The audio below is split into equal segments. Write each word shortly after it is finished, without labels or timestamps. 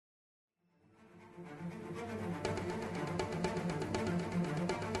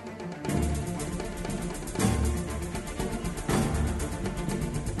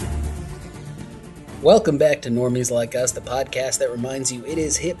Welcome back to Normies Like Us, the podcast that reminds you it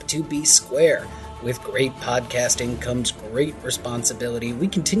is hip to be square. With great podcasting comes great responsibility. We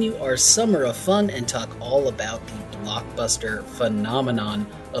continue our summer of fun and talk all about the blockbuster phenomenon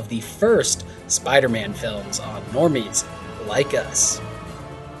of the first Spider-Man films on Normies Like Us.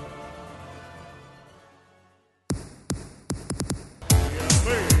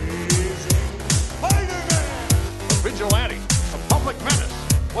 Vigilante, a public menace.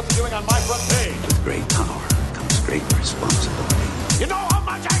 What's he doing on my front page? With great power comes great responsibility. You know how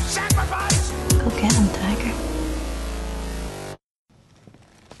much I sacrifice? Go get him, Tiger.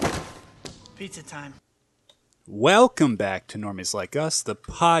 Pizza time. Welcome back to Normies Like Us, the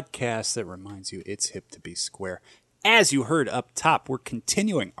podcast that reminds you it's hip to be square. As you heard up top, we're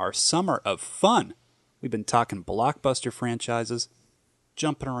continuing our summer of fun. We've been talking blockbuster franchises,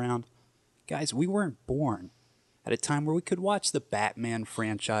 jumping around. Guys, we weren't born at a time where we could watch the Batman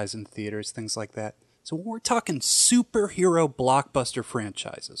franchise in theaters, things like that. So when we're talking superhero blockbuster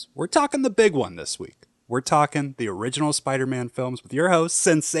franchises, we're talking the big one this week. We're talking the original Spider-Man films with your host,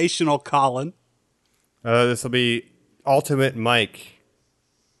 Sensational Colin. This will be Ultimate Mike.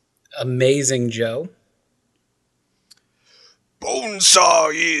 Amazing Joe. Bonesaw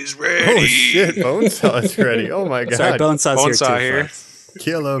is ready. Oh shit, Bonesaw is ready. Oh my god. Sorry, Bonesaw's here.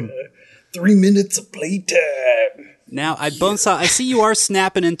 Kill him. 3 minutes of playtime. Now, Bonesaw, I see you are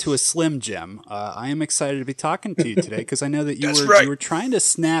snapping into a Slim Jim. I am excited to be talking to you today because I know that you were trying to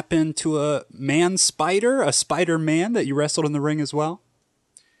snap into a man spider, a Spider-Man that you wrestled in the ring as well.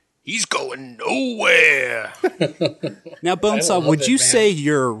 He's going nowhere. Now, Bonesaw, would you say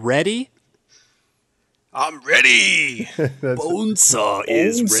you're ready? I'm ready. Bonesaw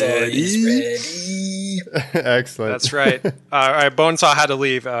is ready. Excellent. That's right. All right, Bonesaw had to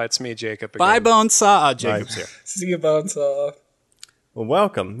leave. It's me, Jacob. Again. Bye, Bonesaw. Jacob's here. See you, Bonesaw. Well,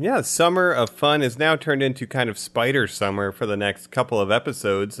 welcome. Yeah, Summer of Fun is now turned into kind of Spider Summer for the next couple of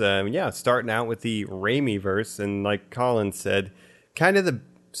episodes. Starting out with the Raimi-verse, and like Colin said, kind of the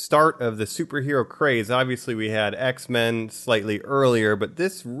start of the superhero craze. Obviously, we had X-Men slightly earlier, but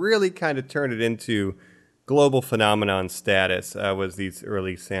this really kind of turned it into global phenomenon status, was these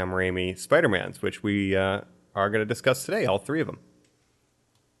early Sam Raimi Spider-Mans, which we are going to discuss today, all three of them.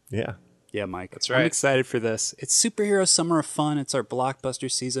 Yeah. Yeah, Mike. That's right. I'm excited for this. It's Superhero Summer of Fun. It's our blockbuster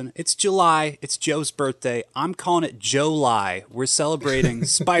season. It's July. It's Joe's birthday. I'm calling it Joe-lie. We're celebrating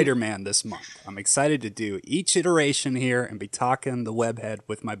Spider-Man this month. I'm excited to do each iteration here and be talking the webhead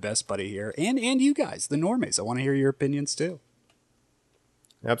with my best buddy here. And you guys, the normies. I want to hear your opinions too.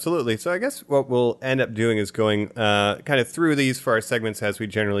 Absolutely. So I guess what we'll end up doing is going kind of through these for our segments as we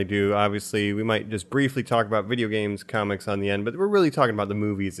generally do. Obviously, we might just briefly talk about video games, comics on the end, but we're really talking about the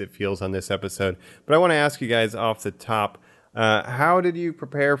movies, it feels, on this episode. But I want to ask you guys off the top, how did you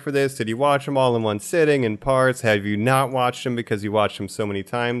prepare for this? Did you watch them all in one sitting, in parts? Have you not watched them because you watched them so many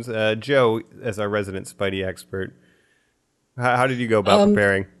times? Joe, as our resident Spidey expert, how did you go about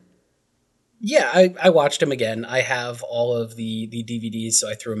preparing? Yeah, I watched them again. I have all of the DVDs, so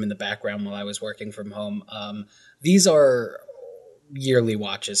I threw them in the background while I was working from home. These are yearly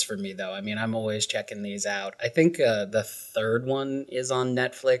watches for me, though. I mean, I'm always checking these out. I think the third one is on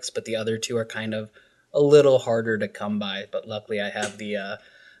Netflix, but the other two are kind of a little harder to come by. But luckily, I have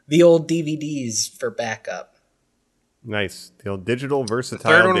the old DVDs for backup. Nice. The old digital versatile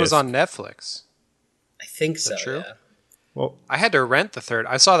The third one disc. was on Netflix. I think so, true? yeah. Well, I had to rent the third.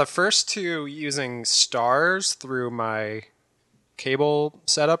 I saw the first two using Stars through my cable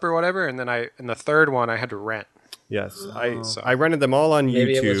setup or whatever, and then in the third one I had to rent. yes. I rented them all on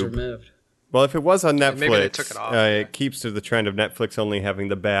Maybe YouTube. it was removed. Well, if it was on Netflix, Maybe they took it off. It keeps to the trend of Netflix only having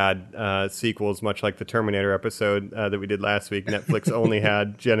the bad sequels, much like the Terminator episode that we did last week. Netflix only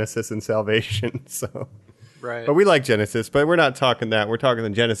had Genesis and Salvation, so... Right. But we like Genesis, but we're not talking that. We're talking the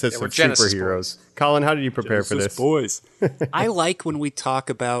Genesis we're of Genesis superheroes. Colin, how did you prepare for this? Boys. I like when we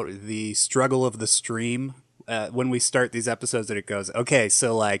talk about the struggle of the stream. When we start these episodes, that it goes, okay,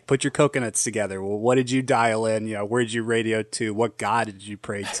 so like, put your coconuts together. Well, what did you dial in? You know, where did you radio to? What god did you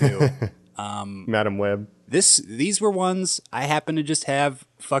pray to? Madam Web. These were ones I happen to just have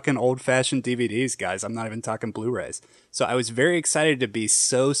fucking old-fashioned DVDs, guys. I'm not even talking Blu-rays. So I was very excited to be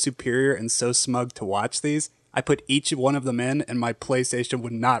so superior and so smug to watch these. I put each one of them in, and my PlayStation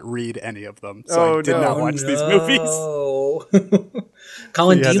would not read any of them. So I did not watch these movies.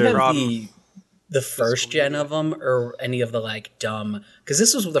 Colin, So do you you have the first gen of them or any of the like dumb, because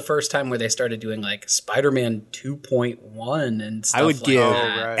this was the first time where they started doing like Spider-Man 2.1 and stuff. I would like give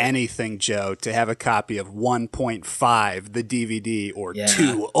that. right. anything, Joe, to have a copy of 1.5, the DVD, or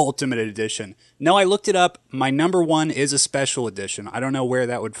 2 Ultimate Edition. No, I looked it up. My number 1 is a special edition. I don't know where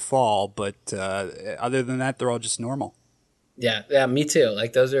that would fall, but other than that, they're all just normal. Yeah, me too.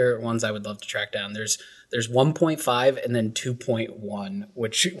 Like those are ones I would love to track down. There's 1.5 and then 2.1,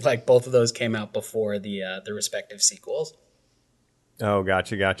 which like both of those came out before the respective sequels. Oh,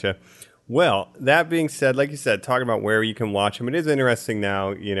 gotcha. Well, that being said, like you said, talking about where you can watch them, it is interesting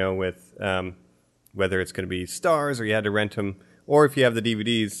now, you know, with whether it's going to be Stars or you had to rent them, or if you have the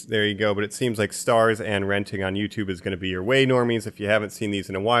DVDs, there you go. But it seems like Stars and renting on YouTube is going to be your way, normies. If you haven't seen these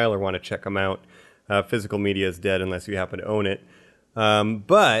in a while or want to check them out, physical media is dead unless you happen to own it.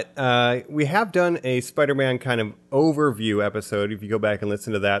 But we have done a Spider-Man kind of overview episode, if you go back and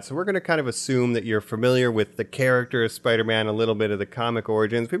listen to that. So we're going to kind of assume that you're familiar with the character of Spider-Man, a little bit of the comic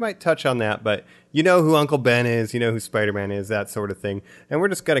origins. We might touch on that, but you know who Uncle Ben is, you know who Spider-Man is, that sort of thing. And we're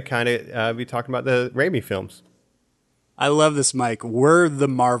just going to kind of be talking about the Raimi films. I love this, Mike. We're the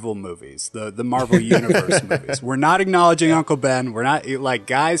Marvel movies, the Marvel Universe movies. We're not acknowledging Uncle Ben. We're not like,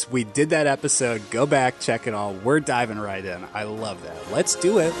 guys, we did that episode. Go back, check it all. We're diving right in. I love that. Let's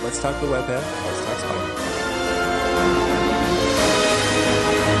do it. Let's talk the Webhead. Let's talk Spider-Man.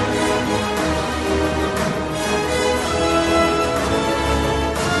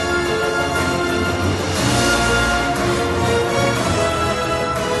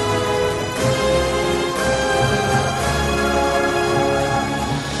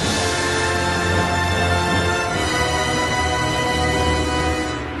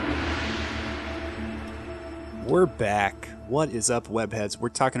 We're back. What is up, Webheads? We're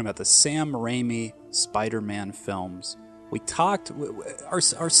talking about the Sam Raimi Spider-Man films. We talked, our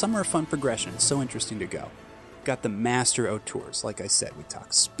summer fun progression is so interesting to go. We've got the master auteurs, like I said. We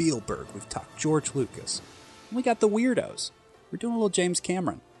talked Spielberg, we've talked George Lucas. And we got the weirdos. We're doing a little James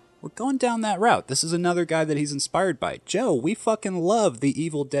Cameron. We're going down that route. This is another guy that he's inspired by. Joe, we fucking love the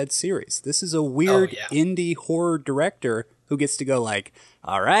Evil Dead series. This is a weird indie horror director who gets to go like,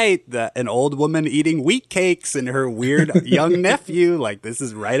 all right, an old woman eating wheat cakes and her weird young nephew. Like, this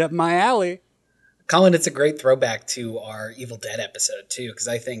is right up my alley. Colin, it's a great throwback to our Evil Dead episode, too, because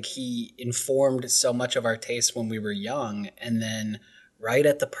I think he informed so much of our taste when we were young. And then right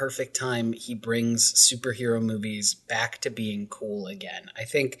at the perfect time, he brings superhero movies back to being cool again. I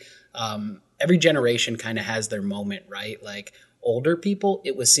think every generation kind of has their moment, right? Like older people,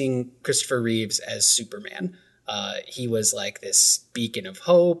 it was seeing Christopher Reeves as Superman. He was like this beacon of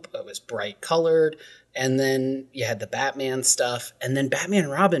hope. It was bright colored. And then you had the Batman stuff. And then Batman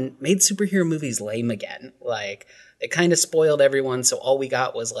and Robin made superhero movies lame again. Like, it kind of spoiled everyone. So all we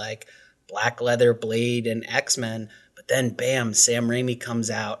got was like Black Leather, Blade, and X-Men. But then, bam, Sam Raimi comes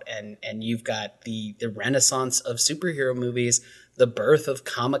out. And you've got the renaissance of superhero movies. The birth of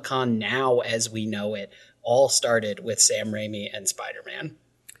Comic-Con now as we know it all started with Sam Raimi and Spider-Man.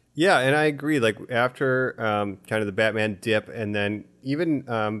 Yeah, and I agree. Like after kind of the Batman dip, and then even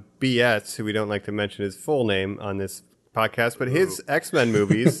BS, who we don't like to mention his full name on this podcast, but his X-Men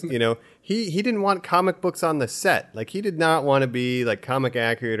movies, you know, he didn't want comic books on the set. Like he did not want to be like comic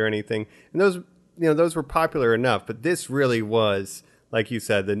accurate or anything. And those were popular enough. But this really was, like you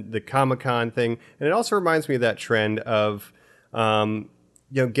said, the Comic-Con thing, and it also reminds me of that trend of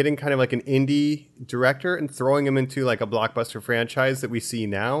getting kind of like an indie director and throwing him into like a blockbuster franchise that we see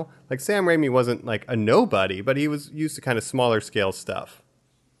now. Like Sam Raimi wasn't like a nobody, but he was used to kind of smaller scale stuff.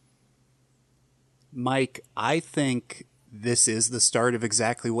 Mike, I think this is the start of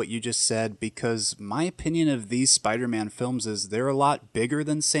exactly what you just said, because my opinion of these Spider-Man films is they're a lot bigger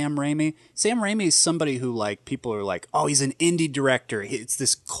than Sam Raimi. Sam Raimi is somebody who like people are like, oh, he's an indie director. It's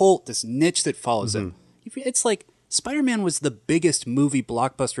this cult, this niche that follows him. It's like, Spider-Man was the biggest movie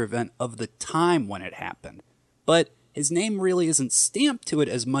blockbuster event of the time when it happened. But his name really isn't stamped to it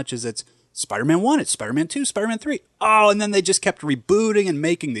as much as it's Spider-Man 1, it's Spider-Man 2, Spider-Man 3. Oh, and then they just kept rebooting and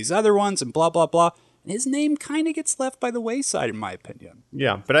making these other ones and blah, blah, blah. And his name kind of gets left by the wayside, in my opinion.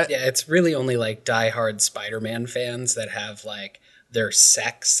 Yeah, but it's really only like diehard Spider-Man fans that have like their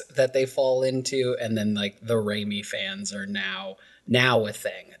sects that they fall into, and then like the Raimi fans are now a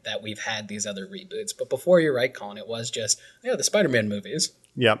thing that we've had these other reboots. But before, you're right, Colin, it was just the Spider-Man movies.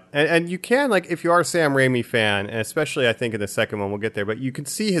 Yeah, and you can, like, if you are a Sam Raimi fan, and especially I think in the second one, we'll get there, but you can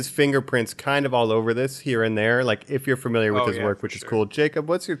see his fingerprints kind of all over this here and there, like if you're familiar with his work, which is cool. Jacob,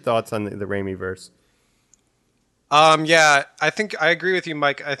 what's your thoughts on the Raimi verse? I think I agree with you,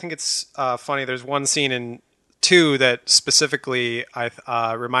 Mike. I think it's funny. There's one scene in two that specifically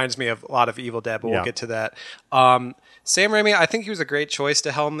reminds me of a lot of Evil Dead, but we'll get to that. Sam Raimi, I think he was a great choice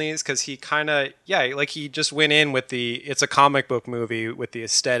to helm these because he kind of, he just went in with it's a comic book movie with the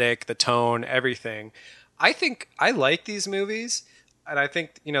aesthetic, the tone, everything. I think I like these movies, and I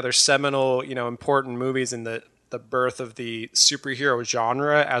think, they're seminal, important movies in the birth of the superhero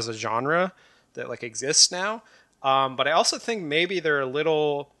genre as a genre that exists now. But I also think maybe they're a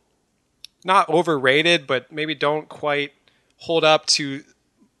little not overrated, but maybe don't quite hold up to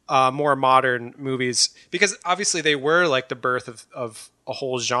more modern movies, because obviously they were the birth of a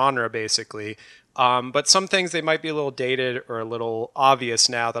whole genre basically. But some things they might be a little dated or a little obvious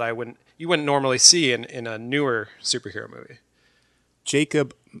now that you wouldn't normally see in a newer superhero movie.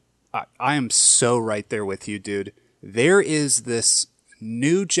 Jacob, I am so right there with you, dude. There is this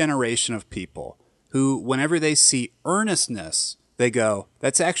new generation of people who, whenever they see earnestness, they go,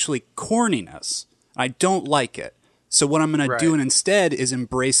 that's actually corniness. I don't like it. So what I'm going to do instead is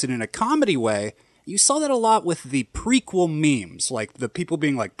embrace it in a comedy way. You saw that a lot with the prequel memes, like the people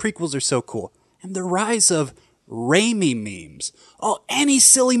being like, prequels are so cool. And the rise of Raimi memes. Oh, any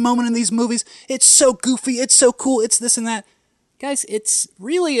silly moment in these movies, it's so goofy, it's so cool, it's this and that. Guys, it's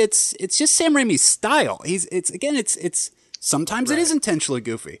just Sam Raimi's style. It's sometimes it is intentionally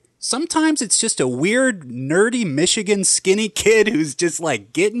goofy. Sometimes it's just a weird, nerdy Michigan skinny kid who's just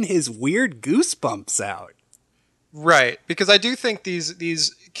getting his weird goosebumps out. Right, because I do think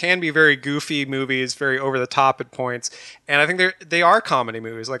these can be very goofy movies, very over the top at points, and I think they are comedy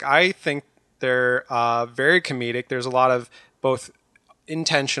movies. I think they're very comedic. There's a lot of both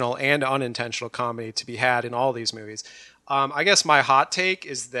intentional and unintentional comedy to be had in all these movies. I guess my hot take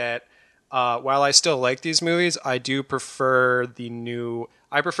is that while I still like these movies, I do prefer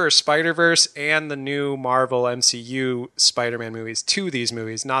I prefer Spider-Verse and the new Marvel MCU Spider-Man movies to these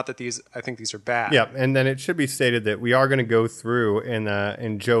movies. Not that I think these are bad. Yeah, and then it should be stated that we are going to go through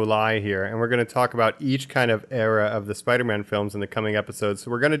in July here, and we're going to talk about each kind of era of the Spider-Man films in the coming episodes.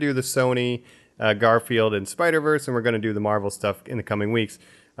 So we're going to do the Sony, Garfield, and Spider-Verse, and we're going to do the Marvel stuff in the coming weeks.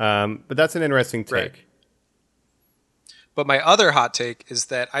 But that's an interesting take. Right. But my other hot take is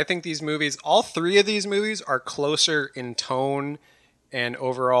that I think these movies, all three of these movies, are closer in tone and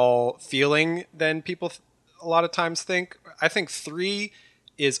overall feeling than people a lot of times think. I think 3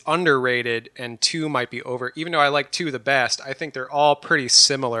 is underrated and 2 might be over. Even though I like 2 the best, I think they're all pretty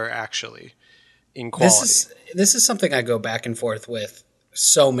similar actually in quality. This is something I go back and forth with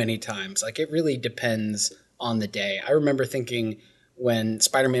so many times. It really depends on the day. I remember thinking when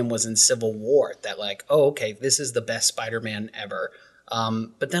Spider-Man was in Civil War that okay, this is the best Spider-Man ever.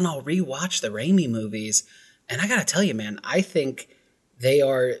 But then I'll rewatch the Raimi movies, and I gotta tell you, man, I think they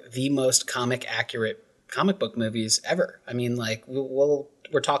are the most accurate comic book movies ever. I mean,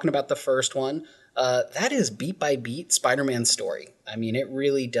 we're talking about the first one. That is beat by beat Spider-Man story. I mean, it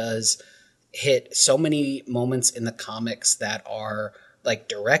really does hit so many moments in the comics that are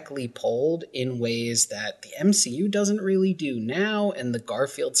directly pulled in ways that the MCU doesn't really do now, and the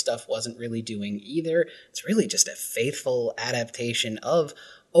Garfield stuff wasn't really doing either. It's really just a faithful adaptation of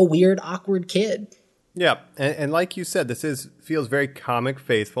a weird, awkward kid. Yeah, and like you said, this feels very comic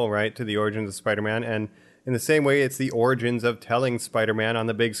faithful, right, to the origins of Spider-Man, and in the same way, it's the origins of telling Spider-Man on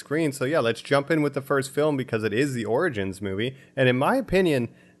the big screen. So yeah, let's jump in with the first film because it is the origins movie, and in my opinion,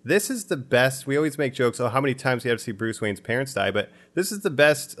 this is the best. We always make jokes, how many times you have to see Bruce Wayne's parents die, but this is the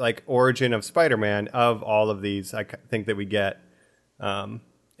best origin of Spider-Man of all of these, I think, that we get,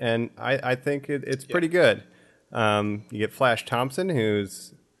 and I think it's pretty good. You get Flash Thompson,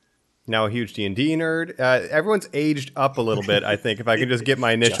 who's now a huge D&D nerd. Everyone's aged up a little bit, I think, if I can just get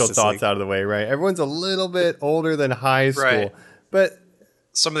my initial thoughts out of the way, right? Everyone's a little bit older than high school. Right. But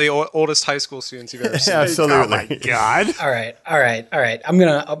some of the oldest high school students you've ever seen. Absolutely. Oh my God. All right. I'm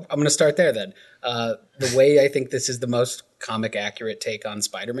gonna start there then. The way I think this is the most comic accurate take on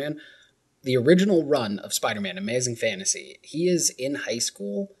Spider-Man, the original run of Spider-Man, Amazing Fantasy, he is in high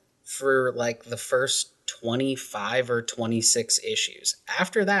school for the first 25 or 26 issues.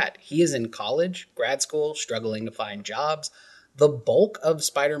 After that, he is in college, grad school, struggling to find jobs. The bulk of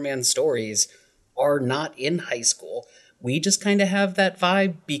Spider-Man stories are not in high school. We just kind of have that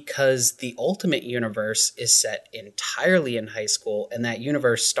vibe because the Ultimate Universe is set entirely in high school, and that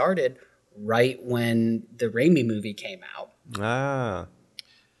universe started right when the Raimi movie came out. Ah.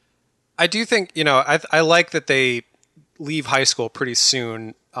 I do think, I like that they leave high school pretty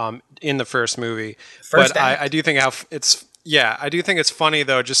soon in the first movie. First but act. I do think I do think it's funny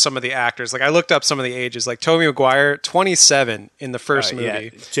though, just some of the actors. Like I looked up some of the ages, like Tobey Maguire, 27 in the first movie.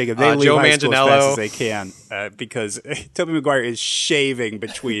 Yeah, Jacob, they leave Joe high school as fast Manganiello. as they can because Tobey Maguire is shaving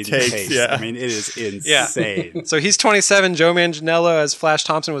between takes. yeah. I mean, it is insane. So he's 27. Joe Manganiello as Flash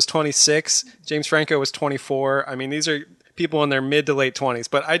Thompson was 26. James Franco was 24. I mean, these are people in their mid to late 20s.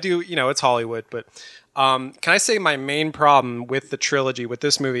 But I do, it's Hollywood. But can I say my main problem with the trilogy, with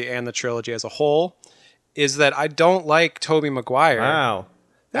this movie and the trilogy as a whole, is that I don't like Tobey Maguire. Wow.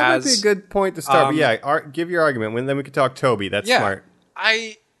 That might be a good point to start. But yeah, give your argument. Then we can talk Toby. That's smart.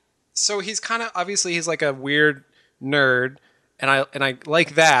 So he's kind of, obviously he's like a weird nerd, and I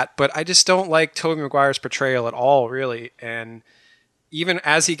like that, but I just don't like Tobey Maguire's portrayal at all, really. And even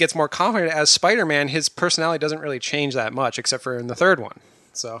as he gets more confident as Spider-Man, his personality doesn't really change that much, except for in the third one.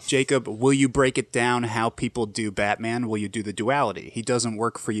 So, Jacob, will you break it down how people do Batman? Will you do the duality? He doesn't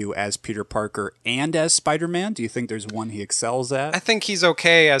work for you as Peter Parker and as Spider-Man? Do you think there's one he excels at? I think he's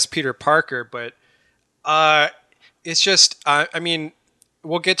okay as Peter Parker, but it's just, I mean,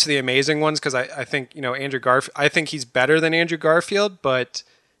 we'll get to the amazing ones because I think, Andrew Garfield, I think he's better than Andrew Garfield, but...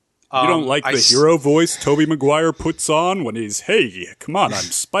 you don't like the hero voice Tobey Maguire puts on when he's, hey, come on, I'm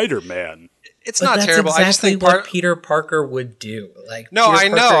Spider-Man. It's But not that's terrible. Exactly I just think what Peter Parker would do. Like, No, Peter I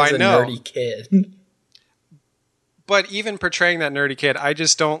know, Parker is I know. a nerdy kid. But even portraying that nerdy kid, I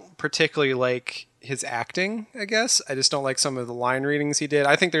just don't particularly like his acting, I guess. I just don't like some of the line readings he did.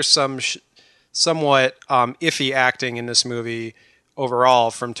 I think there's some somewhat iffy acting in this movie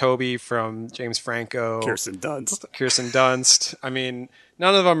overall from Toby, from James Franco. Kirsten Dunst. I mean,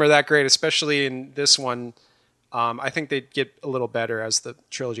 none of them are that great, especially in this one. I think they get a little better as the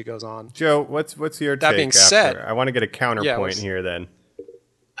trilogy goes on. Joe, what's your That take being after? said- I want to get a counterpoint here then.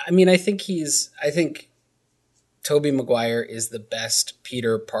 I mean, I think Tobey Maguire is the best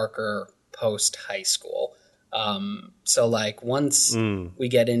Peter Parker post high school. So like once we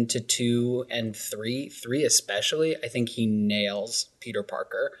get into 2 and 3 especially, I think he nails Peter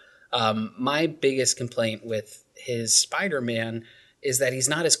Parker. My biggest complaint with his Spider-Man is that he's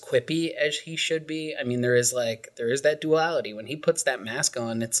not as quippy as he should be. I mean, there is that duality. When he puts that mask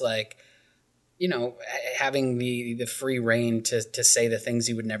on, it's like, having the free reign to say the things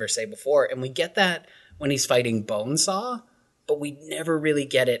he would never say before. And we get that when he's fighting Bonesaw, but we never really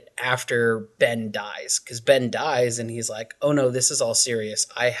get it after Ben dies. Because Ben dies and he's like, oh no, this is all serious.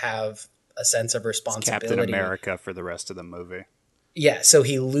 I have a sense of responsibility. Captain America for the rest of the movie. Yeah, so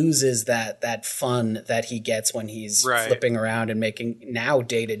he loses that fun that he gets when he's Right. flipping around and making now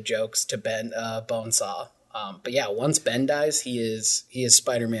dated jokes to Ben Bonesaw. But yeah, once Ben dies, he is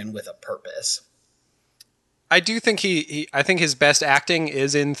Spider-Man with a purpose. I do think I think his best acting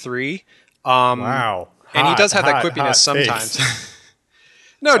is in 3. Wow. And he does have that Hot quippiness sometimes. takes.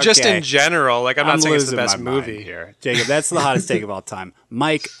 No, just Okay. in general. Like, I'm not saying it's the losing best my mind movie. here. Jacob, that's the hottest take of all time.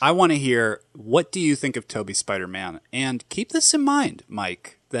 Mike, I want to hear, what do you think of Tobey Spider-Man? And keep this in mind,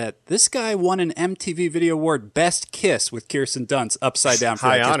 Mike, that this guy won an MTV Video Award Best Kiss with Kirsten Dunst upside down for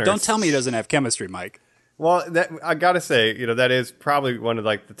High that kiss. honors. Don't tell me he doesn't have chemistry, Mike. Well, I gotta say, that is probably one of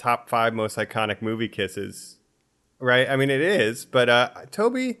like the top 5 most iconic movie kisses, right? I mean, it is, but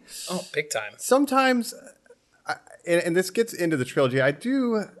Toby, Oh, big time. sometimes, and this gets into the trilogy.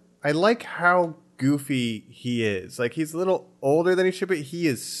 I like how goofy he is. Like, he's a little older than he should be. He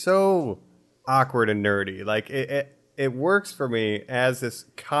is so awkward and nerdy. Like, it works for me as this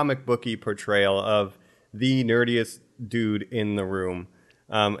comic booky portrayal of the nerdiest dude in the room,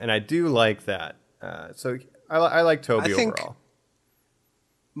 and I do like that. So I like Toby I think- overall.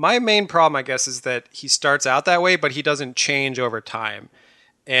 My main problem, I guess, is that he starts out that way, but he doesn't change over time.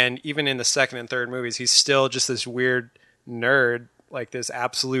 And even in the second and third movies, he's still just this weird nerd, like this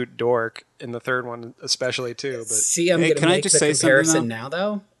absolute dork in the third one, especially too. But See, I'm Hey, going to can I make just the say something, comparison though? now,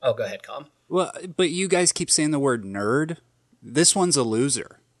 though. Oh, go ahead, Colin. Well, but you guys keep saying the word nerd. This one's a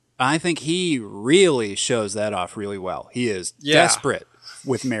loser. I think he really shows that off really well. He is desperate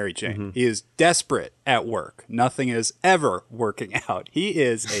with Mary Jane. He is desperate at work. Nothing is ever working out. He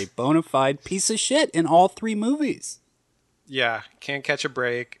is a bona fide piece of shit in all 3 movies. yeah, can't catch a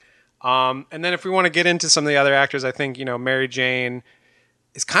break. And then if we want to get into some of the other actors, I think, Mary Jane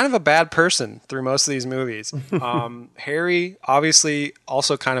is kind of a bad person through most of these movies. Harry, obviously,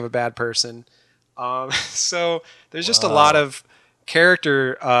 also kind of a bad person. So there's just a lot of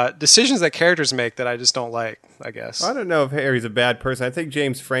character decisions that characters make that I just don't like, I guess. I don't know if Harry's a bad person. I think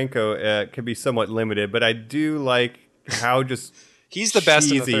James Franco could be somewhat limited, but I do like how just He's the best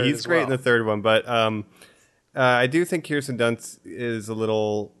in cheesy. the third He's as great well. in the third one, but I do think Kirsten Dunst is a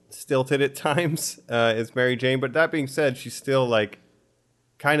little stilted at times as Mary Jane. But that being said, she's still like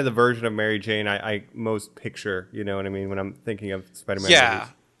kind of the version of Mary Jane I most picture. You know what I mean when I'm thinking of Spider-Man Yeah,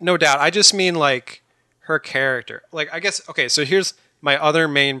 movies. no doubt. I just mean like her character. Like, I guess, okay, so here's my other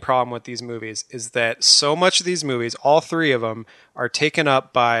main problem with these movies is that so much of these movies, all three of them, are taken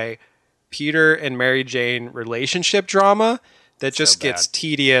up by Peter and Mary Jane relationship drama that just gets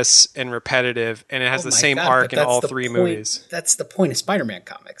tedious and repetitive, and it has Oh the my same God, arc but in that's all the three point- movies. That's the point of Spider-Man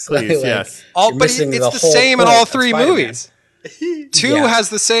comics. Please, yes. All, you're but missing it's the whole same in point all of three Spider-Man. movies. Two Yeah. has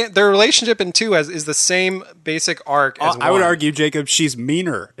the same. Their relationship in two is the same basic arc as I would one. argue, Jacob, she's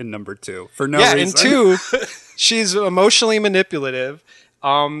meaner in number 2 for no Yeah, reason. in two, she's emotionally manipulative.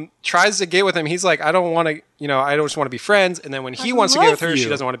 Tries to get with him. He's like, I don't want to, I don't just want to be friends. And then when he wants to get with love her, she you.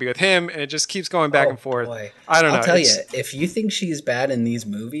 doesn't want to be with him, and it just keeps going back and forth. Boy. I don't know. I'll tell you, It's- if you think she's bad in these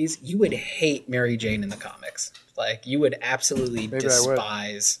movies, you would hate Mary Jane in the comics. Like, you would absolutely I would.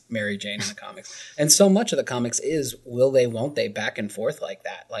 despise Mary Jane in the comics. And so much of the comics is will they, won't they, back and forth like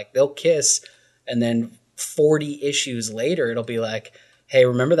that. Like, they'll kiss, and then 40 issues later, it'll be like, hey,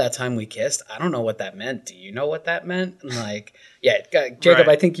 remember that time we kissed? I don't know what that meant. Do you know what that meant? And like, yeah, Jacob, Right.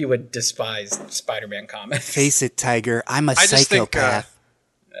 I think you would despise Spider-Man comics. Face it, Tiger. I'm a I just think, psychopath.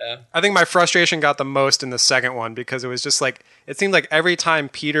 I think my frustration got the most in the second one because it was just like it seemed like every time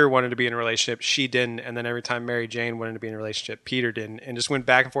Peter wanted to be in a relationship, she didn't, and then every time Mary Jane wanted to be in a relationship, Peter didn't, and just went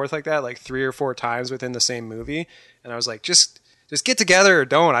back and forth like that, like 3 or 4 times within the same movie. And I was like, just get together or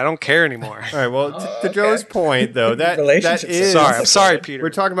don't. I don't care anymore. All right. Well, to Joe's point though, that Relationships is are- I'm sorry, Peter. We're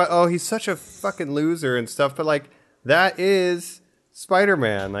talking about he's such a fucking loser and stuff, but like that is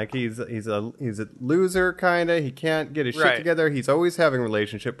Spider-Man. Like he's a loser kinda. He can't get his shit Right. together. He's always having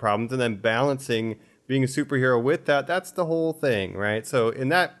relationship problems, and then balancing being a superhero with that. That's the whole thing, right? So in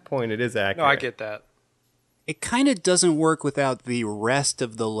that point, it is accurate. No, I get that. It kind of doesn't work without the rest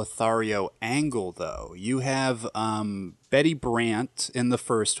of the Lothario angle, though. You have Betty Brant in the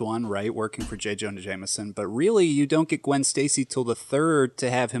first one, right, working for J. Jonah Jameson, but really you don't get Gwen Stacy till the third to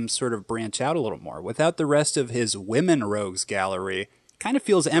have him sort of branch out a little more. Without the rest of his women rogues gallery, kind of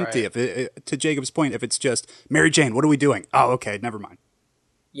feels empty. Right. If it, to Jacob's point, if it's just Mary Jane, what are we doing? Oh, okay, never mind.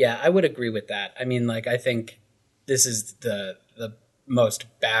 Yeah, I would agree with that. I mean, like, I think this is the most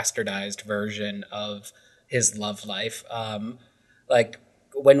bastardized version of his love life. Like,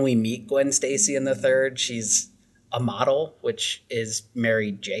 when we meet Gwen Stacy in the third, she's a model, which is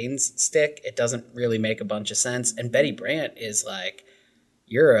Mary Jane's stick. It doesn't really make a bunch of sense. And Betty Brant is like,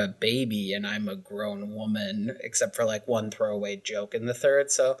 you're a baby and I'm a grown woman, except for like one throwaway joke in the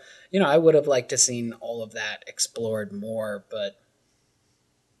third. So, I would have liked to seen all of that explored more, but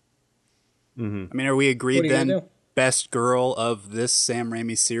I mean, are we What agreed are you gonna then? do? Best girl of this Sam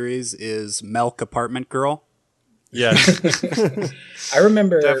Raimi series is Milk Apartment Girl. Yes. I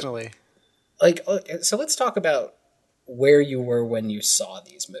remember Definitely. like so let's talk about where you were when you saw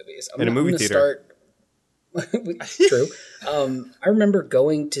these movies. In a movie theater. True. I remember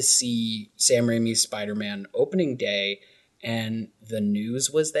going to see Sam Raimi's Spider-Man opening day, and the news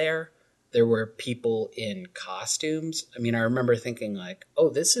was there. There were people in costumes. I mean, I remember thinking like, oh,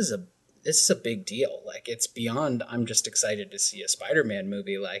 this is a big deal. Like, it's beyond I'm just excited to see a Spider-Man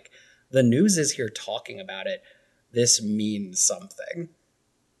movie. Like, the news is here talking about it. This means something.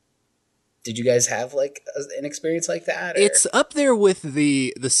 Did you guys have like an experience like that? Or? It's up there with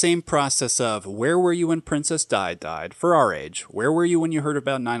the same process of where were you when Princess Di died for our age? Where were you when you heard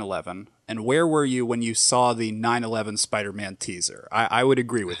about 9/11? And where were you when you saw the 9/11 Spider-Man teaser? I would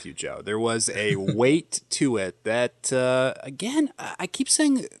agree with you, Joe. There was a weight to it that, again, I keep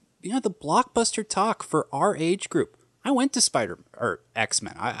saying, the blockbuster talk for our age group. I went to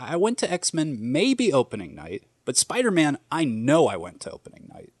X-Men. I went to X-Men maybe opening night, but Spider-Man, I know I went to opening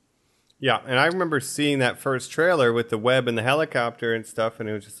night. Yeah, and I remember seeing that first trailer with the web and the helicopter and stuff, and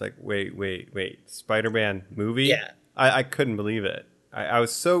it was just like, wait, Spider-Man movie? Yeah. I couldn't believe it.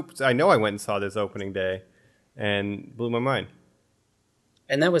 I know I went and saw this opening day, and blew my mind.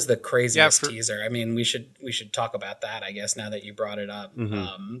 And that was the craziest Yeah, teaser. I mean, we should talk about that, I guess, now that you brought it up.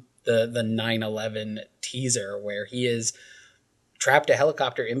 Mm-hmm. The 9/11 teaser where he is trapped a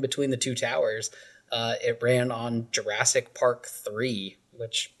helicopter in between the two towers. It ran on Jurassic Park 3,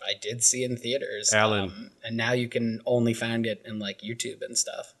 which I did see in theaters. Alan. And now you can only find it in like YouTube and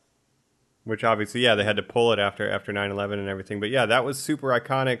stuff. Which obviously, yeah, they had to pull it after 9/11 and everything. But yeah, that was super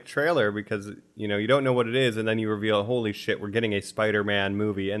iconic trailer because, you don't know what it is, and then you reveal, holy shit, we're getting a Spider-Man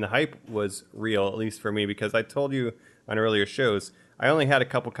movie. And the hype was real, at least for me, because I told you on earlier shows, I only had a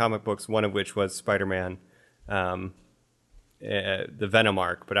couple comic books, one of which was Spider-Man, the Venom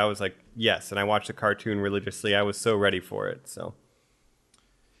arc. But I was like, yes, and I watched the cartoon religiously. I was so ready for it, so...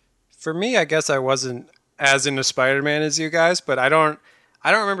 For me, I guess I wasn't as into Spider-Man as you guys, but I don't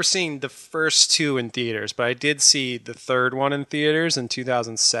remember seeing the first two in theaters, but I did see the third one in theaters in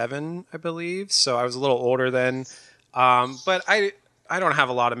 2007, I believe. So I was a little older then. But I don't have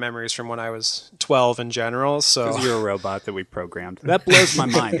a lot of memories from when I was 12 in general. So Because you're a robot that we programmed. That blows my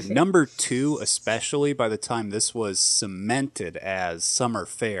mind. Number 2, especially by the time this was cemented as summer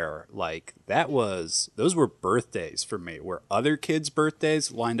fare, like those were birthdays for me, where other kids'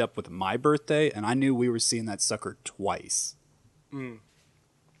 birthdays lined up with my birthday, and I knew we were seeing that sucker twice.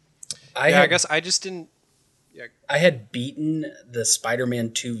 I guess I just didn't. I had beaten the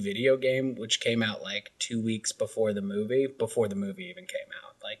Spider-Man 2 video game, which came out like 2 weeks before the movie even came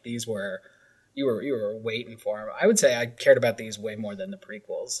out. Like these were, you were waiting for them. I would say I cared about these way more than the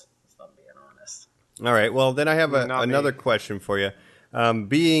prequels, if I'm being honest. All right. Well, then I have another question for you.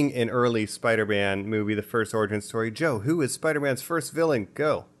 Being an early Spider-Man movie, the first origin story, Joe, who is Spider-Man's first villain?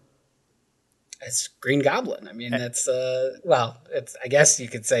 Go. It's Green Goblin. I mean, that's it's. I guess you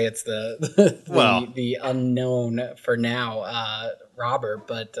could say it's the unknown for now, robber.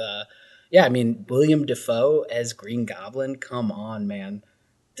 But yeah, I mean, William Dafoe as Green Goblin. Come on, man,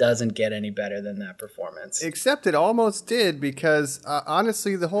 doesn't get any better than that performance. Except it almost did, because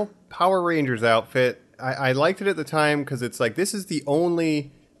honestly, the whole Power Rangers outfit, I liked it at the time because it's like this is the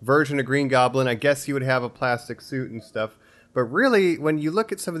only version of Green Goblin. I guess he would have a plastic suit and stuff. But really, when you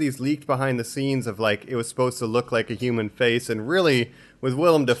look at some of these leaked behind the scenes of like it was supposed to look like a human face, and really with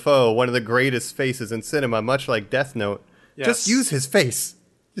Willem Dafoe, one of the greatest faces in cinema, much like Death Note, just use his face.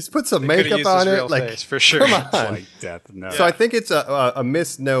 Just put some makeup on it, like face, for sure. Come on. Like Death Note. So I think it's a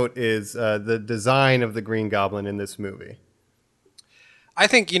missed note is the design of the Green Goblin in this movie. I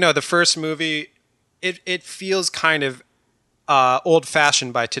think the first movie, it feels kind of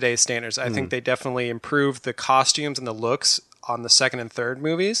old-fashioned by today's standards. I think they definitely improved the costumes and the looks on the second and third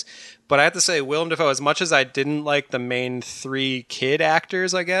movies. But I have to say, Willem Dafoe, as much as I didn't like the main 3 kid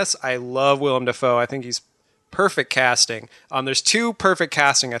actors, I guess, I love Willem Dafoe. I think he's perfect casting. There's 2 perfect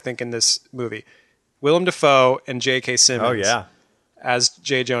casting, I think, in this movie. Willem Dafoe and J.K. Simmons. Oh, yeah. As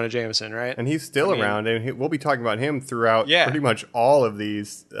J. Jonah Jameson, right? And he's still around, and we'll be talking about him throughout pretty much all of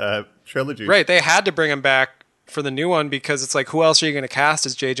these trilogies. Right, they had to bring him back for the new one because it's like, who else are you going to cast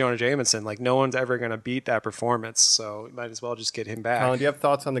as J. Jonah Jameson? Like, no one's ever going to beat that performance, so you might as well just get him back. Colin, do you have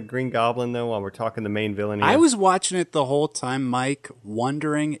thoughts on the Green Goblin, though, while we're talking the main villain here? I was watching it the whole time, Mike,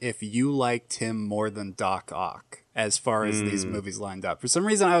 wondering if you liked him more than Doc Ock as far as these movies lined up. For some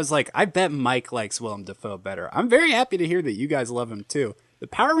reason, I was like, I bet Mike likes Willem Dafoe better. I'm very happy to hear that you guys love him, too. The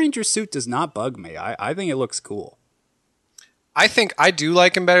Power Ranger suit does not bug me. I think it looks cool. I think I do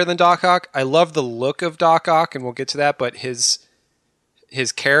like him better than Doc Ock. I love the look of Doc Ock, and we'll get to that, but his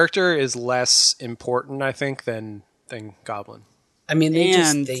character is less important, I think, than Goblin. I mean,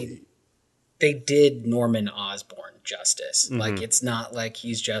 they did Norman Osborn justice. Like, it's not like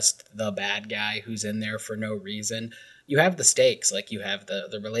he's just the bad guy who's in there for no reason. You have the stakes. Like, you have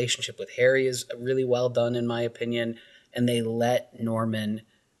the relationship with Harry is really well done, in my opinion, and they let Norman,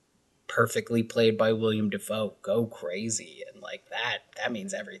 perfectly played by William Dafoe, go crazy, and like that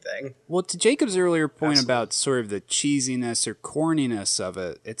means everything. Well, to Jacob's earlier point about sort of the cheesiness or corniness of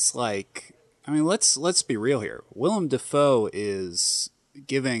it, it's like, I mean, let's be real here. Willem Dafoe is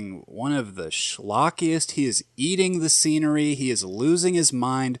giving one of the schlockiest. He is eating the scenery. He is losing his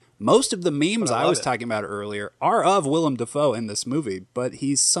mind. Most of the memes I was talking about earlier are of Willem Dafoe in this movie, but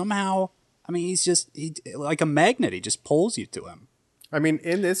he's somehow, I mean, he's like a magnet. He just pulls you to him. I mean,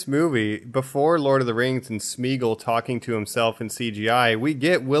 in this movie, before Lord of the Rings and Smeagol talking to himself in CGI, we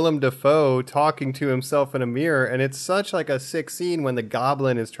get Willem Dafoe talking to himself in a mirror, and it's such like a sick scene when the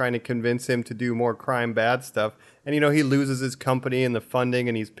Goblin is trying to convince him to do more crime bad stuff. And, he loses his company and the funding,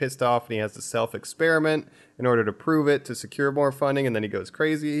 and he's pissed off, and he has to self-experiment in order to prove it, to secure more funding, and then he goes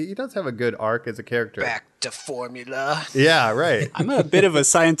crazy. He does have a good arc as a character. Back to formula. Yeah, right. I'm a bit of a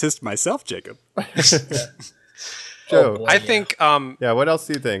scientist myself, Jacob. Joe, boy, I think what else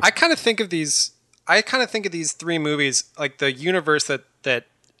do you think? I kind of think of these 3 movies like the universe that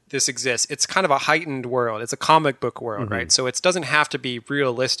this exists. It's kind of a heightened world. It's a comic book world, right? So it doesn't have to be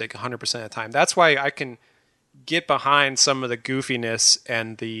realistic 100% of the time. That's why I can get behind some of the goofiness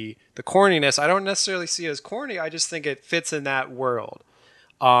and the corniness. I don't necessarily see it as corny. I just think it fits in that world.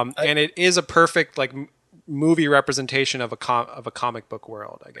 And it is a perfect like movie representation of a comic book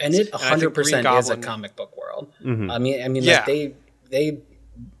world, I guess. And it 100% is a comic book world. I mean, like they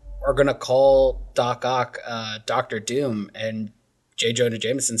are going to call Doc Ock Dr. Doom, and J. Jonah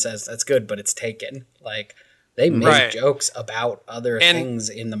Jameson says that's good, but it's taken. Like, they make jokes about other things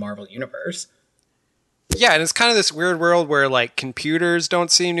in the Marvel universe. Yeah, and it's kind of this weird world where like computers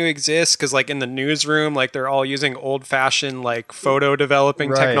don't seem to exist because like in the newsroom, like they're all using old fashioned like photo developing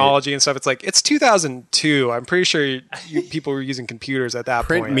Right. technology and stuff. It's like it's 2002. I'm pretty sure people were using computers at that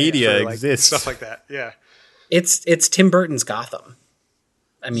Print point. media for, like, exists. stuff like that. Yeah. It's Tim Burton's Gotham.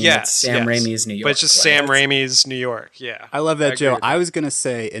 I mean, Yes, it's Sam yes. Raimi's New York. But it's just Like, Sam that's- Raimi's New York. Yeah. I love that, agree Joe. with I was going to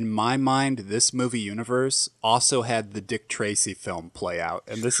say, in my mind, this movie universe also had the Dick Tracy film play out.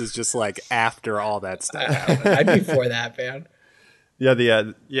 And this is just like after all that stuff happened. I'd be for that, man. Yeah,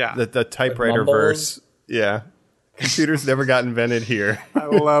 the Yeah. the typewriter Mumbles. verse. Yeah, computers never got invented here. I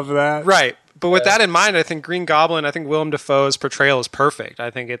love that. Right. But with that in mind, I think Green Goblin, I think Willem Dafoe's portrayal is perfect. I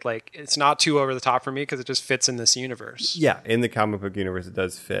think it's not too over the top for me because it just fits in this universe. Yeah, in the comic book universe, it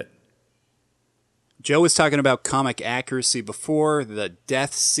does fit. Joe was talking about comic accuracy before, the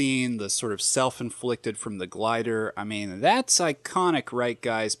death scene, the sort of self-inflicted from the glider. I mean, that's iconic, right,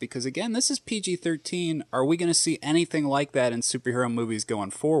 guys? Because, again, this is PG-13. Are we going to see anything like that in superhero movies going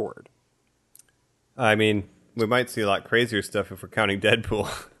forward? I mean, we might see a lot crazier stuff if we're counting Deadpool,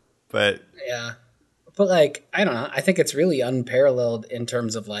 but Yeah. But like, I don't know. I think it's really unparalleled in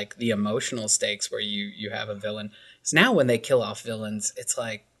terms of like the emotional stakes where you have a villain. Because now when they kill off villains, it's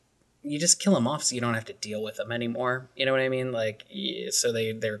like you just kill them off so you don't have to deal with them anymore. You know what I mean? Like, so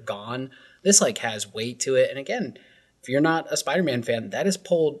they're gone. This like has weight to it. And again, if you're not a Spider-Man fan, that is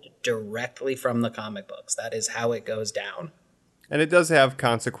pulled directly from the comic books. That is how it goes down. and it does have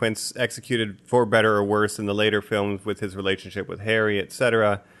consequence executed for better or worse in the later films with his relationship with Harry,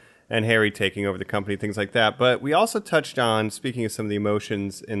 etc., and Harry taking over the company, things like that. But we also touched on, speaking of some of the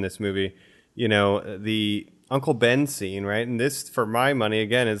emotions in this movie, you know, the Uncle Ben scene, right? And this, for my money,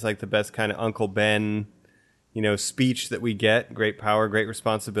 again, is like the best kind of Uncle Ben, you know, speech that we get. Great power, great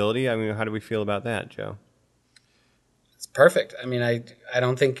responsibility. I mean, how do we feel about that, Joe? It's perfect. I mean, I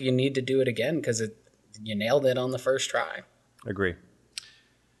don't think you need to do it again because you nailed it on the first try. Agree.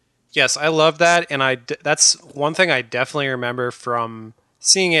 Yes, I love that, and that's one thing I definitely remember from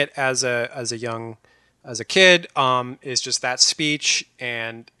seeing it as a kid. Is just that speech,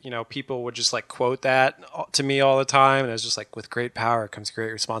 and you know, people would just like quote that to me all the time, and it was just like, with great power comes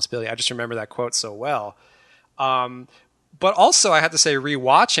great responsibility. I just remember that quote so well. But also, I have to say,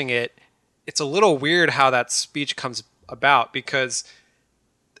 rewatching it, it's a little weird how that speech comes about, because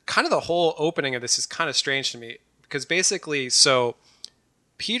kind of the whole opening of this is kind of strange to me, because basically, so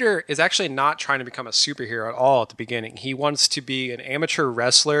Peter is actually not trying to become a superhero at all at the beginning. He wants to be an amateur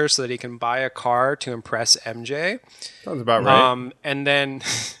wrestler so that he can buy a car to impress MJ. Sounds about right. And then,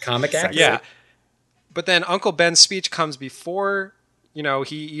 Comic accuracy. yeah. But then Uncle Ben's speech comes before, you know,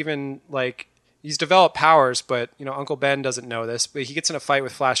 he even like, he's developed powers, but you know, Uncle Ben doesn't know this, but he gets in a fight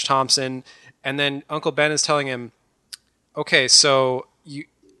with Flash Thompson, and then Uncle Ben is telling him, okay, so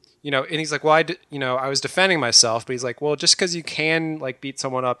you know, and he's like, well, I was defending myself, but he's like, well, just because you can like beat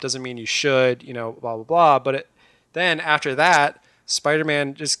someone up doesn't mean you should, you know, blah, blah, blah. But then after that,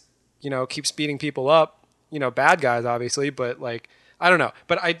 Spider-Man just, you know, keeps beating people up, you know, bad guys, obviously, but like, I don't know.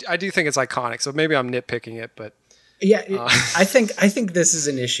 But I do think it's iconic. So maybe I'm nitpicking it, but Yeah, I think this is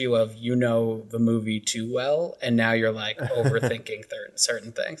an issue of, you know, the movie too well, and now you're like overthinking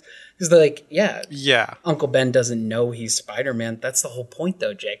certain things. Because like, yeah. Uncle Ben doesn't know he's Spider-Man. That's the whole point,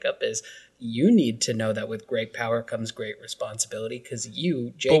 though, Jacob, is you need to know that with great power comes great responsibility, because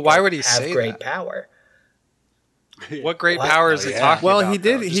you, Jacob, why would he have say great that? power. What great What? power is he talking Well, about? he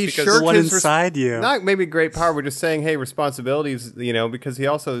did. though? Just He because- shirked What his inside you? Not maybe great power. We're just saying, hey, responsibilities. You know, because he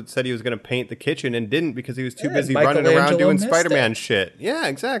also said he was going to paint the kitchen and didn't because he was too Yeah, busy running around Michelangelo doing missed Spider-Man it. shit. Yeah,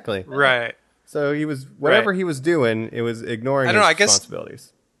 exactly. Right. So he was whatever Right. he was doing. It was ignoring I don't his know, I guess-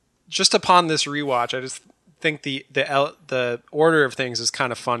 responsibilities. Just upon this rewatch, I just think the order of things is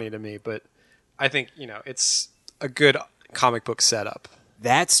kind of funny to me, but I think, you know, it's a good comic book setup.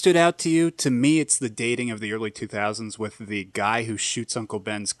 That stood out to you? To me, it's the dating of the early 2000s with the guy who shoots Uncle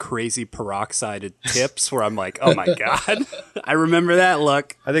Ben's crazy peroxided tips, where I'm like, oh my God, I remember that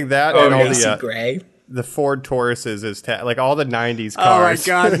look. I think that and all Macy the Gray. the Ford Tauruses is like all the '90s Oh my cars.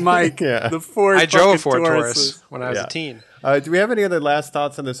 God, Mike. Yeah. The Ford I drove a fucking Ford Tauruses. Taurus when I was Yeah. a teen. Do we have any other last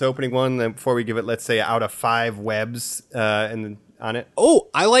thoughts on this opening one before we give it, let's say, out of 5 webs on it? Oh,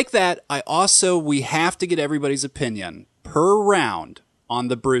 I like that. We have to get everybody's opinion per round on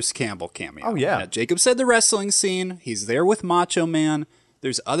the Bruce Campbell cameo. Oh, yeah. Now, Jacob said the wrestling scene. He's there with Macho Man.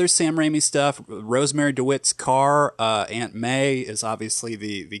 There's other Sam Raimi stuff. Rosemary DeWitt's car. Aunt May is obviously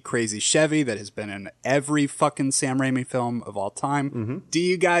the crazy Chevy that has been in every fucking Sam Raimi film of all time. Mm-hmm. Do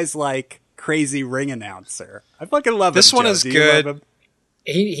you guys like Crazy Ring Announcer? I fucking love This him, one Joe. is Do you love good. him?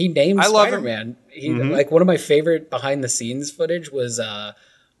 He named I love him. Spider-Man. Like one of my favorite behind the scenes footage was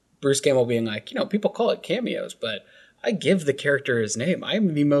Bruce Campbell being like, people call it cameos, but I give the character his name.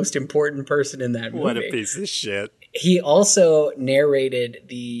 I'm the most important person in that movie. What a piece of shit. He also narrated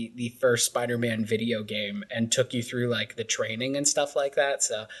the first Spider-Man video game and took you through like the training and stuff like that.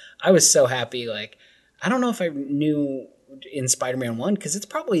 So I was so happy. Like, I don't know if I knew in Spider-Man 1 because it's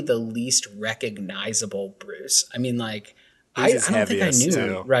probably the least recognizable Bruce. I mean, like, I don't think I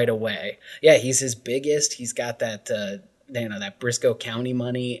knew right away. Yeah, he's his biggest. He's got that that Briscoe County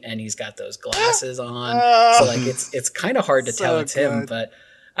money, and he's got those glasses on. So like it's kind of hard to tell it's him, but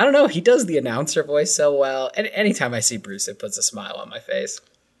I don't know. He does the announcer voice so well, and anytime I see Bruce, it puts a smile on my face.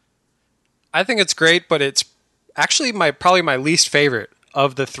 I think it's great, but it's actually probably my least favorite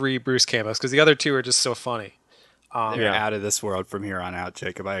of the 3 Bruce cameos because the other 2 are just so funny. They're out of this world from here on out,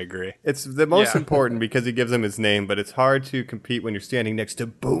 Jacob. I agree. It's the most important because he gives him his name, but it's hard to compete when you're standing next to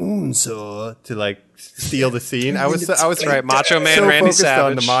Bonesaw to like steal the scene. I was right, Macho Man, so Randy focused Savage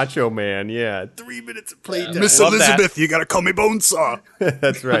on the Macho Man. Yeah, 3 minutes of playtime. Miss Love Elizabeth, you gotta call me Bonesaw.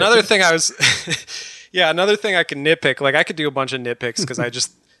 That's right. Another thing another thing I can nitpick. Like I could do a bunch of nitpicks because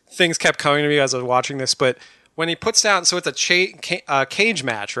things kept coming to me as I was watching this, but when he puts down, so it's a cage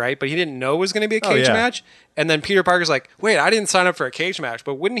match, right? But he didn't know it was going to be a cage match. And then Peter Parker's like, wait, I didn't sign up for a cage match.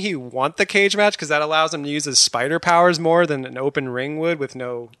 But wouldn't he want the cage match? Because that allows him to use his spider powers more than an open ring would with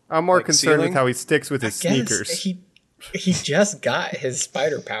no I'm more like, concerned ceiling. with how he sticks with his sneakers. He just got his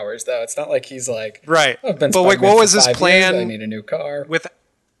spider powers, though. It's not like he's like, right. I've been but like, Spider-Man what was for his 5 plan? years, I need a new car.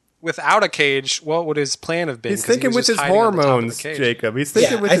 Without a cage, what would his plan have been? He's thinking with his hormones, Jacob. He's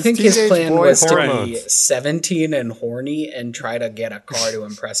thinking with his his teenage plan boy was hormones. to be 17 and horny and try to get a car to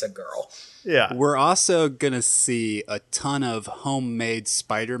impress a girl. Yeah. We're also going to see a ton of homemade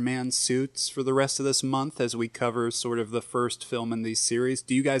Spider-Man suits for the rest of this month as we cover sort of the first film in these series.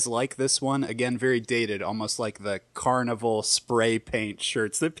 Do you guys like this one? Again, very dated, almost like the carnival spray paint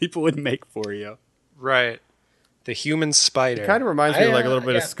shirts that people would make for you. Right. The human spider. It kind of reminds me of like a little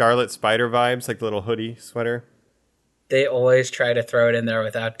bit of Scarlet Spider vibes, like the little hoodie sweater. They always try to throw it in there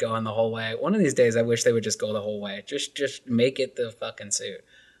without going the whole way. One of these days, I wish they would just go the whole way. Just make it the fucking suit.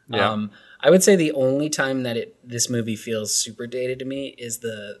 Yeah. I would say the only time that this movie feels super dated to me is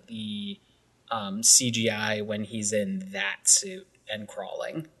the CGI when he's in that suit and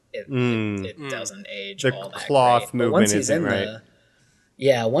crawling. It doesn't age the all that cloth great. movement isn't right.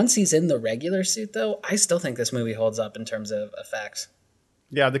 Once he's in the regular suit, though, I still think this movie holds up in terms of effects.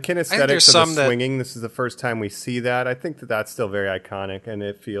 Yeah, the kinesthetics of the swinging, this is the first time we see that. I think that's still very iconic, and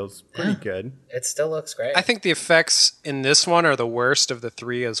it feels pretty good. It still looks great. I think the effects in this one are the worst of the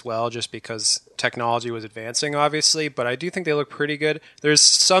 3 as well, just because technology was advancing, obviously, but I do think they look pretty good. There's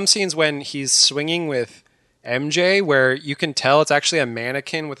some scenes when he's swinging with MJ where you can tell it's actually a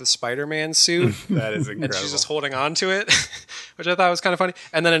mannequin with a Spider-Man suit. That is incredible. And she's just holding on to it, which I thought was kind of funny.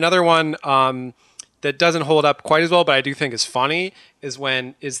 And then another one that doesn't hold up quite as well, but I do think is funny, is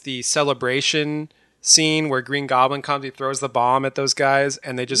the celebration scene where Green Goblin comes, he throws the bomb at those guys,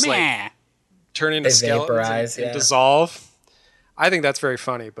 and they just like turn into skeletons and dissolve. I think that's very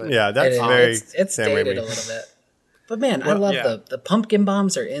funny, but yeah, that's it's dated a little bit. But man, I love the pumpkin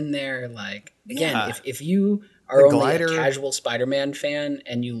bombs are in there. Like again, if you are only a casual Spider-Man fan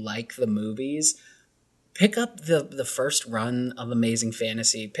and you like the movies, pick up the first run of Amazing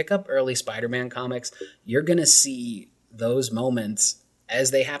Fantasy. Pick up early Spider-Man comics. You're gonna see those moments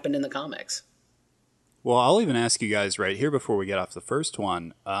as they happened in the comics. Well, I'll even ask you guys right here before we get off the first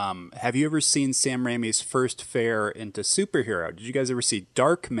one. Have you ever seen Sam Raimi's first fare into superhero? Did you guys ever see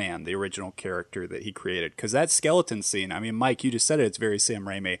Darkman, the original character that he created? Because that skeleton scene, I mean, Mike, you just said it, it's very Sam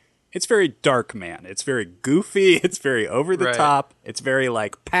Raimi. It's very Darkman. It's very goofy. It's very over the top. It's very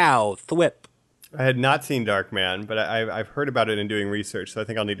like, pow, thwip. I had not seen Darkman, but I've heard about it in doing research, so I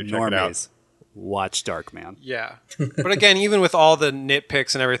think I'll need to check it out. Watch Darkman. Yeah. But again, even with all the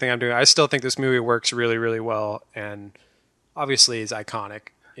nitpicks and everything I'm doing, I still think this movie works really, really well, and obviously is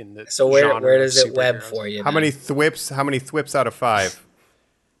iconic in the So where does it web for you? How many thwips out of 5?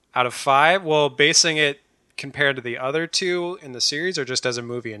 Out of 5? Well, basing it compared to the other 2 in the series, or just as a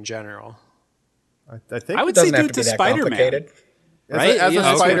movie in general? I think I would say do it to Spider-Man. Right? As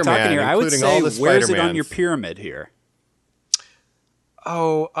a Spider-Man, I would say, all the where's it on your pyramid here?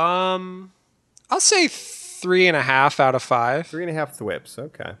 Oh, I'll say 3.5 out of 5. 3.5 thwips.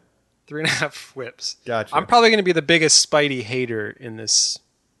 Okay. 3.5 whips. Gotcha. I'm probably going to be the biggest Spidey hater in this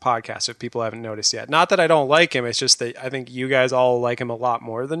podcast if people haven't noticed yet. Not that I don't like him. It's just that I think you guys all like him a lot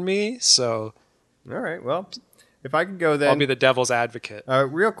more than me. So, all right. Well, If I could go then. I'll be the devil's advocate.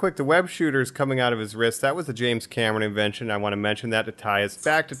 Real quick, the web shooters coming out of his wrist, that was a James Cameron invention. I want to mention that to tie us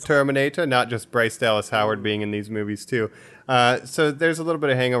back to Terminator, not just Bryce Dallas Howard being in these movies too. So there's a little bit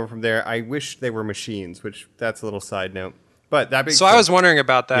of hangover from there. I wish they were machines, which that's a little side note. But that being So I was wondering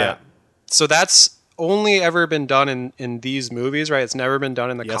about that. Yeah. So that's only ever been done in these movies, right? It's never been done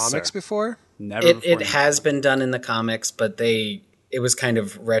in the comics sir. before? Never. It has been done in the comics, but it was kind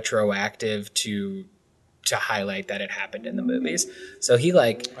of retroactive to highlight that it happened in the movies. So he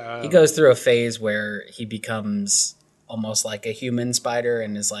goes through a phase where he becomes almost like a human spider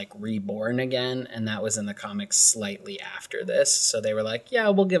and is like reborn again, and that was in the comics slightly after this. So they were like, yeah,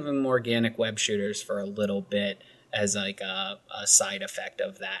 we'll give him organic web shooters for a little bit as like a side effect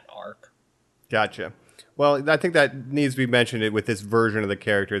of that arc. Gotcha. Well, I think that needs to be mentioned with this version of the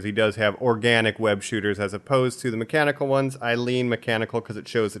characters. He does have organic web shooters as opposed to the mechanical ones. I lean mechanical because it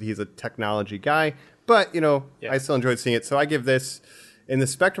shows that he's a technology guy. But, I still enjoyed seeing it. So I give this, in the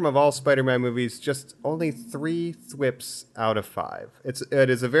spectrum of all Spider-Man movies, just only 3 thwips out of 5. It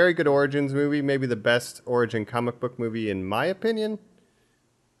is a very good Origins movie, maybe the best origin comic book movie in my opinion.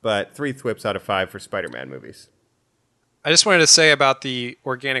 But 3 thwips out of 5 for Spider-Man movies. I just wanted to say about the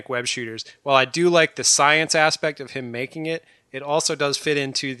organic web shooters. While I do like the science aspect of him making it, it also does fit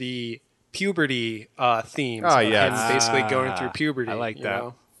into the puberty themes. Oh, of yes. him basically going through puberty. I like you that.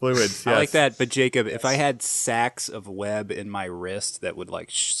 know? Fluids, yes. I like that, but Jacob, if I had sacks of web in my wrist that would like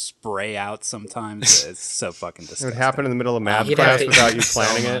spray out sometimes, it's so fucking It disgusting. would happen in the middle of math You'd class have to without eat you so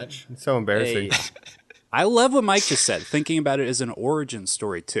planning it. much. It's so embarrassing. Hey, I love what Mike just said, thinking about it as an origin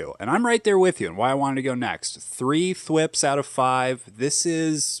story too. And I'm right there with you and why I wanted to go next. 3 thwips out of 5. This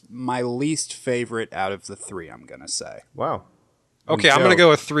is my least favorite out of the 3, I'm going to say. Wow. Okay, And I'm going to Joe. go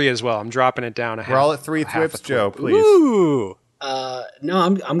with 3 as well. I'm dropping it down a half. We're all at 3 half a thwips, Joe, please. Ooh!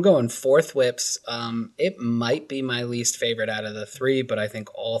 No, I'm going 4 thwips. It might be my least favorite out of the 3, but I think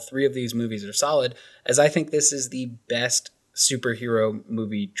all 3 of these movies are solid, as I think this is the best superhero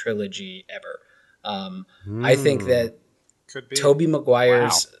movie trilogy ever. I think that Could be. Tobey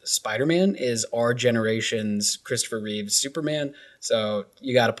Maguire's Spider-Man is our generation's Christopher Reeve's Superman. So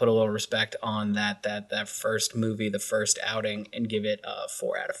you got to put a little respect on that first movie, the first outing, and give it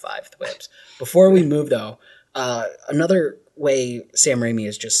 4 out of 5 thwips. Before we move, though, another way Sam Raimi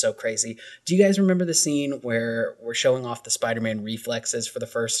is just so crazy. Do you guys remember the scene where we're showing off the Spider-Man reflexes for the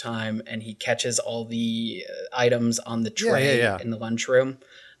first time, and he catches all the items on the tray in the lunchroom?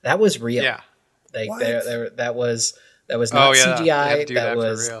 That was real. Yeah. Like that was not CGI. You have to do that for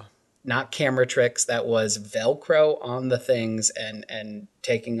was real. not camera tricks. That was Velcro on the things and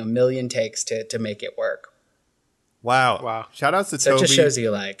taking a million takes to make it work. Wow. Shout outs to So it Toby just shows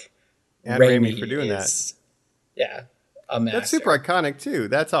you like and Raimi for doing is, yeah, a master. That's super iconic too.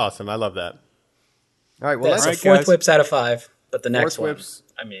 That's awesome. I love that. All right, well, That's let's so 4 guys. thwips out of 5, but the next 4 one, thwips.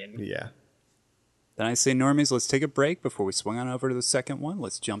 I mean, Yeah. Then I say, normies, let's take a break before we swing on over to the second one.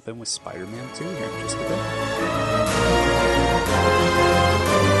 Let's jump in with Spider-Man 2 here in just a bit.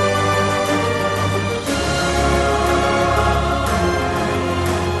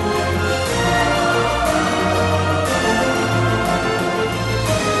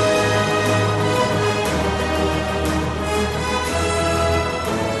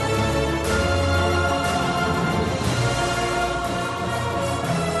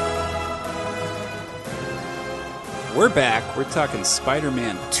 We're back. We're talking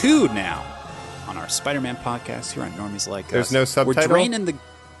Spider-Man 2 now on our Spider-Man podcast here on Normies Like Us. There's no subtitle? We're draining the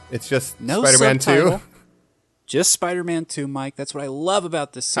It's just no Spider-Man subtitle. 2. Just Spider-Man 2, Mike. That's what I love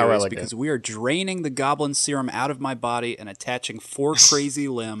about this How series elegant. because we are draining the goblin serum out of my body and attaching 4 crazy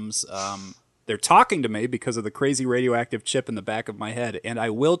limbs. They're talking to me because of the crazy radioactive chip in the back of my head, and I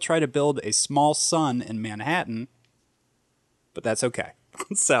will try to build a small sun in Manhattan, but that's okay.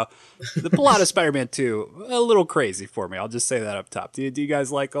 So, the plot of Spider-Man 2, a little crazy for me. I'll just say that up top. Do you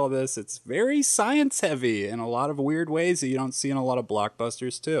guys like all this? It's very science-heavy in a lot of weird ways that you don't see in a lot of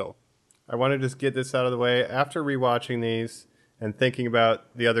blockbusters, too. I want to just get this out of the way. After rewatching these and thinking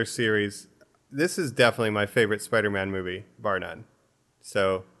about the other series, this is definitely my favorite Spider-Man movie, bar none.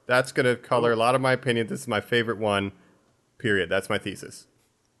 So that's going to color a lot of my opinion. This is my favorite one, period. That's my thesis.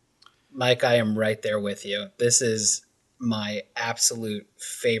 Mike, I am right there with you. This is my absolute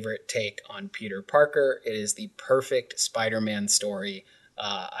favorite take on Peter Parker. It is the perfect Spider-Man story.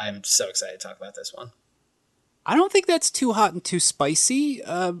 I'm so excited to talk about this one. I don't think that's too hot and too spicy.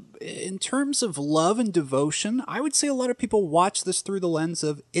 In terms of love and devotion, I would say a lot of people watch this through the lens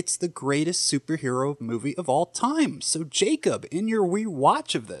of it's the greatest superhero movie of all time. So, Jacob, in your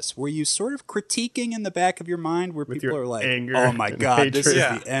rewatch of this, were you sort of critiquing in the back of your mind where With people your are like, anger oh my and God, this is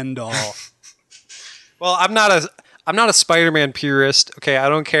hatred. the end all? Well, I'm not a Spider-Man purist. Okay, I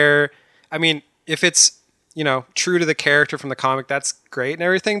don't care. I mean, if it's true to the character from the comic, that's great and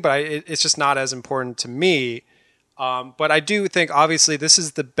everything. But it's just not as important to me. But I do think obviously this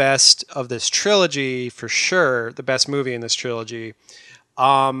is the best of this trilogy for sure. The best movie in this trilogy.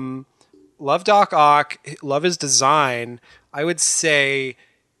 Love Doc Ock. Love his design. I would say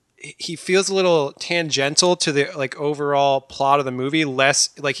he feels a little tangential to the overall plot of the movie.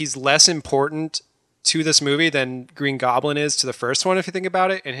 He's less important to this movie than Green Goblin is to the first one, if you think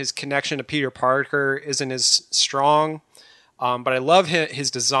about it. And his connection to Peter Parker isn't as strong. But I love his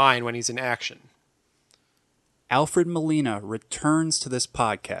design when he's in action. Alfred Molina returns to this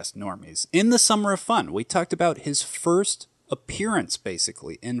podcast, Normies. In the Summer of Fun, we talked about his first appearance,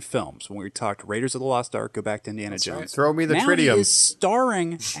 basically, in films. When we talked Raiders of the Lost Ark, go back to Indiana Jones. Right. Throw me the now tritium. He is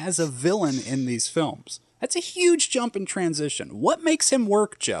starring as a villain in these films. That's a huge jump in transition. What makes him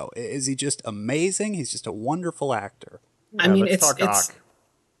work, Joe? Is he just amazing? He's just a wonderful actor. I mean, Ock.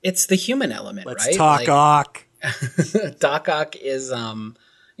 it's the human element, Let's right? talk Ock. Doc Ock is, a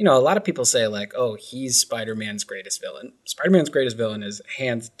lot of people say oh, he's Spider-Man's greatest villain. Spider-Man's greatest villain is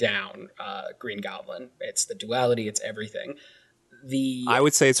hands down Green Goblin. It's the duality. It's everything. I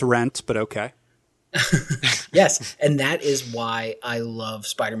would say it's Rent, but okay. Yes, and that is why I love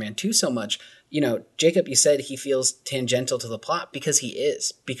Spider-Man 2 so much. Jacob, you said he feels tangential to the plot because he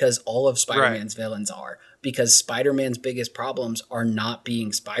is. Because all of Spider-Man's villains are. Because Spider-Man's biggest problems are not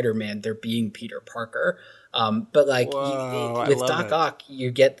being Spider-Man, they're being Peter Parker. But with Doc Ock,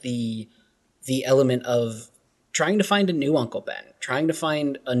 you get the element of trying to find a new Uncle Ben, trying to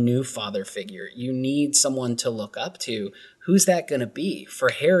find a new father figure. You need someone to look up to. Who's that going to be? For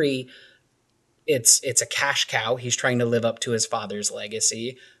Harry, it's a cash cow. He's trying to live up to his father's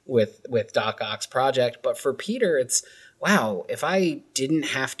legacy with Doc Ock's project. But for Peter, it's, wow, if I didn't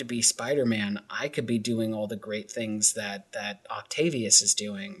have to be Spider-Man, I could be doing all the great things that Octavius is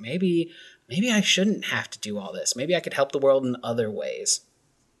doing. Maybe I shouldn't have to do all this. Maybe I could help the world in other ways.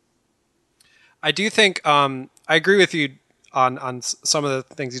 I do think I agree with you on some of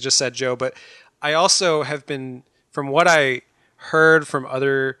the things you just said, Joe, but I also have been, from what I heard from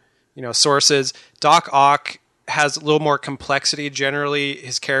other sources, Doc Ock has a little more complexity generally,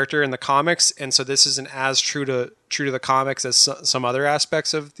 his character in the comics, and so this isn't as true to the comics as some other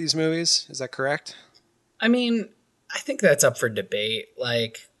aspects of these movies. Is that correct? I mean, I think that's up for debate.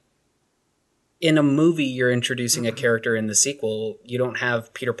 In a movie, you're introducing a character in the sequel. You don't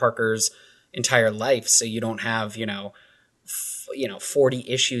have Peter Parker's entire life, so you don't have 40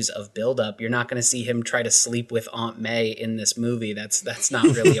 issues of buildup. You're not going to see him try to sleep with Aunt May in this movie. That's not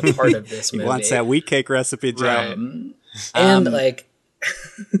really a part of this movie. He wants that wheat cake recipe, Joe. Right.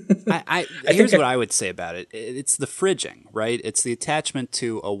 Here's what I would say about it. It's the fridging, right? It's the attachment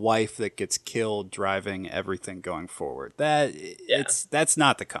to a wife that gets killed driving everything going forward. That's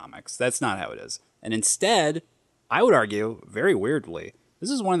not the comics. That's not how it is. And instead, I would argue, very weirdly, this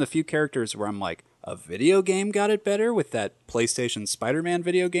is one of the few characters where I'm like, a video game got it better with that PlayStation Spider-Man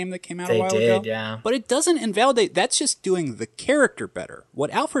video game that came out a while ago. Yeah. But it doesn't invalidate. That's just doing the character better.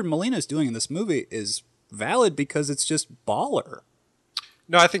 What Alfred Molina is doing in this movie is valid because it's just baller.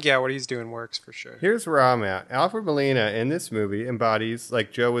 No, I think, what he's doing works for sure. Here's where I'm at. Alfred Molina in this movie embodies,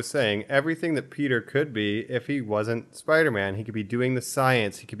 like Joe was saying, everything that Peter could be if he wasn't Spider-Man. He could be doing the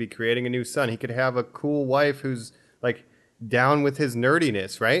science. He could be creating a new son. He could have a cool wife who's down with his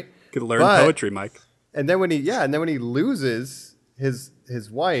nerdiness, right? Could learn poetry, Mike. And then when he loses his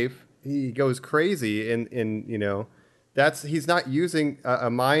wife, he goes crazy and he's not using a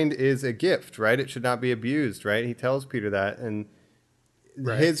mind is a gift, right? It should not be abused, right? He tells Peter that, and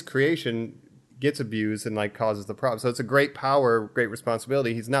his creation gets abused and causes the problem. So it's a great power, great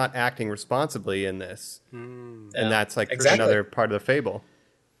responsibility. He's not acting responsibly in this. And that's another part of the fable.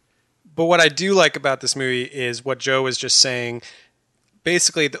 But what I do like about this movie is what Joe was just saying.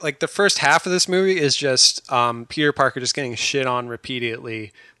 Basically, the first half of this movie is just Peter Parker just getting shit on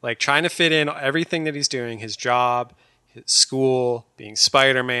repeatedly, trying to fit in everything that he's doing, his job, his school, being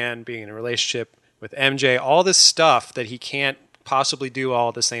Spider-Man, being in a relationship with MJ, all this stuff that he can't possibly do all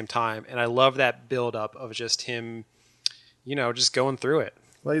at the same time. And I love that build-up of just him, just going through it.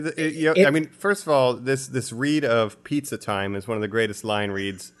 Well, first of all, this read of Pizza Time is one of the greatest line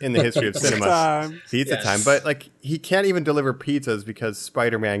reads in the history of cinema. Pizza Time. But he can't even deliver pizzas because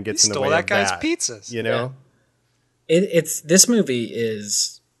Spider-Man gets in the way of that. Stole that guy's pizzas. It's this movie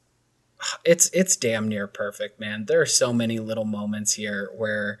is it's damn near perfect, man. There are so many little moments here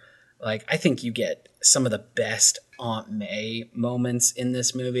where I think you get some of the best Aunt May moments in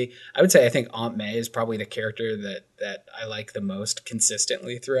this movie. I would say I think Aunt May is probably the character that I like the most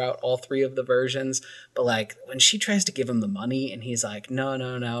consistently throughout all three of the versions. But like when she tries to give him the money and he's like, no,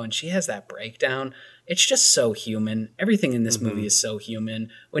 no, no, and she has that breakdown, it's just so human. Everything in this movie is so human.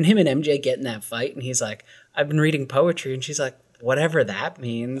 When him and MJ get in that fight and he's like, I've been reading poetry, and she's like, whatever that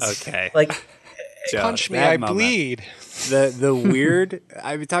means. Okay. Like, Joe, Punch me, that I moment. bleed. The weird,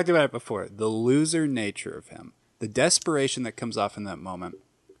 I've talked about it before, the loser nature of him, the desperation that comes off in that moment.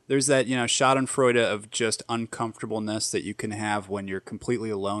 There's that, schadenfreude of just uncomfortableness that you can have when you're completely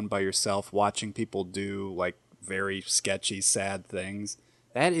alone by yourself watching people do like very sketchy, sad things.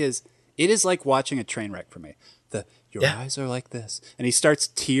 It is like watching a train wreck for me. Your eyes are like this. And he starts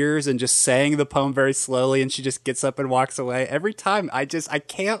tears and just saying the poem very slowly, and she just gets up and walks away. Every time, I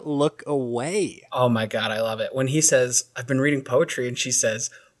can't look away. oh my God, I love it. When he says, I've been reading poetry, and she says,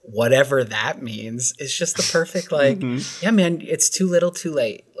 whatever that means, it's just the perfect, like, yeah, man, it's too little too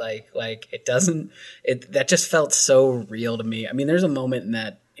late. Like that just felt so real to me. I mean, there's a moment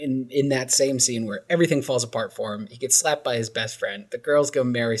in that same scene where everything falls apart for him. He gets slapped by his best friend. The girl's gonna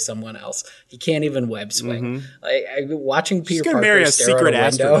marry someone else. He can't even web swing. Like watching Peter She's going to Parker marry a stare secret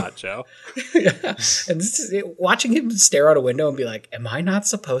out a window. astronaut, Joe. And watching him stare out a window and be like, am I not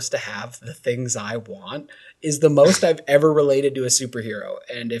supposed to have the things I want, is the most I've ever related to a superhero.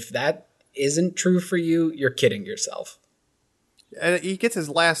 And if that isn't true for you, you're kidding yourself. And he gets his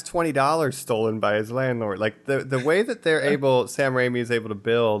last $20 stolen by his landlord. Like the way that they're able, Sam Raimi is able to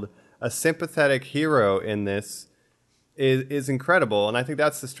build a sympathetic hero in this is incredible. And I think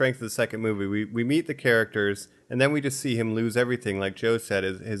that's the strength of the second movie. We meet the characters, and then we just see him lose everything. Like Joe said,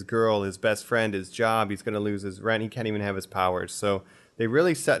 his girl, his best friend, his job. He's going to lose his rent. He can't even have his powers. So they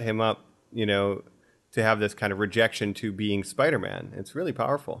really set him up, to have this kind of rejection to being Spider-Man. It's really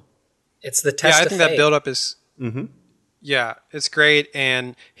powerful. It's the test I of think fate. that buildup is. Yeah, it's great,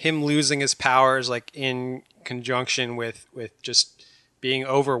 and him losing his powers, like in conjunction with just being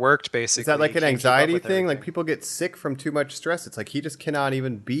overworked, basically. Is that like an Can't keep up anxiety with thing? Like everything. people get sick from too much stress. It's like he just cannot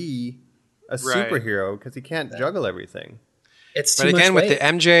even be a Right. superhero because he can't juggle everything. It's too But again, much with the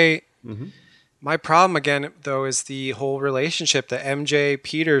weight. MJ, my problem again though is the whole relationship, the MJ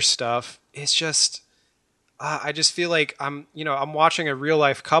Peter stuff. It's just, I just feel like I'm watching a real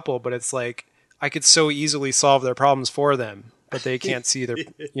life couple, but it's like I could so easily solve their problems for them, but they can't see their,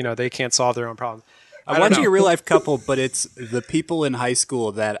 they can't solve their own problems. I'm watching a real life couple, but it's the people in high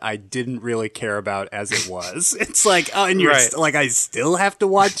school that I didn't really care about as it was. It's like, oh, and you're Right. like, I still have to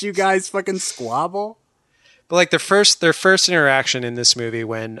watch you guys fucking squabble. But like their first interaction in this movie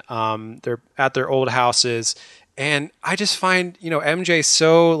when they're at their old houses, and I just find MJ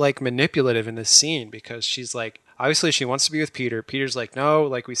so like manipulative in this scene because she's like, obviously she wants to be with Peter. Peter's like, no,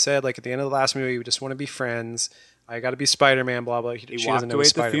 like we said, like at the end of the last movie, we just want to be friends. I got to be Spider-Man, blah blah. He She walked doesn't know away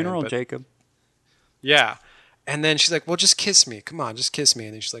he's at the Spider-Man, funeral, but- Jacob. Yeah. And then she's like, well, just kiss me. Come on, just kiss me.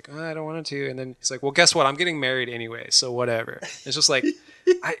 And then she's like, oh, I don't want to. And then he's like, well, guess what? I'm getting married anyway, so whatever. It's just like,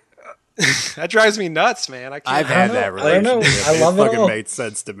 that drives me nuts, man. I can't. I've had that I don't know. relationship. I love it fucking all. made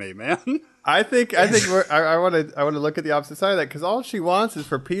sense to me, man. I think I want to look at the opposite side of that because all she wants is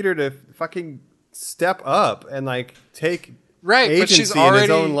for Peter to fucking step up and like take Right, but agency she's in his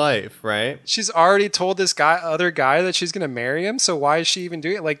already- own life, right? She's already told this other guy that she's going to marry him. So why is she even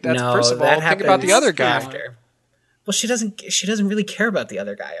doing it? Like, that's No, first of that all, think about the happens other guy. after. Well, she doesn't really care about the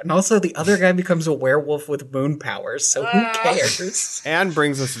other guy, and also the other guy becomes a werewolf with moon powers. So who cares? And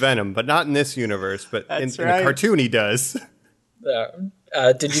brings us Venom, but not in this universe. But in That's the right. cartoon, he does.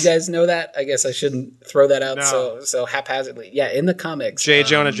 Did you guys know that? I guess I shouldn't throw that out No. so haphazardly. Yeah, in the comics, J.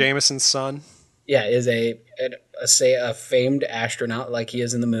 Jonah Jameson's son. yeah, is a famed astronaut like he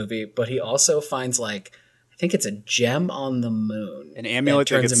is in the movie, but he also finds like I think it's a gem on the moon, An amulet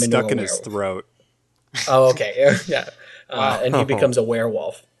that turns gets him into stuck a in his werewolf. throat. Oh, okay, yeah, and he becomes a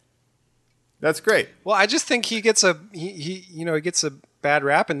werewolf. That's great. Well, I just think he gets he gets a bad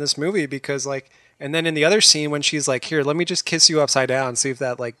rap in this movie because like, and then in the other scene when she's like, here, let me just kiss you upside down, see if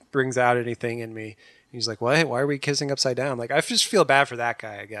that like brings out anything in me. He's like, what? Why are we kissing upside down? Like, I just feel bad for that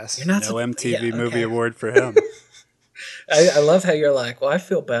guy, I guess. You're not No so- MTV yeah, Movie okay. Award for him. I love how you're like, well, I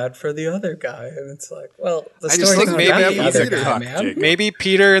feel bad for the other guy, and it's like, well, the I just story's think not maybe about the he's other a guy, cock, man. Jake. Maybe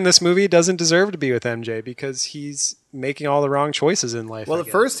Peter in this movie doesn't deserve to be with MJ because he's making all the wrong choices in life. Well, I at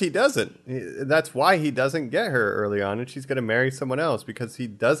guess. first he doesn't. That's why he doesn't get her early on, and she's going to marry someone else because he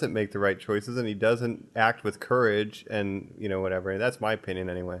doesn't make the right choices and he doesn't act with courage and whatever. That's my opinion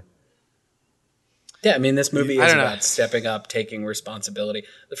anyway. Yeah, I mean, this movie I is don't know. about stepping up, taking responsibility.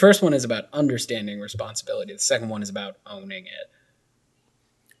 The first one is about understanding responsibility. The second one is about owning it.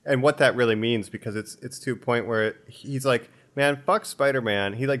 and what that really means, because it's to a point where he's like, man, fuck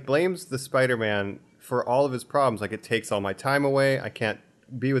Spider-Man. He like blames the Spider-Man for all of his problems. Like, it takes all my time away. I can't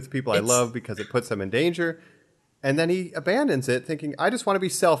be with the people I love because it puts them in danger. And then he abandons it, thinking, I just want to be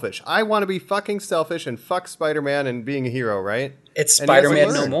selfish. I want to be fucking selfish and fuck Spider-Man and being a hero, right? It's And he doesn't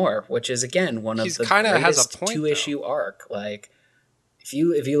Spider-Man No learn. More, which is again one of He's the kinda has a greatest point, two-issue arc. Like, if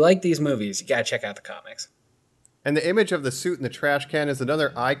you like these movies, you gotta check out the comics. And the image of the suit in the trash can is another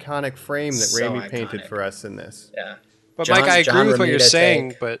iconic frame that So Raimi painted iconic. for us in this. Yeah, But John- Mike, I John agree with what you're Romita saying,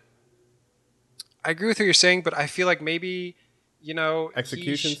 take. but I feel like maybe, you know,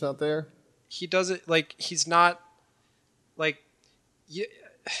 Execution's not there. he does it like he's not like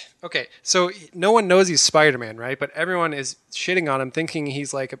okay, so no one knows he's Spider-Man, right? But everyone is shitting on him, thinking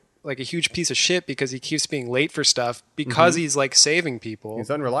he's like a huge piece of shit because he keeps being late for stuff because he's like saving people.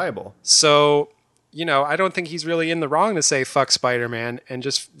 He's unreliable. So, you know, I don't think he's really in the wrong to say fuck Spider-Man and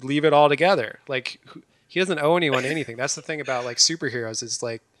just leave it all together. Like, he doesn't owe anyone anything. That's the thing about like superheroes is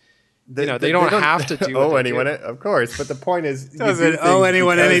like, they don't have to do what owe they anyone do. it, of course. But the point is, you Doesn't do owe things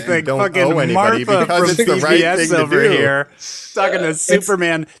anyone because anything. you don't Fucking owe anybody Martha because from it's the right PBS thing to over do. here talking to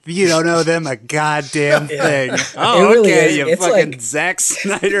Superman. You don't owe them a goddamn thing. Oh, It really okay, is. you It's fucking like- Zack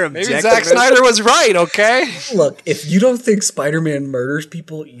Snyder. Maybe objective. Zack Snyder was right, okay? look, if you don't think Spider-Man murders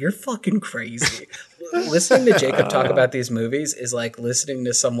people, you're fucking crazy. Listening to Jacob talk about these movies is like listening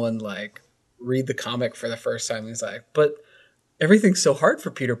to someone like read the comic for the first time. He's like, but everything's so hard for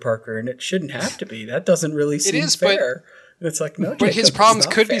Peter Parker, and it shouldn't have to be. That doesn't really seem is, but- fair. And it's like, no, But Jacob, his it's problems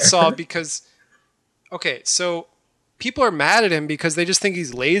not could be fair. solved because, okay, so people are mad at him because they just think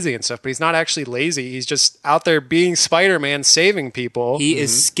he's lazy and stuff, but he's not actually lazy. He's just out there being Spider-Man, saving people. He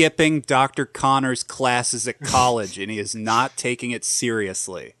is skipping Dr. Connor's classes at college, and he is not taking it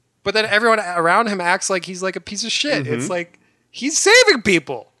seriously. But then everyone around him acts like he's like a piece of shit. It's like, he's saving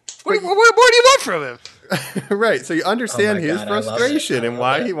people. What do you want from him? Right, so you understand Oh my his God, I love it. frustration I and love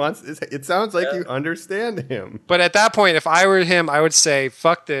why it. he wants. It sounds like you understand him. But at that point, if I were him, I would say,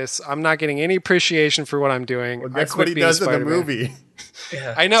 fuck this. I'm not getting any appreciation for what I'm doing. Well, I that's quit what he being does in the Spider-Man. movie.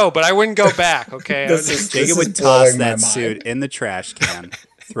 I know, but I wouldn't go back, okay? This is Jacob would blowing toss my that mind. suit in the trash can,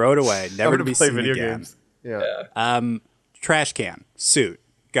 throw it away, I'm never to going be to play seen video again. games. Yeah. Trash can, suit.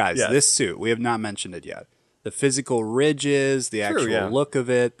 Guys, Yes. this suit, we have not mentioned it yet. The physical ridges, the actual yeah. look of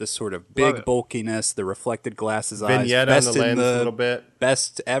it, the sort of Love big it. bulkiness, the reflected glasses Vignette eyes. on the lens a little bit.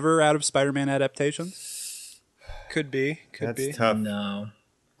 Best ever out of Spider-Man adaptations? Could be. That's tough. No.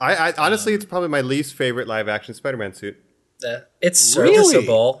 I honestly, it's probably my least favorite live action Spider-Man suit. It's Really?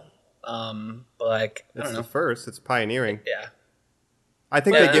 serviceable. But like, I It's don't the know. first. It's pioneering. Yeah. I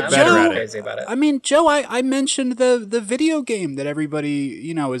think Yeah, they get I'm better not at it. crazy about it. I mean, Joe, I mentioned the video game that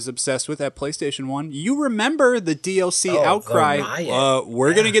everybody, is obsessed with at PlayStation 1. You remember the DLC Oh, outcry, the riot.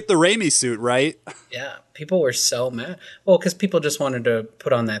 we're going to get the Raimi suit, right? Yeah, people were so mad. Well, because people just wanted to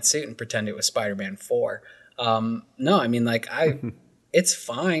put on that suit and pretend it was Spider-Man 4. No, I mean, like, it's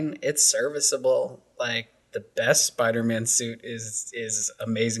fine. It's serviceable. Like, the best Spider-Man suit is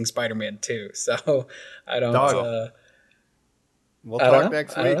Amazing Spider-Man 2. So, I don't... Dog. We'll I don't talk know.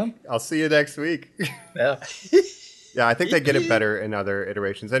 next I don't week. I'll see you next week. yeah. Yeah, I think they get it better in other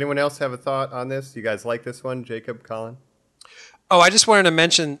iterations. Anyone else have a thought on this? You guys like this one? Jacob, Colin? Oh, I just wanted to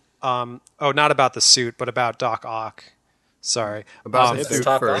mention, not about the suit, but about Doc Ock. Sorry. About the let's suit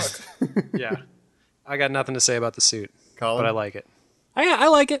talk first. Yeah. I got nothing to say about the suit, Colin? but I like it. I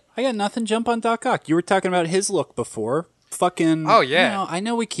like it. I got nothing. Jump on Doc Ock. You were talking about his look before. Fucking. Oh, yeah. I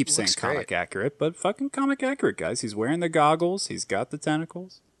know we keep saying Looks comic great. accurate, but fucking comic accurate, guys. He's wearing the goggles. He's got the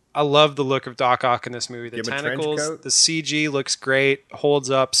tentacles. I love the look of Doc Ock in this movie. The Give him a trench tentacles, coat? the CG looks great, holds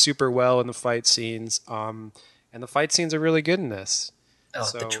up super well in the fight scenes. And the fight scenes are really good in this. Oh,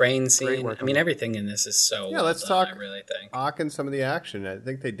 So, the train great scene. work I mean, on it. everything in this is so Yeah, well let's done, talk- I really think. Ock and some of the action. I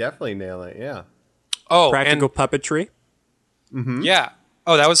think they definitely nail it. Yeah. Oh, Practical puppetry. and yeah.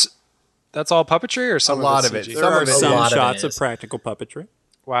 Oh, that's all puppetry or some A lot of of it. CG? There Some are of it some lot of it shots of is. practical puppetry.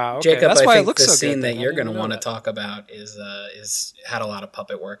 Wow. Okay. Jacob, that's I why think it looks the so scene good. that then. I you're didn't going to know want to that. talk about is had a lot of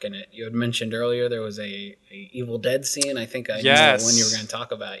puppet work in it. You had mentioned earlier there was a Evil Dead scene. I think I Yes. know when you were going to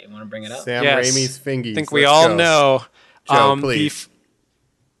talk about. You want to bring it up? Sam Yes. Raimi's fingies. I think we Let's all go. know. Joe, the please.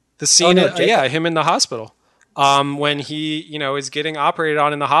 the scene, no, Jacob. him in the hospital. When he, is getting operated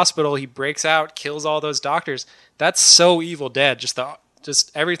on in the hospital, he breaks out, kills all those doctors. That's so Evil Dead.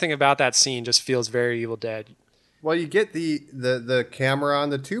 Just everything about that scene just feels very Evil Dead. Well, you get the camera on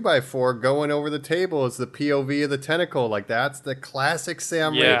the 2x4 going over the table as the POV of the tentacle. Like, that's the classic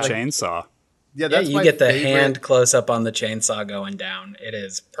Sam Yeah. Raimi. Like, Chainsaw. yeah, Yeah, that's you my get the favorite. hand close up on the chainsaw going down. It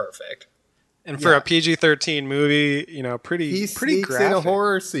is perfect. And for a PG-13 movie, pretty He pretty sneaks graphic. in a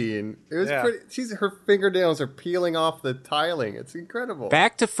horror scene. It was Yeah. pretty. Her fingernails are peeling off the tiling. It's incredible.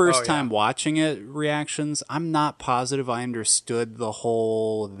 Back to first Oh, time yeah. watching it reactions, I'm not positive I understood the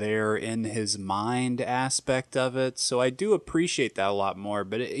whole they're in his mind aspect of it, so I do appreciate that a lot more.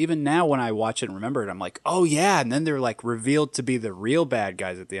 But even now when I watch it and remember it, I'm like, oh yeah, and then they're like revealed to be the real bad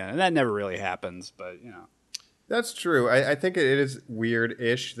guys at the end. And that never really happens, but That's true. I think it is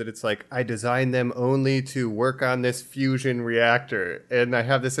weird-ish that it's like, I designed them only to work on this fusion reactor, and I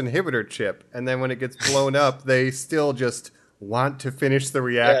have this inhibitor chip, and then when it gets blown up, they still just want to finish the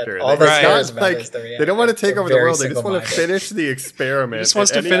reactor. all they It's cares not about is the They reactor. don't want to take They're over the very world. They just want to single-minded. finish the experiment. He just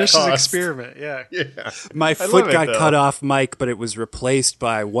wants at to any finish his cost. experiment. Yeah. Yeah. my I foot love it, got though. cut off, Mike, but it was replaced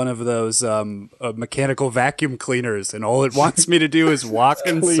by one of those mechanical vacuum cleaners, and all it wants me to do is walk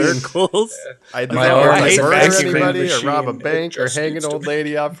in Clean. circles. I My don't arm want is to a murder vacuum anybody or machine. rob a It bank or just hang needs an to old be-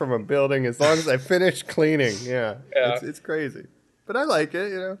 lady out from a building as long as I finish cleaning. Yeah. It's crazy. But I like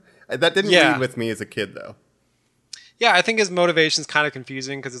it, That didn't Yeah. read with me as a kid, though. Yeah, I think his motivation's kind of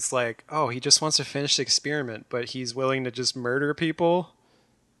confusing because it's like, oh, he just wants to finish the experiment, but he's willing to just murder people.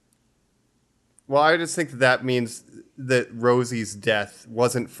 Well, I just think that means that Rosie's death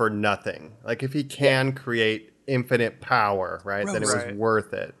wasn't for nothing. Like, if he can create infinite power, right, then it was Right.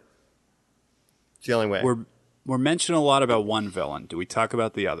 worth it. It's the only way. We're mentioning a lot about one villain. Do we talk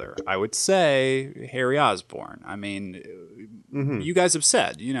about the other? I would say Harry Osborn. I mean, you guys have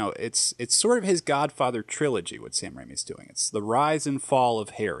said, it's sort of his Godfather trilogy, what Sam Raimi's doing. It's the rise and fall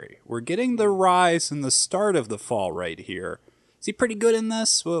of Harry. We're getting the rise and the start of the fall right here. Is he pretty good in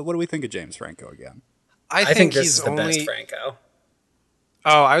this? What do we think of James Franco again? I think this he's is the only. best Franco.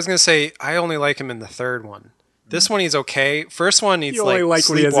 Oh, I was gonna say I only like him in the third one. This one he's okay. First one he's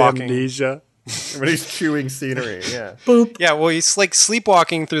sleepwalking. amnesia. When he's chewing scenery, yeah. Yeah, well he's like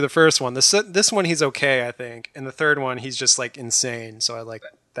sleepwalking through the first one. This one he's okay, I think. And the third one he's just like insane. So I like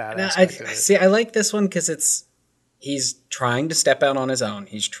that And aspect of it. see, I like this one because he's trying to step out on his own.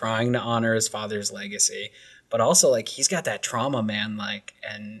 He's trying to honor his father's legacy, but also like he's got that trauma, man. Like,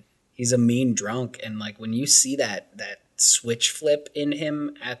 and he's a mean drunk, and like when you see that switch flip in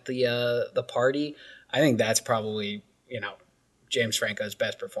him at the party, I think that's probably James Franco's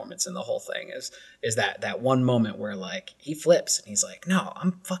best performance in the whole thing is that one moment where like he flips and he's like, no,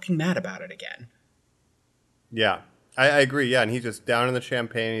 I'm fucking mad about it again. Yeah, I agree. Yeah, and he's just down in the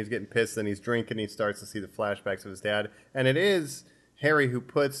champagne. He's getting pissed, and he's drinking. He starts to see the flashbacks of his dad, and it is Harry who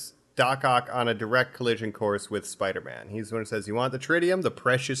puts Doc Ock on a direct collision course with Spider-Man. He's the one who says, "You want the tritium, the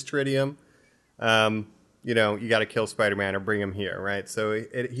precious tritium? You got to kill Spider-Man or bring him here, right?" So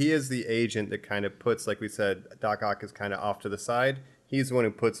he is the agent that kind of puts, like we said, Doc Ock is kind of off to the side. He's the one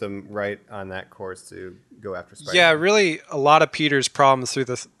who puts him right on that course to go after Spider-Man. Yeah, really a lot of Peter's problems through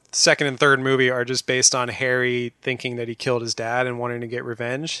the second and third movie are just based on Harry thinking that he killed his dad and wanting to get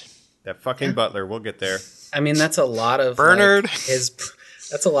revenge. That fucking butler. We'll get there. I mean, that's a lot of Bernard. like,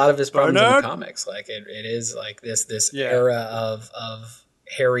 that's a lot of his problems in Bernard. the comics. Like it is like this Yeah. era of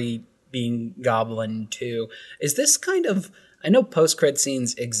Harry being Goblin too. Is this kind of, I know post-cred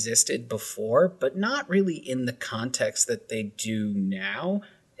scenes existed before, but not really in the context that they do now.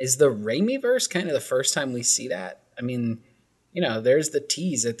 Is the Raimiverse kind of the first time we see that? I mean, there's the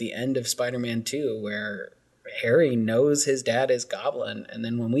tease at the end of Spider-Man 2 where Harry knows his dad is Goblin, and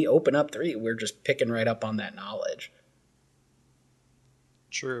then when we open up 3, we're just picking right up on that knowledge.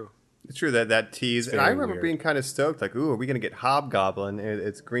 True. It's true that tease, and I very remember weird. being kind of stoked, like, "Ooh, are we going to get Hobgoblin?"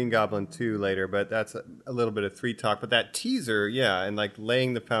 It's Green Goblin 2 later, but that's a little bit of 3 talk. But that teaser, yeah, and like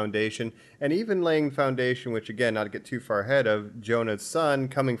laying the foundation, and even laying the foundation, which again, not to get too far ahead of Jonah's son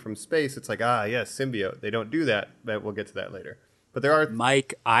coming from space. It's like, yes, symbiote. They don't do that, but we'll get to that later. But there are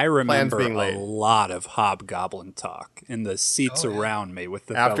Mike, I remember being a laid. lot of Hobgoblin talk in the seats around me with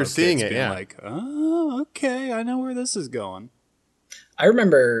the After fellow seeing kids it, being yeah. like, oh, okay, I know where this is going. I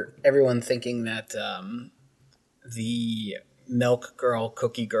remember everyone thinking that the milk girl,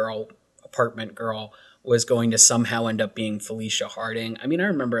 cookie girl, apartment girl was going to somehow end up being Felicia Harding. I mean, I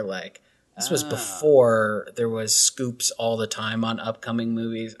remember like this was before there was scoops all the time on upcoming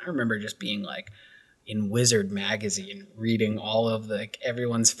movies. I remember just being like in Wizard magazine reading all of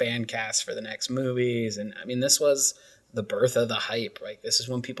everyone's fan cast for the next movies, and I mean this was the birth of the hype. Like this is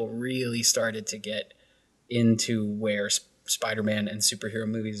when people really started to get into where Spider-Man and superhero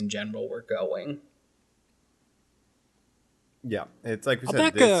movies in general were going. Yeah, it's like we I'll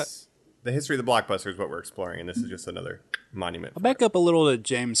said, back the history of the blockbuster is what we're exploring, and this is just another monument. I'll back up a little to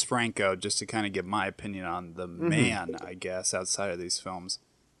James Franco just to kind of give my opinion on the man, I guess, outside of these films.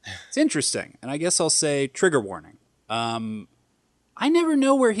 It's interesting, and I guess I'll say trigger warning. I I never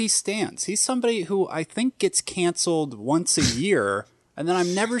know where he stands. He's somebody who I think gets canceled once a year, and then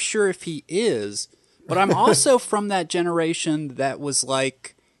I'm never sure if he is. But I'm also from that generation that was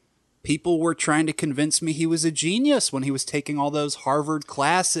like, people were trying to convince me he was a genius when he was taking all those Harvard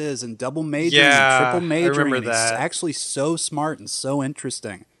classes and double majoring and triple majoring. I remember He's that. actually so smart and so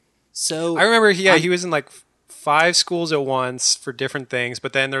interesting. So I remember he was in like 5 schools at once for different things,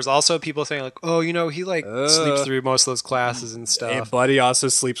 but then there's also people saying like, oh, you know, he like sleeps through most of those classes and stuff. And Buddy also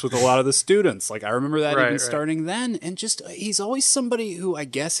sleeps with a lot of the students. Like, I remember that Right, even right. starting then. And just, he's always somebody who I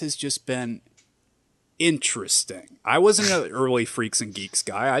guess has just been interesting. I wasn't an early Freaks and Geeks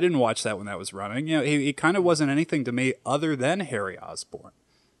guy. I didn't watch that when that was running. You know, he kind of wasn't anything to me other than Harry Osborn.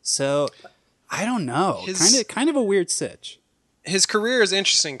 So, I don't know. Kind of a weird sitch. His career is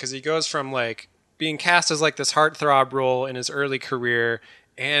interesting because he goes from like being cast as like this heartthrob role in his early career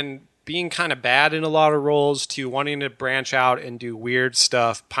and being kind of bad in a lot of roles to wanting to branch out and do weird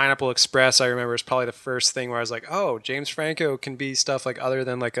stuff. Pineapple Express, I remember, is probably the first thing where I was like, oh, James Franco can be stuff like other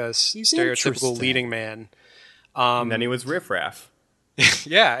than like a stereotypical interesting. leading man. And then he was Riff Raff.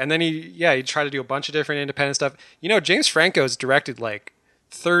 Yeah, and then he tried to do a bunch of different independent stuff. You know, James Franco's directed like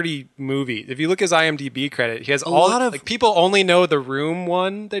 30 movies. If you look his IMDb credit, he has lot of- like people only know the Room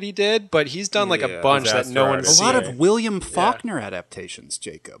one that he did, but he's done like a bunch that Disaster no one's Artist. A lot seen. of William Faulkner adaptations,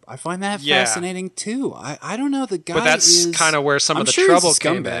 Jacob. I find that Yeah. fascinating too. I don't know, the guy But that's is kind of where some I'm of the sure trouble he's a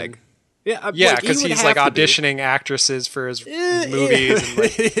came scumbag. in. Yeah, Yeah, like, he because would he's like have to be. auditioning actresses for his movies. And,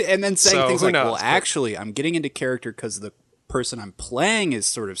 like, And then saying So, things who like, well, knows? actually, I'm getting into character because the person I'm playing is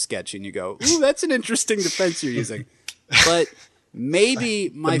sort of sketchy. And you go, ooh, that's an interesting defense you're using. But maybe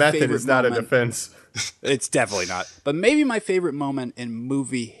my The method favorite is not moment, a defense. It's definitely not. But maybe my favorite moment in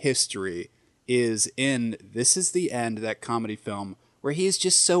movie history is in This Is the End, that comedy film, where he is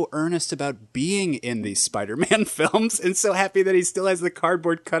just so earnest about being in these Spider-Man films and so happy that he still has the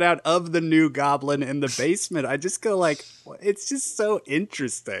cardboard cutout of the new Goblin in the basement. I just go like, it's just so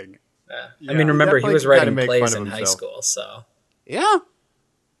interesting. I mean, remember, he definitely was can kinda writing make plays fun of in high himself. school, so. Yeah.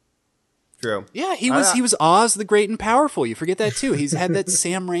 True. Yeah, he was Oz the Great and Powerful. You forget that too. He's had that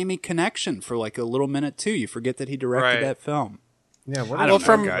Sam Raimi connection for like a little minute too. You forget that he directed Right. that film. Yeah, what I a don't know,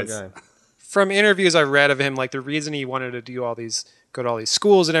 from- guys. from interviews I've read of him, like the reason he wanted to do go to all these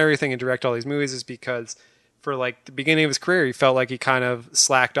schools and everything and direct all these movies is because for like the beginning of his career, he felt like he kind of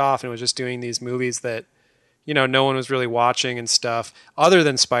slacked off and was just doing these movies that, you know, no one was really watching and stuff other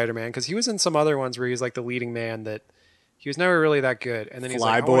than Spider-Man. Because he was in some other ones where he's like the leading man that he was never really that good. And then he's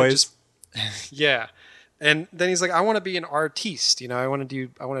Fly like, I wanna Boys. just- yeah. And then he's like, I want to be an artiste, you know, I want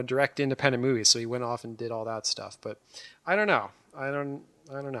to direct independent movies. So he went off and did all that stuff. But I don't know. I don't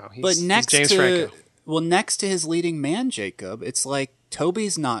know. But He's next James to Franco. next to his leading man, Jacob, it's like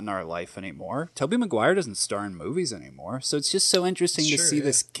Toby's not in our life anymore. Tobey Maguire doesn't star in movies anymore. So it's just so interesting to see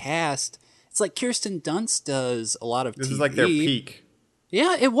this cast. It's like Kirsten Dunst does a lot of This TV. is like their peak.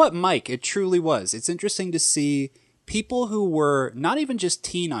 Yeah, Mike. It truly was. It's interesting to see people who were not even just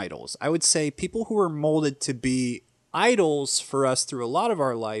teen idols. I would say people who were molded to be idols for us through a lot of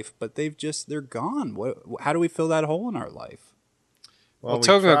our life, but they're gone. How do we fill that hole in our life? Well, we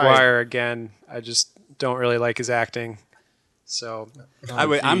Tobey tried. Maguire again. I just don't really like his acting. So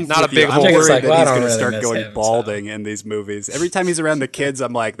I'm not a with you. big I'm hole. worried It's like, that well, I he's don't going to really start miss going him, so. balding in these movies. Every time he's around the kids,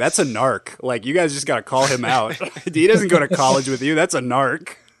 I'm like, that's a narc. Like, you guys just got to call him out. He doesn't go to college with you. That's a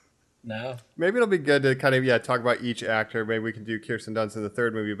narc. No. Maybe it'll be good to kind of talk about each actor. Maybe we can do Kirsten Dunst in the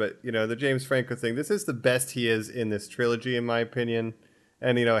third movie, but you know, the James Franco thing. This is the best he is in this trilogy, in my opinion.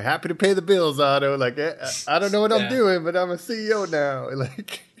 And you know, happy to pay the bills, Otto. Like, I don't know what I'm Yeah. doing, but I'm a CEO now.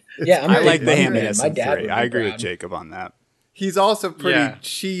 Like, Yeah, I'm I great. like the I'm great. hamminess My in dad 3. would be I agree with proud. Jacob on that. he's also pretty Yeah.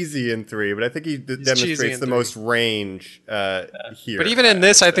 cheesy in 3, but I think he cheesy demonstrates in the 3. most range here. But even in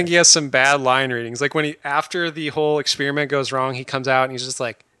this, I think he has some bad line readings. Like when after the whole experiment goes wrong, he comes out and he's just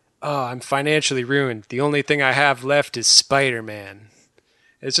like, "Oh, I'm financially ruined. The only thing I have left is Spider-Man."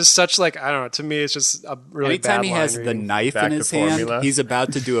 It's just such like, I don't know. To me, it's just a really Anytime bad he line has the reading. knife Back in to his hand, formula. he's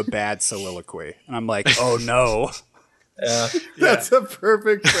about to do a bad soliloquy. And I'm like, oh no. That's a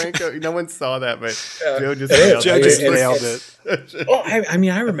perfect Franco. No one saw that, but Joe just It is. nailed Joe it. just It's- nailed it's- it. Well, I mean,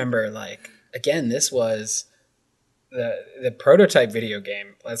 I remember, like, again, this was the prototype video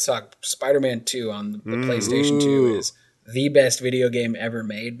game. Let's talk Spider-Man 2 on the PlayStation 2 is the best video game ever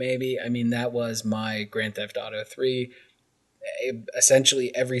made, maybe. I mean, that was my Grand Theft Auto 3.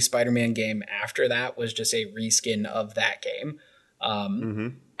 Essentially, every Spider-Man game after that was just a reskin of that game.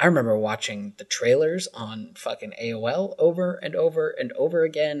 I remember watching the trailers on fucking AOL over and over and over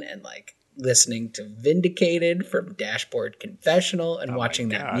again and, like, listening to Vindicated from Dashboard Confessional and watching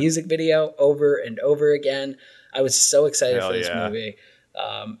that music video over and over again. I was so excited Hell for this yeah. movie.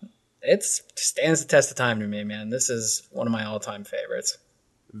 It stands the test of time to me, man. This is one of my all-time favorites.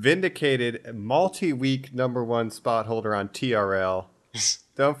 Vindicated, multi-week #1 spot holder on TRL.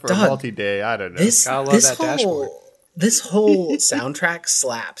 Done for a Doug, multi-day. I don't know. Gotta love that dashboard. This whole soundtrack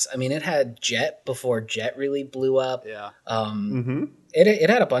slaps. I mean, it had Jet before Jet really blew up. Yeah. It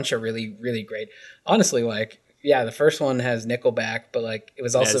had a bunch of really, really great. Honestly, like, yeah, the first one has Nickelback, but like it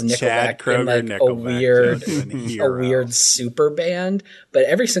was also Has Chad Nickelback in like Kroeger, a Nickelback, fucking a hero. weird super band. But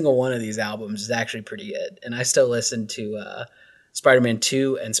every single one of these albums is actually pretty good, and I still listen to Spider-Man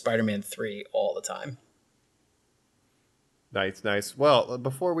 2 and Spider-Man 3 all the time. Nice, nice. Well,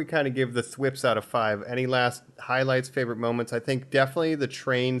 before we kind of give the thwips out of 5, any last highlights, favorite moments? I think definitely the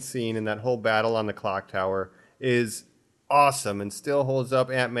train scene and that whole battle on the clock tower is awesome and still holds up.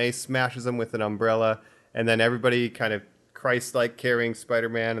 Aunt May smashes him with an umbrella, and then everybody kind of Christ-like carrying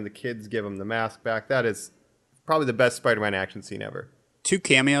Spider-Man, and the kids give him the mask back. That is probably the best Spider-Man action scene ever. 2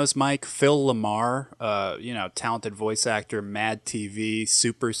 cameos, Mike. Phil Lamar, talented voice actor, Mad TV,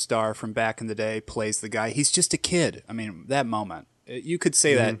 superstar from back in the day, plays the guy. He's just a kid. I mean, that moment. You could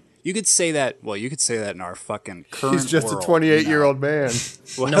say that. You could say that. Well, you could say that in our fucking current He's just world, a 28-year-old man.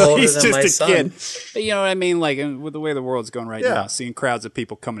 Well, No older he's than just my a son. kid. But you know what I mean? Like, with the way the world's going right Yeah. now, seeing crowds of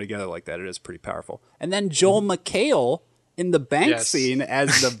people coming together like that, it is pretty powerful. And then Joel McHale in the bank Yes. scene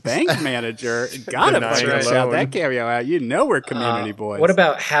as the bank manager. Gotta Denying fucking a shout loan. that cameo out. You know we're community boys. What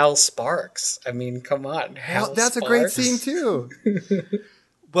about Hal Sparks? I mean, come on, Hal That's a great Sparks. scene, too.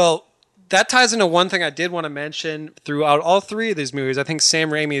 Well, that ties into one thing I did want to mention throughout all 3 of these movies. I think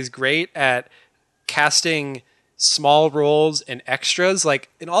Sam Raimi is great at casting small roles and extras. Like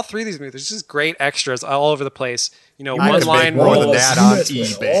in all 3 of these movies, there's just great extras all over the place. You know, I one could line make more than roles. that on That's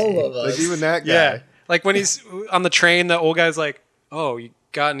with eBay. all of us. Like even that guy. Yeah, like when he's on the train, the old guy's like, "Oh, you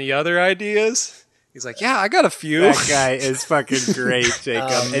got any other ideas?" He's like, "Yeah, I got a few." That guy is fucking great,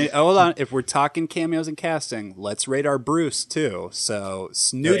 Jacob. And hold on, if we're talking cameos and casting, let's rate our Bruce too. So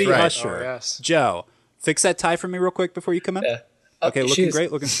Snooty That's right. Usher, Oh, yes. Joe, fix that tie for me real quick before you come in. Yeah. Okay, looking shoes.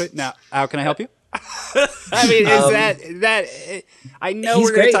 great, looking straight. Now, how can I help you? I mean, is that? I know He's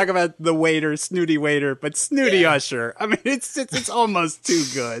we're going great. to talk about the waiter, Snooty waiter, but Snooty Usher. I mean, it's almost too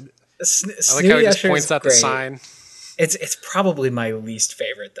good. I like how he just points out the sign. It's probably my least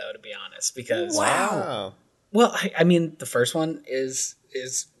favorite though, to be honest, because Wow. well, I mean, the first one is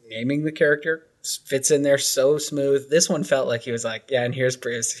naming the character fits in there so smooth. This one felt like he was like, yeah, and here's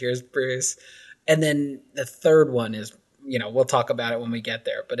Bruce, and then the third one is, we'll talk about it when we get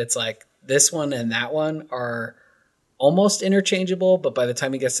there, but it's like this one and that one are almost interchangeable, but by the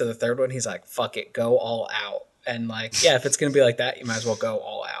time he gets to the third one, he's like, fuck it, go all out, and like, yeah, if it's gonna be like that, you might as well go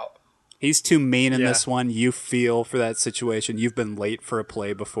all out. He's too mean in Yeah. this one. You feel for that situation. You've been late for a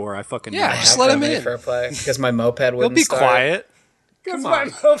play before. I fucking Yeah, know. just I've let been him ready in. for a play because my moped He'll wouldn't be start. quiet. Because Come my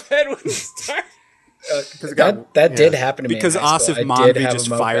on. moped wouldn't start. That did happen to me Because in high school. Asif I did Mandvi have a just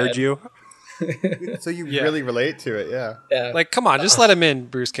moped. fired you. So you Yeah. really relate to it, yeah. Yeah. Like, come on, just let him in,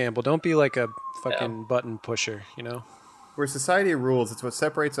 Bruce Campbell. Don't be like a fucking button pusher, you know? We're society of rules. It's what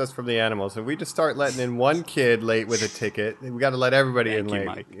separates us from the animals. If we just start letting in one kid late with a ticket, we got to let everybody in Thank you,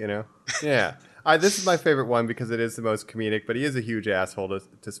 late. Mike. You know? Yeah. This is my favorite one because it is the most comedic, but he is a huge asshole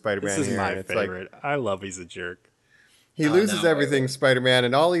to Spider-Man This is here. my and it's like, favorite. I love he's a jerk. he loses no, everything, Spider-Man,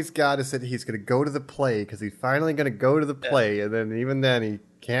 and all he's got is that he's going to go to the play because he's finally going to go to the play, and then even then he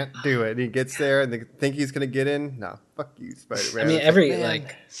can't do it. And he gets there, and they think he's going to get in. No, fuck you, Spider-Man. I mean, It's man.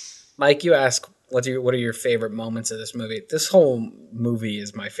 Mike, you ask what are your favorite moments of this movie? This whole movie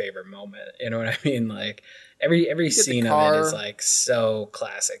is my favorite moment. You know what I mean? Like every scene of it is car. like so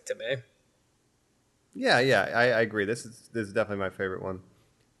classic to me. Yeah, I agree. This is definitely my favorite one.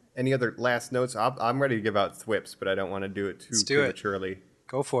 Any other last notes? I'm ready to give out thwips, but I don't want to do it too Let's do it. prematurely.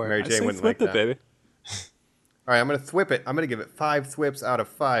 Go for Mary it. Jane wouldn't like that. baby. All right, I'm going to thwip it. I'm going to give it 5 thwips out of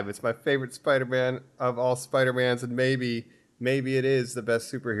 5. It's my favorite Spider-Man of all Spider-Mans, and maybe it is the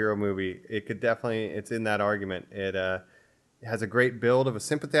best superhero movie. It could definitely, it's in that argument. It has a great build of a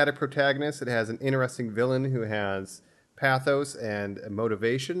sympathetic protagonist. It has an interesting villain who has pathos and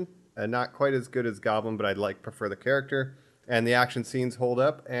motivation. Not quite as good as Goblin, but I'd prefer the character. And the action scenes hold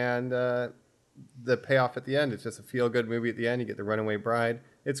up, and the payoff at the end. It's just a feel-good movie at the end. You get the runaway bride.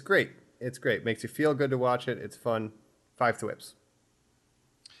 It's great. It's great. Makes you feel good to watch it. It's fun. 5 thwips.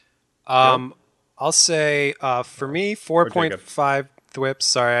 I'll say for me 4.5 thwips.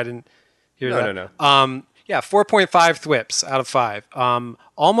 Sorry, I didn't hear that. No. Yeah, 4.5 thwips out of 5.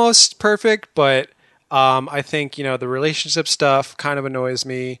 Almost perfect, but I think the relationship stuff kind of annoys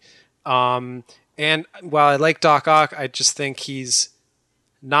me. And while I like Doc Ock, I just think he's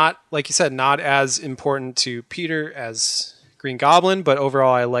not, like you said, not as important to Peter as Green Goblin, but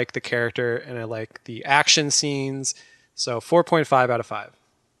overall I like the character and I like the action scenes. So 4.5 out of 5.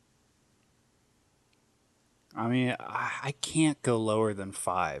 I mean, I can't go lower than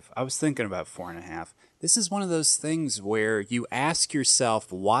 5. I was thinking about 4.5. This is one of those things where you ask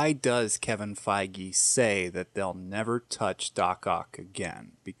yourself, why does Kevin Feige say that they'll never touch Doc Ock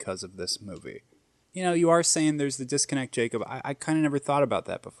again because of this movie? You know, you are saying there's the disconnect, Jacob. I kind of never thought about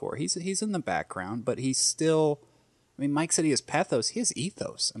that before. He's in the background, but he's still... I mean, Mike said he has pathos. He has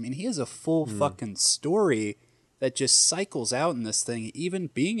ethos. I mean, he has a full fucking story that just cycles out in this thing, even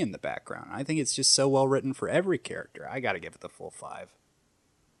being in the background. I think it's just so well written for every character. I got to give it the full 5.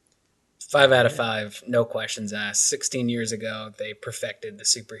 5 out of 5, no questions asked. 16 years ago, they perfected the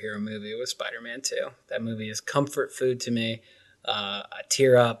superhero movie with Spider-Man 2. That movie is comfort food to me. I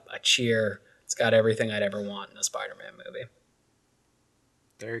tear up, I cheer. It's got everything I'd ever want in a Spider-Man movie.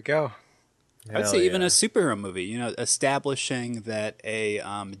 There you go. I'd say even a superhero movie, you know, establishing that a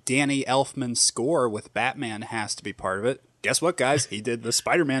Danny Elfman score with Batman has to be part of it. Guess what, guys? He did the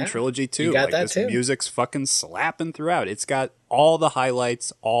Spider-Man trilogy too. You got like that this too. Music's fucking slapping throughout. It's got all the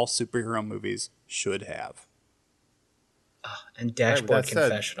highlights all superhero movies should have. And Dashboard that said-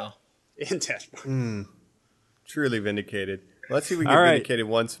 Confessional. In Dashboard. Truly vindicated. Let's see if we get All right. vindicated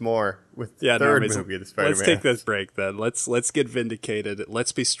once more with the Yeah, third Normies, movie of the Spider-Man. let's take this break then. Let's get vindicated.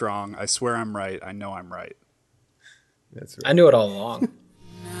 Let's be strong. I swear I'm right. I know I'm right. That's I right. knew it all along.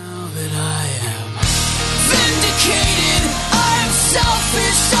 Vindicated, I am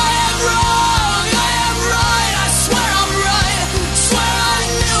selfish, I am wrong, I am right, I swear I'm right, swear I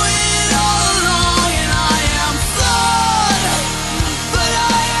knew it all along, and I am flawed, but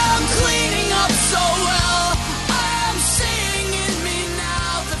I am cleaning up so well, I am seeing in me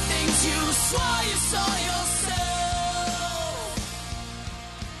now the things you swore you saw yourself.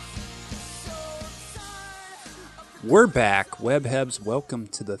 We're back. Webhebs, welcome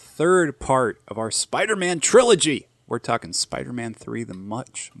to the third part of our Spider-Man trilogy. We're talking Spider-Man 3, the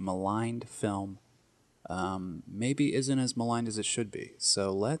much maligned film. Maybe isn't as maligned as it should be.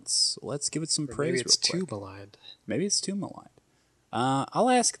 So let's give it some praise. Maybe it's real too quick. maligned. Maybe it's too maligned. I'll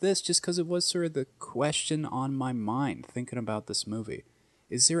ask this just because it was sort of the question on my mind thinking about this movie.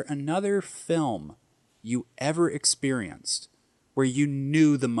 Is there another film you ever experienced where you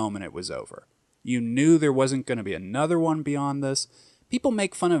knew the moment it was over? You knew there wasn't going to be another one beyond this? People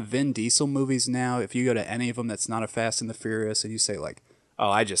make fun of Vin Diesel movies now. If you go to any of them that's not a Fast and the Furious and you say like, oh,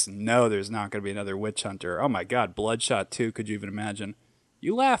 I just know there's not going to be another Witch Hunter. Oh my God, Bloodshot 2, could you even imagine?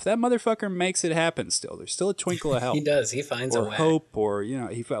 You laugh. That motherfucker makes it happen still. There's still a twinkle of help. He does. He finds a Or way. hope, or, you know,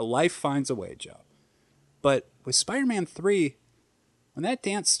 life finds a way, Joe. But with Spider-Man 3, when that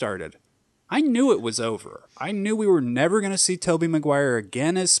dance started, I knew it was over. I knew we were never going to see Tobey Maguire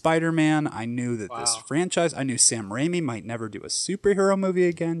again as Spider-Man. I knew that this franchise, I knew Sam Raimi might never do a superhero movie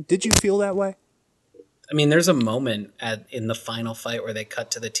again. Did you feel that way? I mean, there's a moment in the final fight where they cut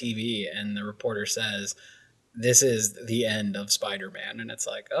to the TV and the reporter says, "This is the end of Spider-Man." And it's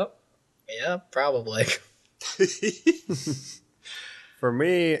like, oh, yeah, probably. For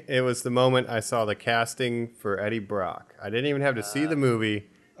me, it was the moment I saw the casting for Eddie Brock. I didn't even have to see the movie.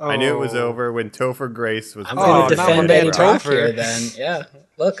 I knew it was over when Topher Grace was. I'm Oh, going to not defend when Eddie Eddie Brock Topher. here then. Yeah.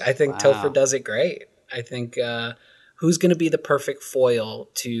 Look, I think Topher does it great. I think who's going to be the perfect foil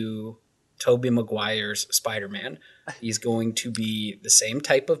to Tobey Maguire's Spider-Man? He's going to be the same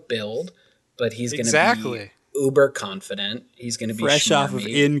type of build, but he's going to Exactly. be uber confident. He's going to be Fresh off of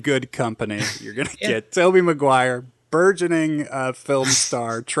schmarmy. In Good Company, you're going to get Tobey Maguire, burgeoning film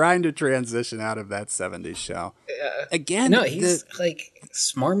star, trying to transition out of that 70s show. Again, No, he's like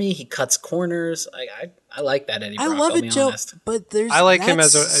smarmy. He cuts corners. I like that Eddie I Brock. love I'll it, be Joe. honest. But there's I like him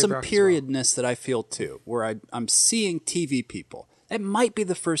that's as Eddie some Brock as well. periodness that I feel too, where I'm seeing TV people. That might be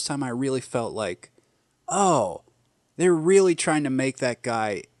the first time I really felt like, oh, they're really trying to make that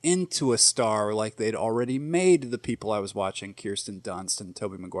guy into a star like they'd already made the people I was watching, Kirsten Dunst and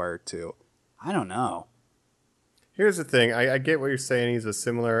Tobey Maguire too. I don't know. Here's the thing. I get what you're saying. He's a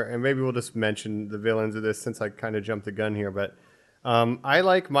similar, and maybe we'll just mention the villains of this since I kind of jumped the gun here. But I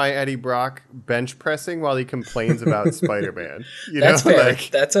like my Eddie Brock bench pressing while he complains about Spider-Man. That's fair. Like,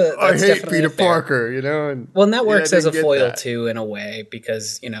 That's I hate definitely Peter fair. Parker. You know, and Well, and that works I as a didn't get foil that. too, in a way,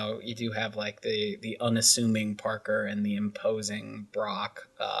 because you do have like the unassuming Parker and the imposing Brock.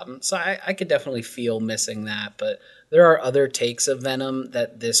 So I could definitely feel missing that, but there are other takes of Venom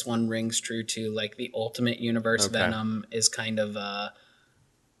that this one rings true to. Like the Ultimate Universe Okay. Venom is kind of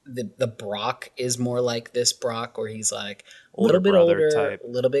the Brock is more like this Brock, where he's like a Older little bit brother older, type. a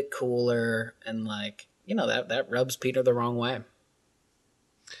little bit cooler, and like that rubs Peter the wrong way.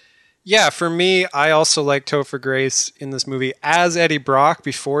 Yeah, for me, I also like Topher Grace in this movie as Eddie Brock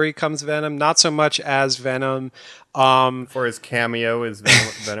before he comes Venom, not so much as Venom. For his cameo as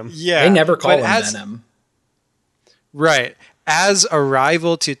Venom. Yeah, They never call but him Venom. Right. As a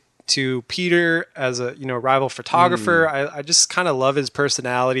rival to Peter, as a rival photographer, I just kind of love his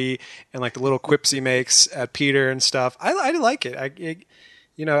personality and like the little quips he makes at Peter and stuff. I like it. I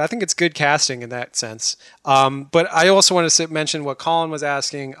think it's good casting in that sense. But I also want to mention what Colin was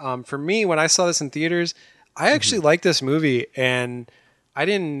asking. For me, when I saw this in theaters, I actually liked this movie, and I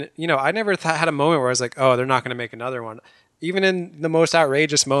didn't, I never had a moment where I was like, oh, they're not going to make another one. Even in the most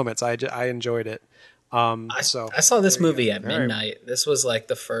outrageous moments, I enjoyed it. I saw this movie at midnight. Right. This was like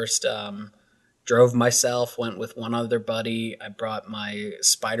the first. Drove myself, went with one other buddy. I brought my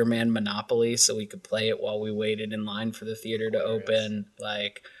Spider-Man Monopoly so we could play it while we waited in line for the theater to open.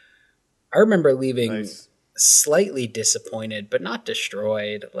 Like, I remember leaving slightly disappointed, but not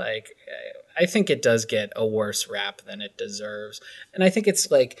destroyed. Like, I think it does get a worse rap than it deserves. And I think it's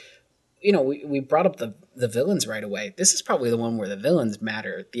like, we brought up the villains right away. This is probably the one where the villains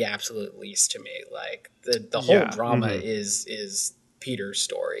matter the absolute least to me. Like, the whole drama is Peter's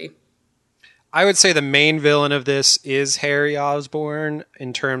story. I would say the main villain of this is Harry Osborn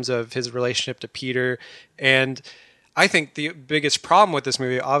in terms of his relationship to Peter. And I think the biggest problem with this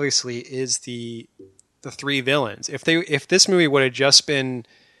movie, obviously, is the three villains. If this movie would have just been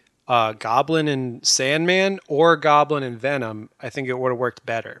Goblin and Sandman or Goblin and Venom, I think it would have worked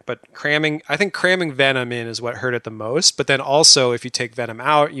better. But cramming Venom in is what hurt it the most. But then also, if you take Venom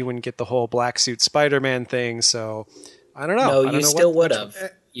out, you wouldn't get the whole black suit Spider-Man thing. So I don't know. No, you still would have.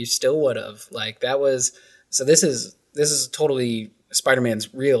 You still would have. Like, that was... So this is totally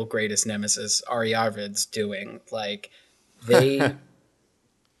Spider-Man's real greatest nemesis, Ari Arvid's doing. Like,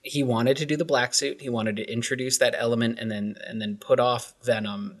 he wanted to do the black suit. He wanted to introduce that element and then put off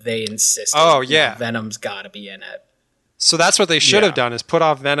Venom. They insisted. Oh, yeah. Venom's got to be in it. So that's what they should have done, is put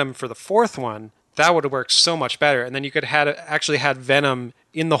off Venom for the fourth one. That would have worked so much better. And then you could have actually had Venom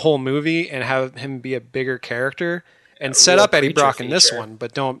in the whole movie and have him be a bigger character. And set up Eddie Brock in this one,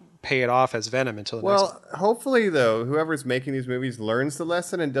 but don't pay it off as Venom until the next one. Well, hopefully, though, whoever's making these movies learns the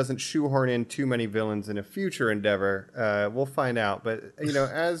lesson and doesn't shoehorn in too many villains in a future endeavor. We'll find out. But,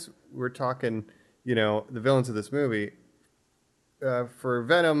 as we're talking, the villains of this movie, for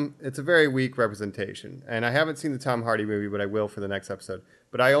Venom, it's a very weak representation. And I haven't seen the Tom Hardy movie, but I will for the next episode.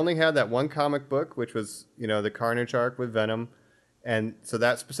 But I only had that one comic book, which was, the Carnage arc with Venom. And so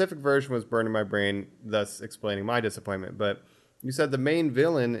that specific version was burned in my brain, thus explaining my disappointment. But you said the main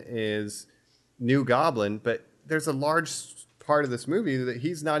villain is New Goblin, but there's a large part of this movie that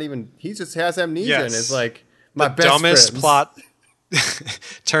he just has amnesia and is like my best dumbest friends. Plot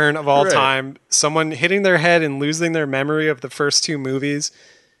turn of all time. Someone hitting their head and losing their memory of the first two movies.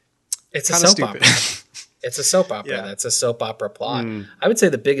 It's a soap opera. It's a soap opera. Yeah. That's a soap opera plot. I would say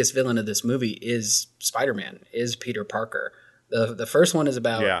the biggest villain of this movie is Spider-Man, is Peter Parker. The first one is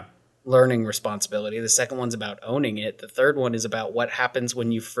about learning responsibility. The second one's about owning it. The third one is about what happens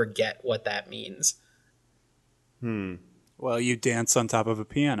when you forget what that means. Well, you dance on top of a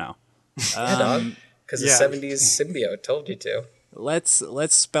piano. Yeah, dog. Because the 70s symbiote told you to. Let's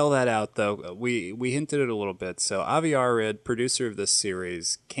spell that out, though. We hinted it a little bit. So Avi Arad, producer of this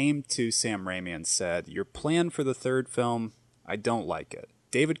series, came to Sam Raimi and said, your plan for the third film, I don't like it.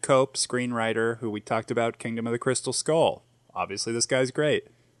 David Cope, screenwriter, who we talked about, Kingdom of the Crystal Skull. Obviously, this guy's great.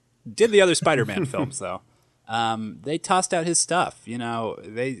 Did the other Spider-Man films, though. They tossed out his stuff.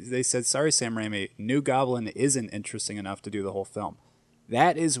 They said, sorry, Sam Raimi, New Goblin isn't interesting enough to do the whole film.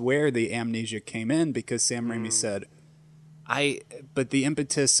 That is where the amnesia came in, because Sam Raimi said, but the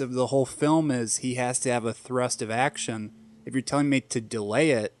impetus of the whole film is he has to have a thrust of action. If you're telling me to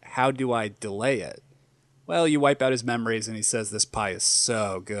delay it, how do I delay it? Well, you wipe out his memories, and he says, this pie is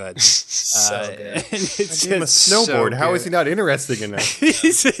so good. So good. It's him a snowboard. How is he not interesting in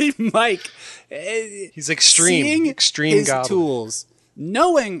that? Mike. He's extreme his Goblin. Tools.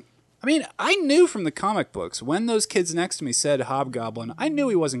 Knowing, I knew from the comic books, when those kids next to me said Hobgoblin, I knew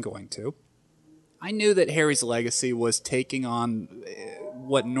he wasn't going to. I knew that Harry's legacy was taking on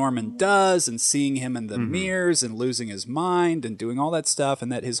what Norman does and seeing him in the mirrors and losing his mind and doing all that stuff,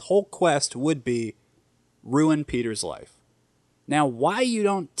 and that his whole quest would be ruin Peter's life. Now, why you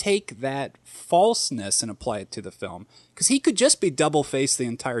don't take that falseness and apply it to the film? Because he could just be double-faced the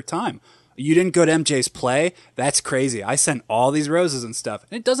entire time. You didn't go to MJ's play? That's crazy. I sent all these roses and stuff.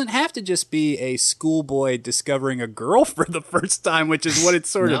 And it doesn't have to just be a schoolboy discovering a girl for the first time, which is what it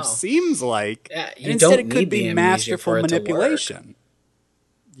sort of seems like. Yeah, and instead, it could be masterful manipulation.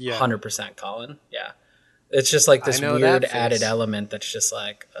 Yeah. 100%, Colin. Yeah. It's just like this I know weird that face. added element that's just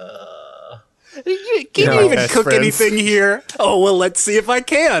like, You can't even best cook friends. anything here. Oh well, let's see if I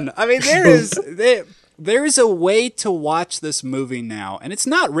can. I mean, there is a way to watch this movie now, and it's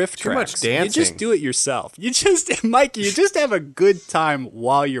not riff Too much tracks. You just dancing. do it yourself. You just, Mike, you just have a good time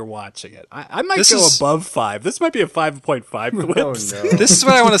while you're watching it. I might This go is- above 5. This might be a 5.5 Oh clips. no. This is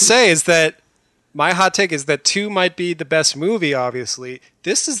what I want to say is that my hot take is that 2 might be the best movie, obviously.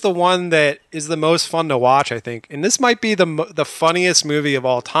 This is the one that is the most fun to watch, I think. And this might be the funniest movie of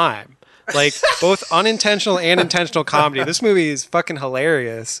all time. Like, both unintentional and intentional comedy. This movie is fucking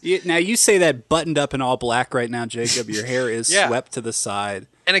hilarious. Now, you say that buttoned up in all black right now, Jacob. Your hair is Yeah. swept to the side.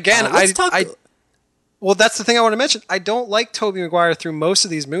 And again, Let's talk. well, that's the thing I want to mention. I don't like Tobey Maguire through most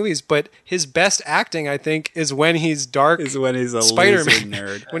of these movies, but his best acting, I think, is when he's dark is when he's a Spider-Man loser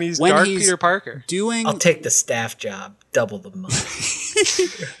nerd. when he's dark he's Peter Parker. Doing I'll take the staff job, double the money.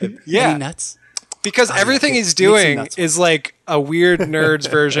 Yeah. any nuts. Because everything yeah. he's Make some doing nuts. is like a weird nerd's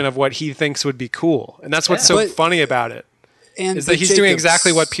version of what he thinks would be cool. And that's what's so But- funny about it. And Is that but he's doing Jacob's-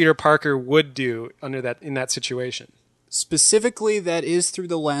 exactly what Peter Parker would do in that situation. Specifically, that is through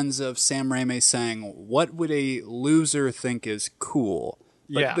the lens of Sam Raimi saying, "What would a loser think is cool?"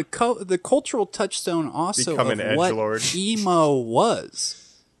 But Yeah. the cultural touchstone also Become of an what edgelord. emo was.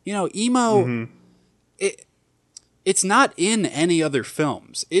 You know, emo. It's not in any other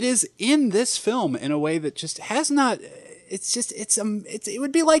films. It is in this film in a way that just has not. It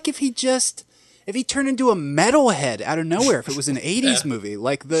would be like if he turned into a metalhead out of nowhere. If it was an '80s movie,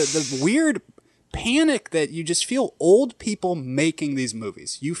 like the weird panic that you just feel old people making these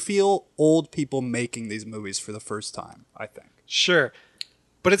movies. You feel old people making these movies for the first time, I think. Sure.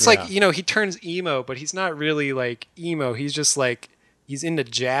 But it's like, he turns emo, but he's not really like emo. He's just like, he's into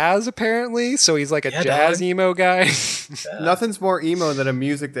jazz apparently. So he's like a Yeah, jazz dog. emo guy. Nothing's more emo than a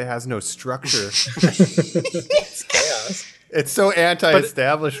music that has no structure. It's chaos. It's so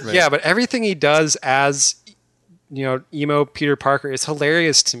anti-establishment. Yeah, but everything he does as, emo Peter Parker is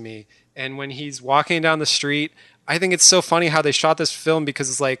hilarious to me. And when he's walking down the street, I think it's so funny how they shot this film because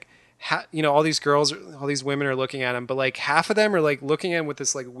it's like, all these girls, all these women are looking at him, but like half of them are like looking at him with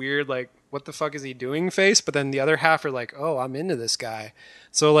this like weird, like, what the fuck is he doing face? But then the other half are like, oh, I'm into this guy.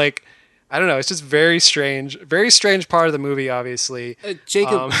 So I don't know. It's just very strange part of the movie, obviously.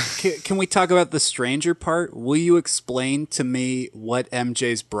 Jacob, can we talk about the stranger part? Will you explain to me what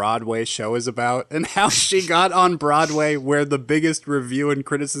MJ's Broadway show is about and how she got on Broadway, where the biggest review and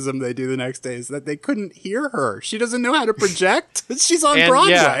criticism they do the next day is that they couldn't hear her. She doesn't know how to project. She's on And,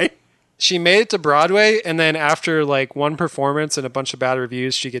 Broadway. yeah, she made it to Broadway, and then after like one performance and a bunch of bad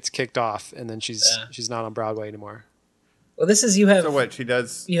reviews, she gets kicked off, and then she's not on Broadway anymore. Well, this is you have So what she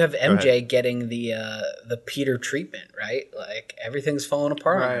does? you have Go MJ ahead. getting the Peter treatment, right? Like everything's falling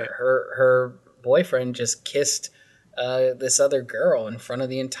apart. on Right. Her boyfriend just kissed this other girl in front of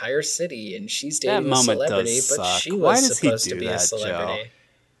the entire city, and she's dating a moment does celebrity, but suck. she Why was does he supposed to do be that, a Joe? celebrity.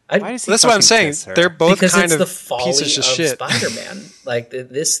 Why does he That's what I'm fucking saying. kiss her? They're both Because kind it's of the folly pieces of shit. Spider-Man. Like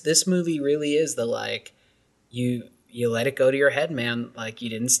this movie really is the like you let it go to your head, man. Like you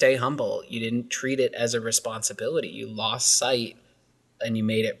didn't stay humble. You didn't treat it as a responsibility. You lost sight, and you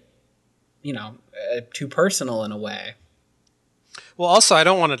made it, too personal in a way. Well, also, I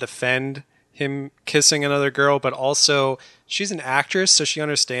don't want to defend him kissing another girl, but also she's an actress, so she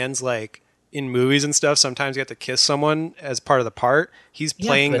understands like in movies and stuff, sometimes you have to kiss someone as part of the part. He's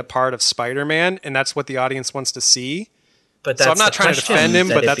playing but- the part of Spider-Man, and that's what the audience wants to see. But So that's I'm not the trying to question defend him,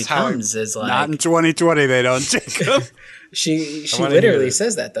 that but it that's how it- becomes is like Not in 2020, they don't, Jacob. she wanna hear literally this.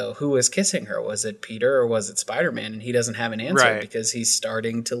 says that though. Who was kissing her? Was it Peter or was it Spider-Man? And he doesn't have an answer Right. because he's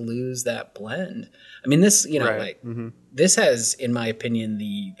starting to lose that blend. I mean, this Right. this has, in my opinion,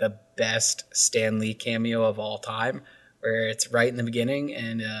 the best Stan Lee cameo of all time, where it's right in the beginning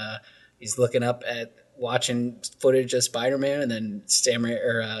and he's looking up at watching footage of Spider-Man, and then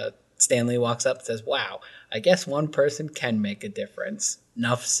Stan Lee walks up and says, "Wow, I guess one person can make a difference."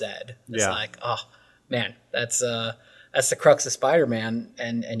 Enough said. It's Yeah. like, oh man, that's the crux of Spider-Man,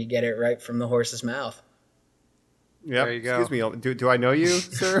 and you get it right from the horse's mouth. Yep. There you go. Excuse me. Do I know you,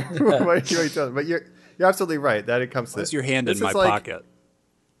 sir? What are you telling me? But you're absolutely right. That it comes to Where's your hand in this my is like- pocket?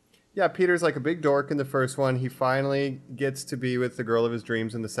 Yeah, Peter's like a big dork in the first one. He finally gets to be with the girl of his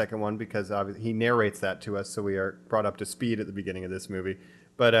dreams in the second one because obviously he narrates that to us, so we are brought up to speed at the beginning of this movie.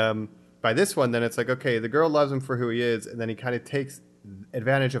 But by this one, then it's like, okay, the girl loves him for who he is, and then he kind of takes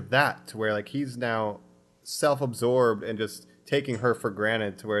advantage of that to where like he's now self-absorbed and just taking her for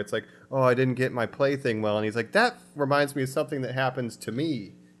granted to where it's like, oh, I didn't get my plaything well. And he's like, that reminds me of something that happens to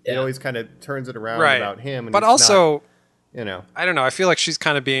me. It Yeah. always kind of turns it around Right. about him. And But it's also, not, I don't know. I feel like she's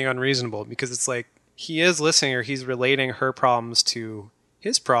kind of being unreasonable because it's like he is listening, or he's relating her problems to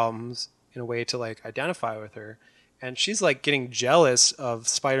his problems in a way to like identify with her. And she's like getting jealous of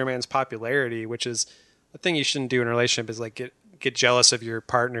Spider-Man's popularity, which is a thing you shouldn't do in a relationship, is like get jealous of your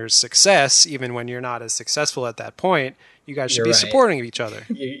partner's success, even when you're not as successful at that point. You guys should You're be right. supporting each other.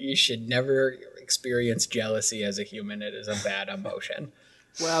 You should never experience jealousy as a human. It is a bad emotion.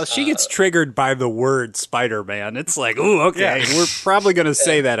 Well, she gets triggered by the word Spider-Man. It's like, ooh, okay, we're probably going to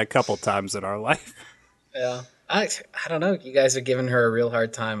say that a couple times in our life. Yeah. I don't know. You guys are giving her a real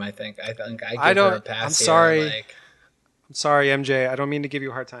hard time, I think. I give her a pass. I'm here, sorry. like, I'm sorry, MJ. I don't mean to give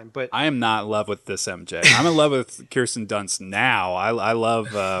you a hard time, but I am not in love with this MJ. I'm in love with Kirsten Dunst now. I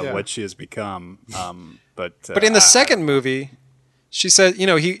love what she has become. But in the second movie, she said,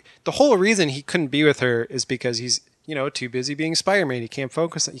 the whole reason he couldn't be with her is because he's, too busy being Spider-Man. He can't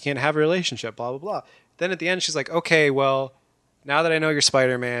focus. He can't have a relationship, blah, blah, blah. Then at the end, she's like, okay, well, now that I know you're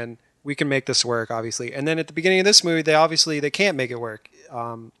Spider-Man, we can make this work, obviously. And then at the beginning of this movie, they can't make it work.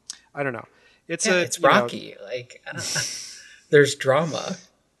 I don't know. it's rocky. Like, I don't, there's drama.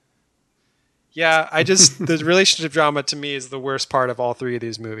 Yeah, the relationship drama to me is the worst part of all three of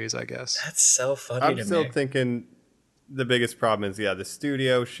these movies, I guess. That's so funny I'm to still me. thinking the biggest problem is, the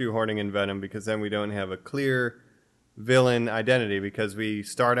studio shoehorning in Venom, because then we don't have a clear villain identity, because we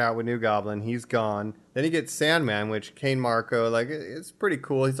start out with New Goblin, he's gone. Then you get Sandman, which Kane Marco, like, it's pretty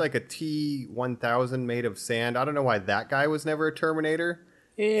cool. He's like a T-1000 made of sand. I don't know why that guy was never a Terminator.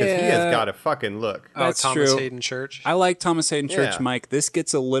 Because he has got a fucking look. That's Thomas true. Hayden Church. I like Thomas Hayden Church, Yeah. Mike. This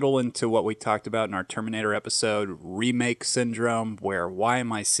gets a little into what we talked about in our Terminator episode, remake syndrome, where why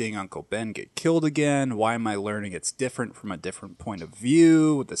am I seeing Uncle Ben get killed again? Why am I learning it's different from a different point of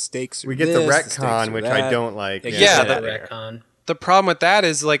view? The stakes are We get this, the stakes retcon, are which that. I don't like. Yeah, the the retcon. The problem with that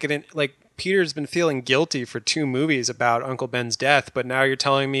is like Peter's been feeling guilty for 2 movies about Uncle Ben's death, but now you're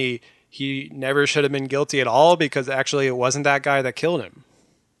telling me he never should have been guilty at all because actually it wasn't that guy that killed him,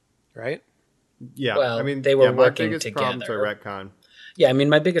 right? Yeah, Well, I mean, they were my working biggest problems together. are retcon. Yeah, I mean,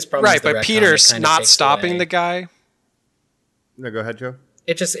 my biggest problem is Right, the but retcon. Peter's It kinda not takes stopping away- the guy. No, go ahead, Joe.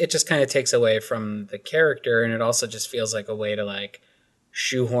 It just kind of takes away from the character, and it also just feels like a way to like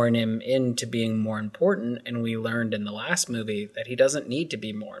shoehorn him into being more important. And we learned in the last movie that he doesn't need to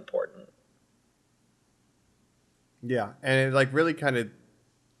be more important. Yeah, and it like really kind of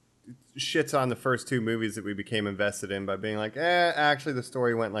shits on the first 2 movies that we became invested in by being like, actually the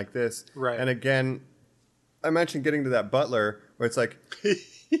story went like this. Right. And again, I mentioned getting to that butler where it's like,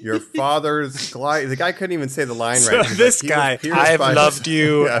 your father's glide. The guy couldn't even say the line So right. He's this like, he was guy, pierced I've by- loved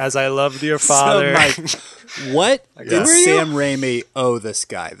you Yeah. as I loved your father. So, Mike, what did Yeah. Sam Raimi owe this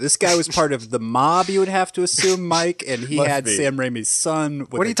guy? This guy was part of the mob, you would have to assume, Mike, and he Must had be. Sam Raimi's son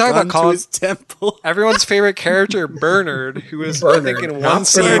with What are a you talking gun about, to Colin? his temple. Everyone's favorite character, Bernard, who was I think in not one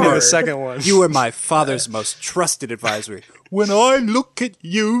scene in the Bernard. second one. You were my father's most trusted advisor. When I look at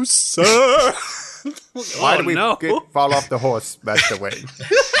you, sir. Why did we no. fall off the horse, Master Wayne?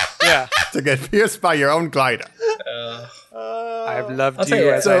 Yeah, To get pierced by your own glider. I've loved I'll tell you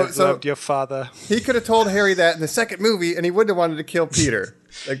you as what. I've loved your father. He could have told Harry that in the second movie, and he wouldn't have wanted to kill Peter.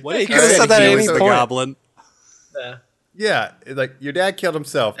 Like, What if could have you said that at he any was the point. goblin? yeah, like your dad killed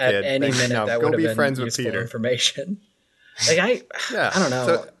himself, At kid. any Like, minute, no, that go would have be been friends with useful Peter. information. Like I don't know.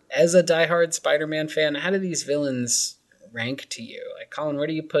 So- As a diehard Spider-Man fan, how do these villains rank to you? Like, Colin, where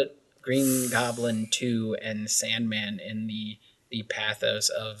do you put Green Goblin 2 and Sandman in the pathos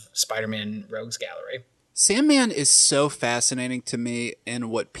of Spider-Man Rogues Gallery? Sandman is so fascinating to me in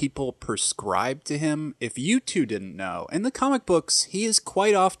what people prescribe to him. If you two didn't know, in the comic books, he is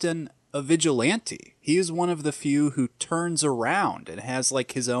quite often a vigilante. He is one of the few who turns around and has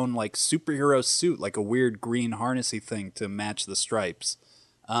like his own like superhero suit, like a weird green harnessy thing to match the stripes.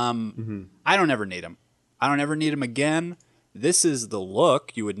 I don't ever need him. I don't ever need him again. This is the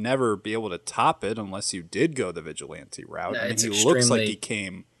look. You would never be able to top it unless you did go the vigilante route. No, I mean, it's he looks like extremely he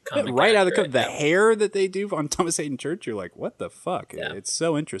came comic right out of the accurate, the yeah. hair that they do on Thomas Hayden Church. You're like, what the fuck? Yeah. It's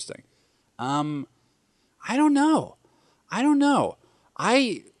so interesting. I don't know.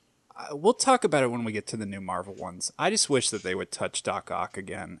 We'll talk about it when we get to the new Marvel ones. I just wish that they would touch Doc Ock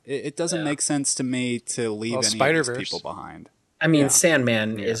again. It doesn't make sense to me to leave any of these Spider-Verse. people behind. I mean,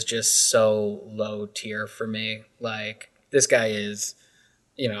 Sandman is just so low tier for me. Like, this guy is,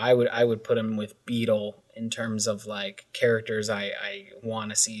 I would put him with Beetle in terms of like characters I want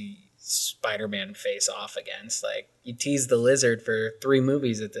to see Spider-Man face off against. Like, you teased the Lizard for 3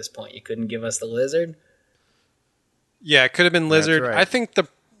 movies at this point. You couldn't give us the Lizard? Yeah, it could have been Lizard. right. I think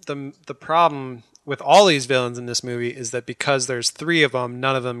the problem with all these villains in this movie is that because there's 3 of them,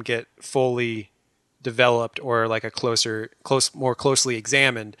 none of them get fully developed or like more closely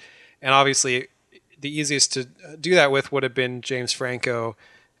examined. And obviously, the easiest to do that with would have been James Franco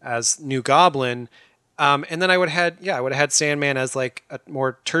as New Goblin. And then I would have had Sandman as like a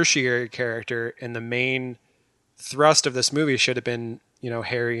more tertiary character, and the main thrust of this movie should have been,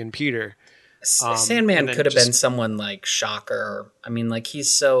 Harry and Peter. Sandman could have been someone like Shocker. I mean, like he's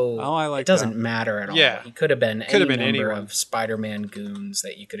so. Oh, I like it doesn't that. matter at all. Yeah. He could have been any number anyone. of Spider-Man goons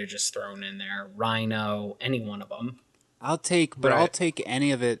that you could have just thrown in there. Rhino, any one of them. I'll take Right.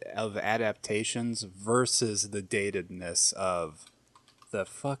 any of it of adaptations versus the datedness of the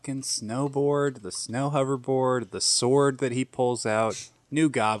fucking snowboard, the snow hoverboard, the sword that he pulls out. New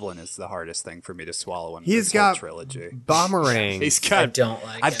Goblin is the hardest thing for me to swallow in He's this whole got trilogy. Bomberang. He's got. I don't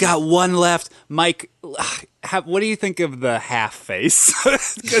like I've him. got one left, Mike. What do you think of the half face?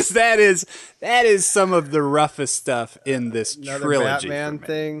 Because that is some of the roughest stuff in this Another trilogy. Batman for me.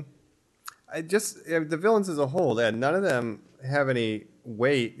 thing. The villains as a whole, none of them have any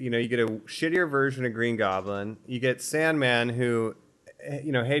weight. You get a shittier version of Green Goblin. You get Sandman, who,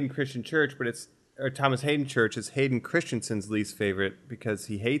 Hayden Christian Church, or Thomas Hayden Church is Hayden Christensen's least favorite because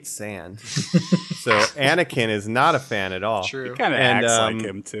he hates sand. So Anakin is not a fan at all. True. He kind of And, acts like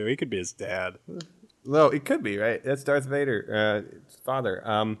him too. He could be his dad. Well, it could be, right? That's Darth Vader, his father.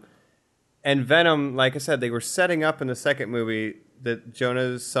 And Venom, like I said, they were setting up in the second movie that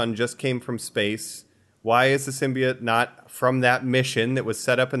Jonah's son just came from space. Why is the symbiote not from that mission that was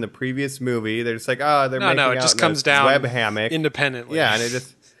set up in the previous movie? They're just like, they're making No, out it just in comes a down web hammock. independently. Yeah, and it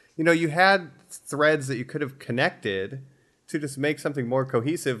just, you had threads that you could have connected to just make something more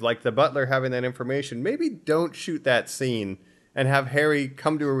cohesive, like the butler having that information. Maybe don't shoot that scene and have Harry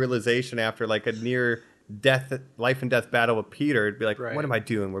come to a realization after like a near life and death battle with Peter. It'd be like, Right. what am I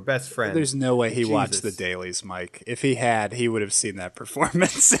doing? We're best friends. There's no way he watched Jesus. the dailies, Mike. If he had, he would have seen that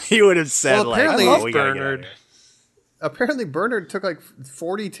performance. He would have said, Well, apparently- "Oh, I love we gotta get out of Bernard. here." Apparently, Bernard took like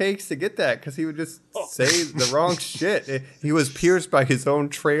 40 takes to get that because he would just say the wrong shit. He was pierced by his own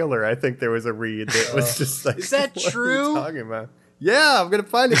trailer. I think there was a read that was just like, Is that what true? Are you talking about? Yeah, I'm gonna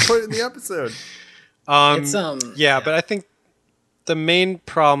find it. Put it in the episode. It's But I think the main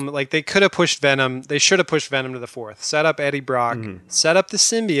problem, like they could have pushed Venom. They should have pushed Venom to the fourth. Set up Eddie Brock. Set up the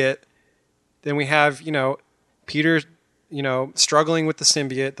symbiote. Then we have Peter, struggling with the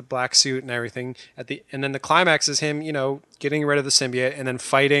symbiote, the black suit and everything. And then the climax is him, getting rid of the symbiote and then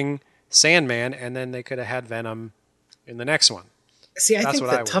fighting Sandman. And then they could have had Venom in the next one. See, I That's think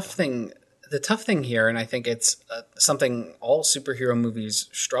what I the tough thing here, and I think it's something all superhero movies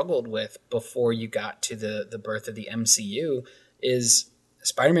struggled with before you got to the birth of the MCU, is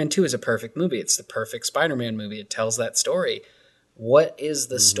Spider-Man 2 is a perfect movie. It's the perfect Spider-Man movie. It tells that story. What is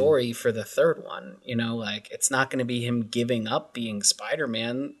the story for the third one? It's not going to be him giving up being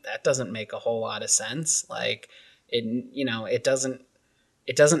Spider-Man. That doesn't make a whole lot of sense. It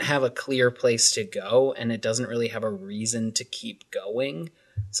doesn't have a clear place to go, and it doesn't really have a reason to keep going.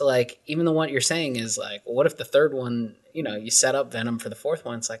 So, even the one you're saying is what if the third one, you set up Venom for the fourth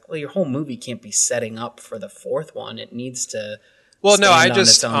one? It's your whole movie can't be setting up for the fourth one. It needs to stand on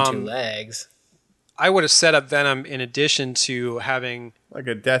its own two legs. I would have set up Venom in addition to having Like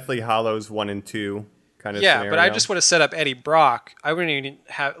a Deathly Hollows 1 and 2 kind of yeah, scenario. but I just would have set up Eddie Brock. I wouldn't even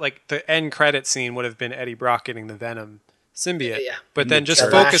have the end credit scene would have been Eddie Brock getting the Venom symbiote. Yeah. But then just The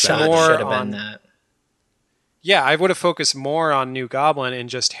last focus shot more should have on been that. Yeah, I would have focused more on New Goblin and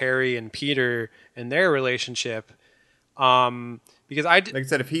just Harry and Peter and their relationship. Because like I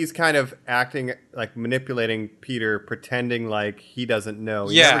said, if he's kind of acting like manipulating Peter, pretending like he doesn't know,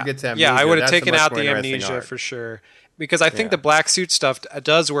 he never gets amnesia. Yeah, I would have That's a taken much out more the interesting amnesia arc. for sure. Because I think Yeah. the black suit stuff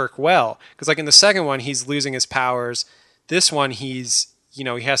does work well. Because in the second one, he's losing his powers. This one, he's he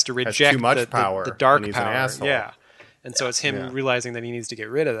has to reject too much the power, the dark and he's an power. asshole. Yeah, and so it's him Yeah. realizing that he needs to get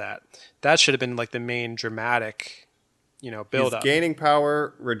rid of that. That should have been the main dramatic, build He's up. gaining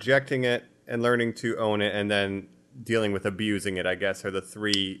power, rejecting it, and learning to own it, and then dealing with abusing it, I guess, are the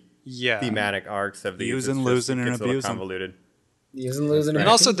three thematic arcs of these. Using, It's just- losing, it and gets a little abusing. convoluted. Using, losing, And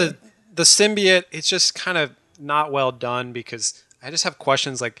also the symbiote, it's just kind of not well done because I just have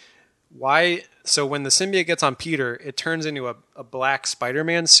questions why. So when the symbiote gets on Peter, it turns into a black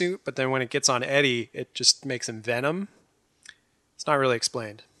Spider-Man suit, but then when it gets on Eddie, it just makes him Venom. It's not really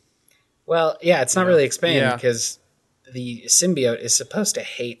explained. Well, yeah, it's not really explained Yeah. because the symbiote is supposed to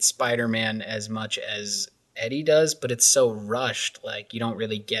hate Spider-Man as much as Eddie does, but it's so rushed, you don't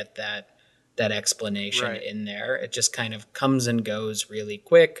really get that explanation Right. in there. It just kind of comes and goes really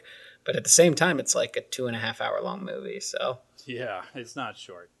quick, but at the same time, it's a 2.5 hour long movie. So Yeah, it's not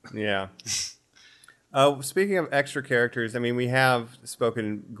short. Yeah. Speaking of extra characters, I mean, we have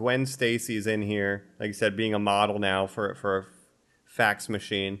spoken. Gwen Stacy's in here, like you said, being a model now for a fax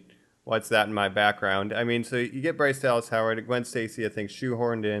machine. what's that in my background? I mean, so you get Bryce Dallas Howard, Gwen Stacy, I think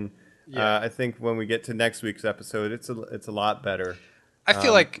shoehorned in. Yeah. I think when we get to next week's episode, it's a lot better. I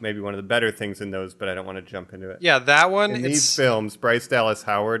feel like maybe one of the better things in those, but I don't want to jump into it. yeah, that one. In these films, Bryce Dallas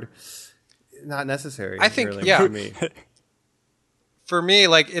Howard, not necessary. I think really, yeah. for me. For me,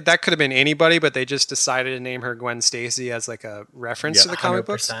 like that could have been anybody, but they just decided to name her Gwen Stacy as like a reference to the comic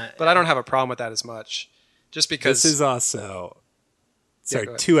books. But I don't have a problem with that as much, just because This is also go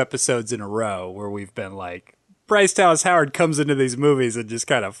ahead. 2 episodes in a row where we've been like, Bryce Dallas Howard comes into these movies and just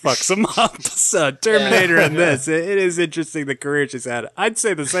kind of fucks them up. So Terminator and this, it is interesting the career she's had. I'd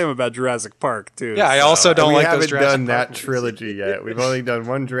say the same about Jurassic Park too. Yeah, I so. also don't we like haven't those Jurassic done Park that movies. trilogy yet. We've only done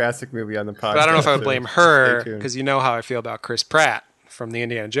one Jurassic movie on the podcast. But I don't know if I would so blame stay her tuned. because you know how I feel about Chris Pratt from the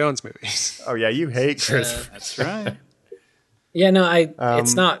Indiana Jones movies. Oh yeah, you hate Chris. That's right. Yeah, no,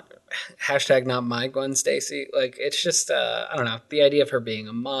 it's not hashtag not my Gwen Stacy. Like, it's just I don't know, the idea of her being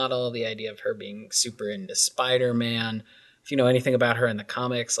a model, the idea of her being super into Spider-Man. If you know anything about her in the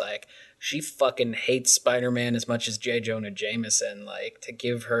comics, like, she fucking hates Spider-Man as much as J. Jonah Jameson. Like, to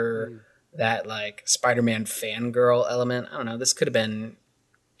give her that like Spider-Man fangirl element, I don't know. This could have been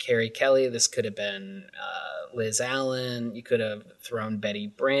Carrie Kelly. This could have been Liz Allen. You could have thrown Betty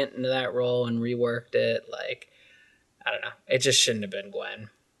Brant into that role and reworked it. Like, I don't know. It just shouldn't have been Gwen.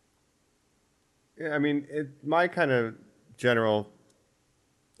 Yeah, I mean, my kind of general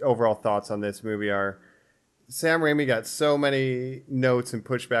overall thoughts on this movie are Sam Raimi got so many notes and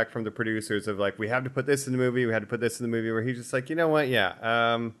pushback from the producers of like, we have to put this in the movie, we had to put this in the movie, where he's just like, you know what,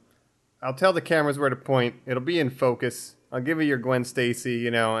 I'll tell the cameras where to point. It'll be in focus. I'll give you your Gwen Stacy,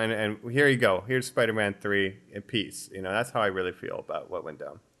 and here you go. Here's Spider-Man 3 in peace. That's how I really feel about what went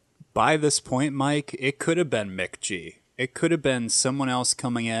down. By this point, Mike, it could have been Mick G. It could have been someone else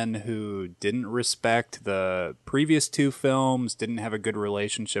coming in who didn't respect the previous 2 films, didn't have a good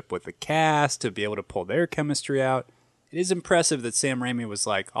relationship with the cast to be able to pull their chemistry out. It is impressive that Sam Raimi was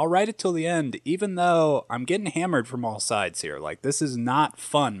like, I'll write it till the end, even though I'm getting hammered from all sides here. Like, this is not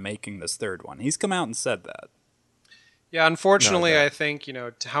fun making this 3rd one. He's come out and said that. Yeah, unfortunately, I think,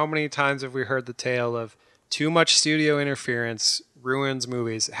 how many times have we heard the tale of too much studio interference ruins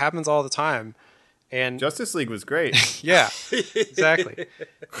movies? It happens all the time. And Justice League was great. yeah, exactly.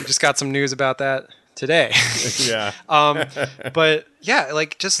 We just got some news about that today. Yeah. But yeah,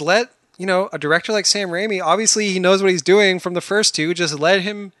 like just let, a director like Sam Raimi, obviously he knows what he's doing from the first 2, just let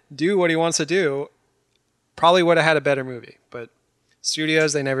him do what he wants to do. Probably would have had a better movie, but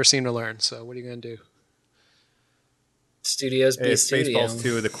studios, they never seem to learn. So what are you going to do? Studios be It's studio. Spaceballs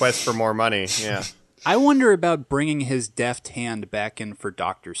 2, the quest for more money. Yeah. I wonder about bringing his deft hand back in for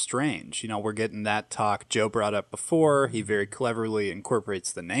Doctor Strange. We're getting that talk Joe brought up before. He very cleverly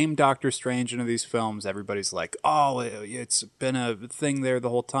incorporates the name Doctor Strange into these films. Everybody's like, oh, it's been a thing there the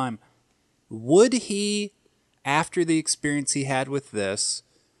whole time. Would he, after the experience he had with this,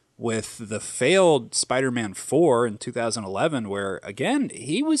 with the failed Spider-Man 4 in 2011, where, again,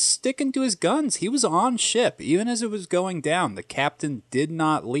 he was sticking to his guns. He was on ship. Even as it was going down, the captain did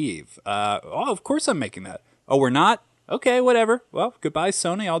not leave. Of course I'm making that. Oh, we're not? Okay, whatever. Well, goodbye,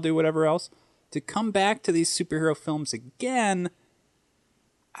 Sony. I'll do whatever else. To come back to these superhero films again,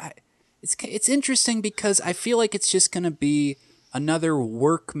 it's interesting because I feel like it's just going to be another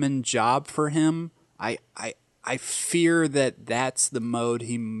workman job for him. I fear that that's the mode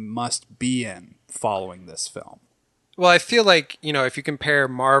he must be in following this film. Well, I feel like, if you compare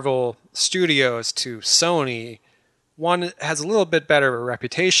Marvel Studios to Sony, one has a little bit better of a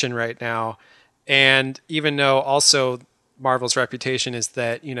reputation right now. And even though also Marvel's reputation is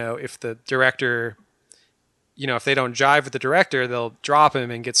that, if the director, if they don't jive with the director, they'll drop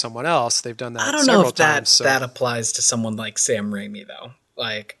him and get someone else. They've done that I don't several know if times. that applies to someone like Sam Raimi, though.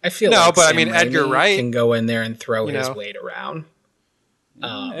 Like, I feel No, like but I Sam mean, Edgar Raimi Wright, can go in there and throw his know. weight around.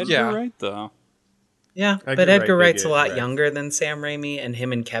 Edgar yeah. Wright, though. Yeah, Edgar but Edgar Wright, Wright's a big lot Wright. younger than Sam Raimi, and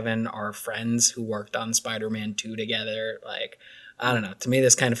him and Kevin are friends who worked on Spider-Man 2 together. Like, I don't know. To me,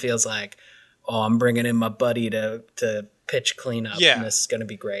 this kind of feels like, oh, I'm bringing in my buddy to pitch cleanup, Yeah. and this is going to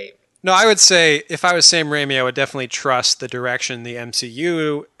be great. No, I would say if I was Sam Raimi, I would definitely trust the direction the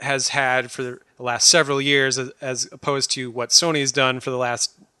MCU has had for the last several years as opposed to what Sony's done for the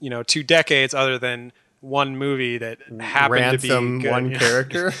last, 2 decades, other than one movie that happened Ransom to be good. one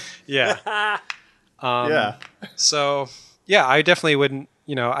character. Yeah. Yeah. So, yeah, I definitely wouldn't,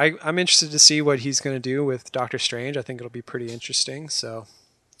 I'm interested to see what he's going to do with Doctor Strange. I think it'll be pretty interesting. So,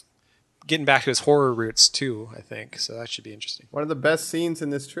 getting back to his horror roots too, I think. So that should be interesting. One of the best scenes in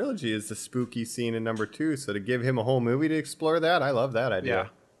this trilogy is the spooky scene in number 2. So to give him a whole movie to explore that, I love that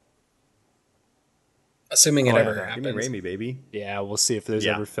idea. Assuming it ever Give me happens. Raimi, baby. Yeah, we'll see if there's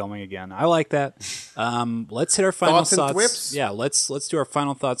Yeah. ever filming again. I like that. Let's hit our final Thoughts and thwips? Yeah, let's do our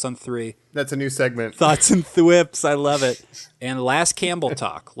final thoughts on 3. That's a new segment. Thoughts and thwips. I love it. And last Campbell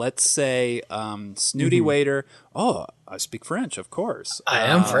talk. Let's say snooty waiter. Oh, I speak French, of course. I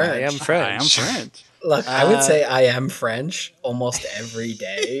am French. I am I am French. French. Look, I would say I am French almost every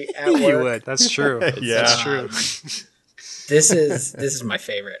day at work. You would. That's true. Yeah. That's true. This is my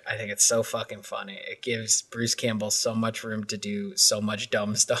favorite. I think it's so fucking funny. It gives Bruce Campbell so much room to do so much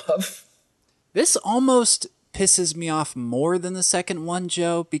dumb stuff. This almost pisses me off more than the second one,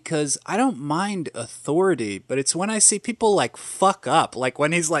 Joe, because I don't mind authority, but it's when I see people like fuck up, like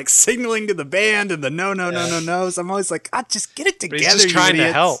when he's like signaling to the band and the no's. I'm always like, God, just get it together. But he's just you trying to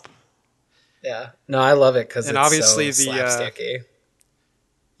idiots." help. Yeah. No, I love it because And it's obviously so the, slapsticky.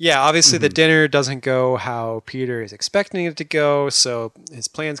 Yeah, obviously the dinner doesn't go how Peter is expecting it to go, so his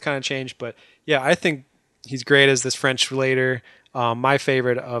plans kind of change. But yeah, I think he's great as this French waiter. My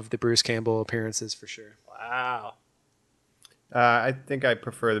favorite of the Bruce Campbell appearances for sure. Wow. I think I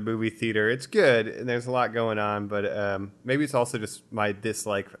prefer the movie theater. It's good, and there's a lot going on, but maybe it's also just my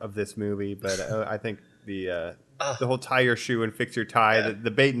dislike of this movie. But I think the whole tie your shoe and fix your tie,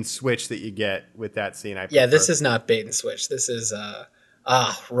 the bait and switch that you get with that scene. I Yeah, this prefer. is not bait and switch. This is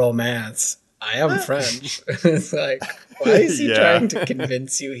romance. I am French. It's like, why is he Yeah. trying to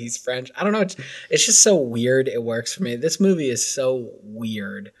convince you he's French? I don't know. It's just so weird. It works for me. This movie is so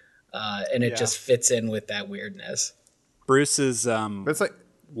weird, and it just fits in with that weirdness. Bruce's But it's like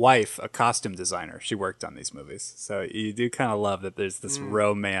wife, a costume designer, she worked on these movies. So you do kind of love that there's this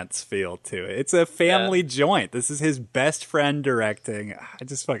romance feel to it. It's a family joint. This is his best friend directing. I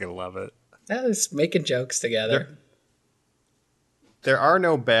just fucking love it. Yeah, just making jokes together. there are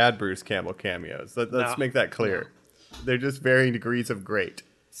no bad Bruce Campbell cameos. Let's No. make that clear. They're just varying degrees of great.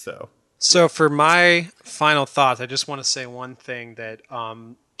 So For my final thoughts, I just want to say one thing that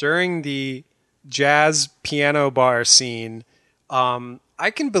during the jazz piano bar scene,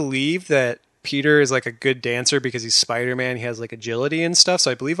 I can believe that Peter is like a good dancer because he's Spider-Man. He has like agility and stuff, so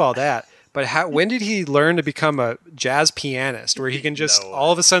I believe all that. But when did he learn to become a jazz pianist where he can just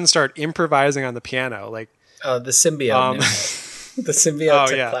all of a sudden start improvising on the piano? Like, Oh, the symbiote. knew it. The symbiote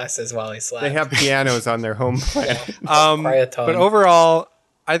took classes while he slept. they have pianos on their home planet. Cryotone. But overall,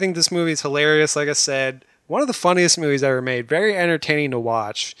 I think this movie is hilarious. Like I said, one of the funniest movies ever made. Very entertaining to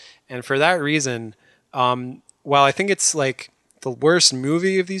watch, and for that reason, while I think it's like the worst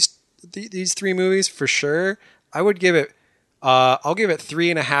movie of these three movies for sure, I would give it. I'll give it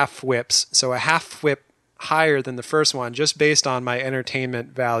 3.5 whips, so a half whip higher than the first one, just based on my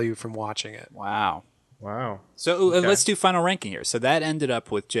entertainment value from watching it. Wow. Wow. So let's do final ranking here. So that ended up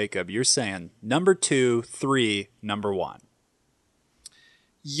with Jacob. You're saying number 2, 3, number 1.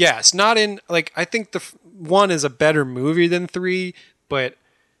 Yes, not in like I think the one is a better movie than 3, but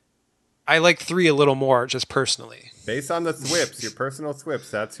I like 3 a little more just personally. Based on the thwips, your personal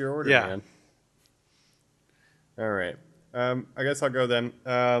thwips, that's your order, Yeah. man. All right. I guess I'll go then.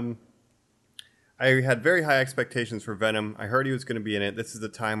 I had very high expectations for Venom. I heard he was going to be in it. This is the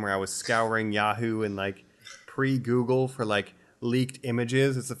time where I was scouring Yahoo and like pre-Google for like leaked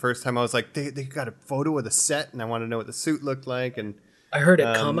images. It's the first time I was like, they got a photo of the set, and I want to know what the suit looked like. And I heard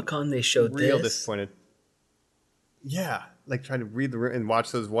at Comic-Con they showed real this. disappointed. Yeah, like trying to read the room and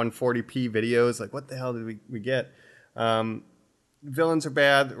watch those 140p videos. Like, what the hell did we get? Villains are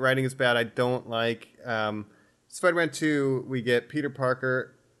bad. Writing is bad. I don't like. Spider-Man 2, we get Peter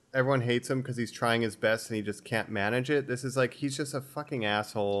Parker. Everyone hates him because he's trying his best and he just can't manage it. This is like, he's just a fucking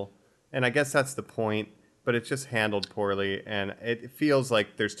asshole. And I guess that's the point, but it's just handled poorly. And it feels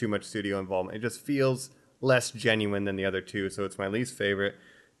like there's too much studio involvement. It just feels less genuine than the other two. So it's my least favorite.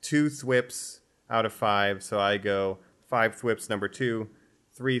 2 thwips out of 5. So I go 5 thwips number 2,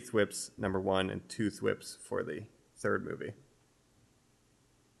 3 thwips number 1, and 2 thwips for the third movie.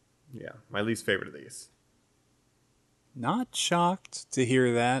 Yeah, my least favorite of these. Not shocked to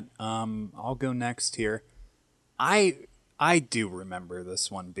hear that. I'll go next here. I do remember this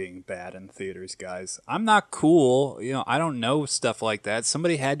one being bad in theaters, guys. I'm not cool. I don't know stuff like that.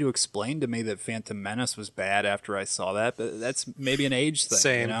 Somebody had to explain to me that Phantom Menace was bad after I saw that, but that's maybe an age thing.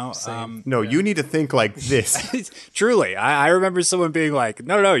 Same. Same. No, you need to think like this. Truly, I remember someone being like,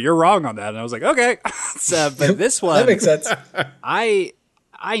 no, you're wrong on that. And I was like, okay. But this one, That makes sense. I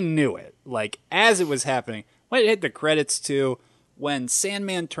knew it. Like, as it was happening, when it hit the credits too, when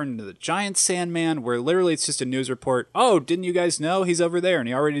Sandman turned into the giant Sandman, where literally it's just a news report. Oh, didn't you guys know he's over there and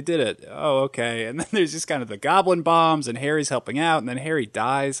he already did it? Oh, okay. And then there's just kind of the goblin bombs and Harry's helping out and then Harry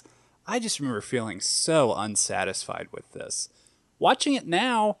dies. I just remember feeling so unsatisfied with this. Watching it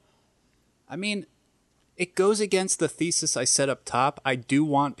now, I mean, it goes against the thesis I set up top. I do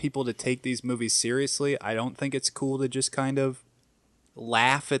want people to take these movies seriously. I don't think it's cool to just kind of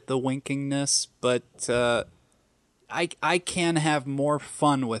laugh at the winkingness, but I can have more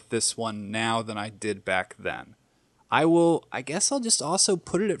fun with this one now than I did back then. I guess I'll just also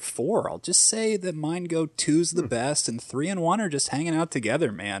put it at 4. I'll just say that mine go 2's the best, and 3 and 1 are just hanging out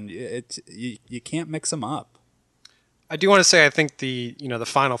together, man. You can't mix them up. I do want to say I think the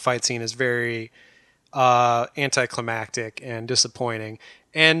final fight scene is very anticlimactic and disappointing,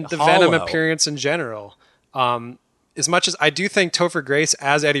 and the Venom appearance in general. As much as I do think Topher Grace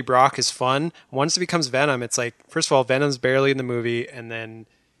as Eddie Brock is fun, once it becomes Venom, it's like, first of all, Venom's barely in the movie, and then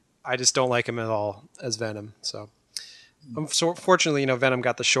I just don't like him at all as Venom. So fortunately, Venom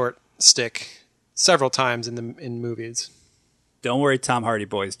got the short stick several times in movies. Don't worry, Tom Hardy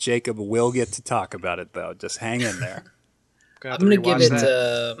boys. Jacob will get to talk about it though. Just hang in there. I'm gonna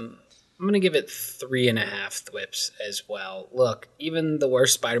give it 3.5 thwips as well. Look, even the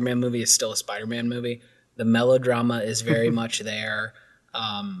worst Spider-Man movie is still a Spider-Man movie. The melodrama is very much there.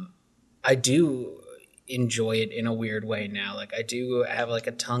 I do enjoy it in a weird way now. Like, I do have like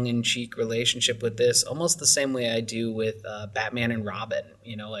a tongue-in-cheek relationship with this, almost the same way I do with Batman and Robin.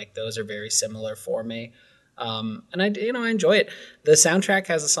 Like, those are very similar for me. And I enjoy it. The soundtrack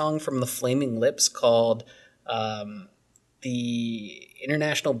has a song from the Flaming Lips called "The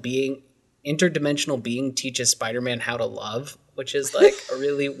Interdimensional Being Teaches Spider-Man How to Love," which is like a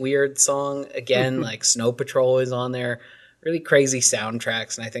really weird song. Again, like Snow Patrol is on there. Really crazy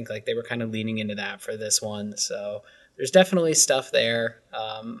soundtracks, and I think like they were kind of leaning into that for this one. So there's definitely stuff there.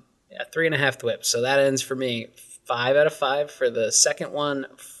 3.5 thwips. So that ends for me 5 out of 5 for the second one,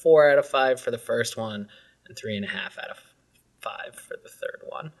 4 out of 5 for the first one, and 3.5 out of 5 for the third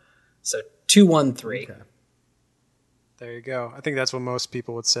one. So 2, 1, 3. Okay. There you go. I think that's what most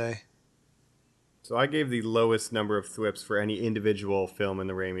people would say. So I gave the lowest number of thwips for any individual film in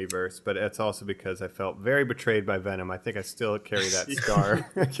the Raimiverse, but it's also because I felt very betrayed by Venom. I think I still carry that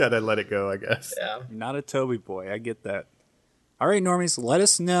scar. Gotta let it go, I guess. Yeah. Not a Toby boy. I get that. All right, normies, let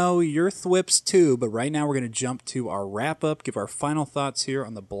us know your thwips too, but right now we're going to jump to our wrap-up, give our final thoughts here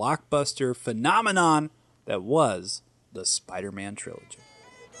on the blockbuster phenomenon that was the Spider-Man trilogy.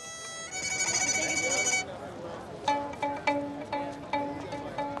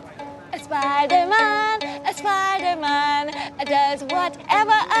 A Spider-Man does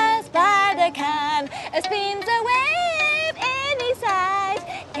whatever a spider can. Spins a web any size,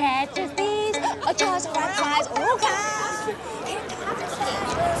 catches thieves, or draws rat flies, or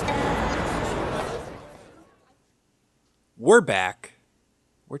We're back.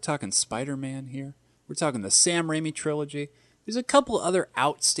 We're talking Spider-Man here. We're talking the Sam Raimi trilogy. There's a couple other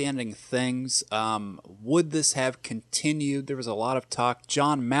outstanding things. Would this have continued? There was a lot of talk.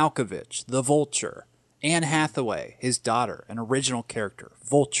 John Malkovich, the Vulture. Anne Hathaway, his daughter, an original character,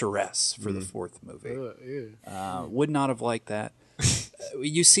 Vulturess for the fourth movie. Would not have liked that.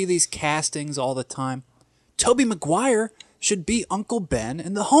 You see these castings all the time. Tobey Maguire should be Uncle Ben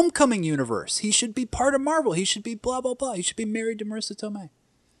in the Homecoming universe. He should be part of Marvel. He should be blah, blah, blah. He should be married to Marissa Tomei.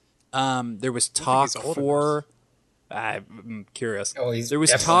 There was talk for... I'm curious. Oh, he's there was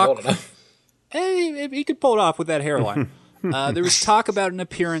definitely talk. old enough. Hey, he could pull it off with that hairline. There was talk about an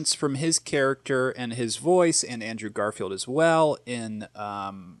appearance from his character and his voice, and Andrew Garfield as well in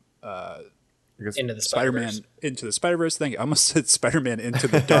Into the Spider-Man Spider-Verse. Into the Spider-Verse thing. I almost said Spider-Man Into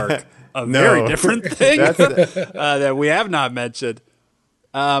the Dark, a very different thing that we have not mentioned.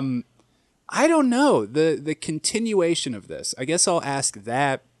 I don't know the continuation of this. I guess I'll ask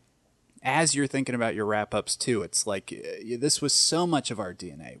that. As you're thinking about your wrap-ups, too, it's like, this was so much of our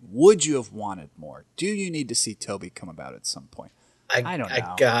DNA. Would you have wanted more? Do you need to see Toby come about at some point? I don't know.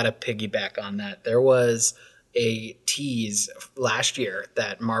 I gotta piggyback on that. There was a tease last year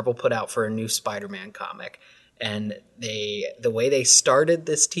that Marvel put out for a new Spider-Man comic. And the way they started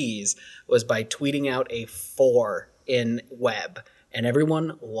this tease was by tweeting out a 4 in web. And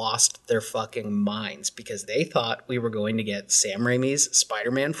everyone lost their fucking minds because they thought we were going to get Sam Raimi's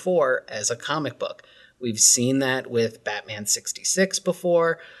Spider-Man 4 as a comic book. We've seen that with Batman 66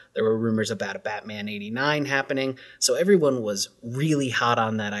 before. There were rumors about a Batman 89 happening. So everyone was really hot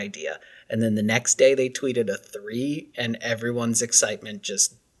on that idea. And then the next day they tweeted a 3 and everyone's excitement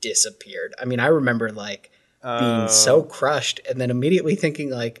just disappeared. I mean, I remember like being so crushed and then immediately thinking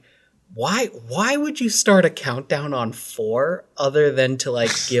like, why would you start a countdown on 4 other than to like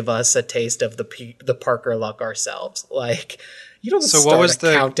give us a taste of the Parker luck ourselves? Like, you don't start a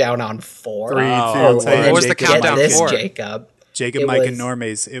countdown on 4. 3, 2, 1. What was the countdown for? Jacob, Mike, and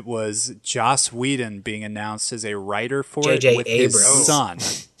Normies. It was Joss Whedon being announced as a writer for J.J. it with Abrams. his son,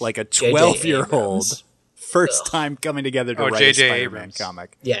 like a 12-year-old first time coming together to write J.J. a Spider-Man Abrams.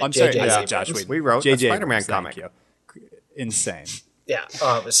 comic. Yeah, I'm sorry, J.J. I said Abrams. Josh Whedon. We wrote J.J. a Spider-Man Abrams, comic. thank you. Insane. Yeah,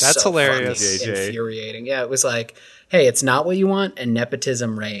 oh, it was That's so hilarious. fucking JJ. infuriating. Yeah, it was like, hey, it's not what you want, and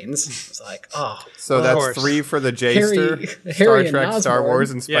nepotism reigns. It's like, oh, So well, that's course. 3 for the J-ster. Harry Star and Trek, Star Osborn.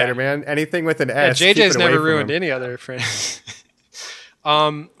 Wars, and Yeah. Spider-Man. Anything with an Yeah, S. keep JJ's it away never from ruined him. any other franchise.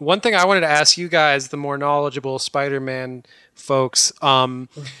 One thing I wanted to ask you guys, the more knowledgeable Spider-Man folks.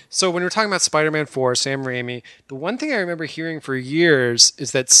 So when we're talking about Spider-Man 4, Sam Raimi, the one thing I remember hearing for years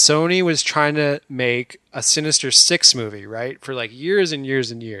is that Sony was trying to make a Sinister Six movie, right? For like years and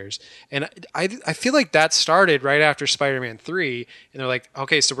years and years. And I feel like that started right after Spider-Man 3. And they're like,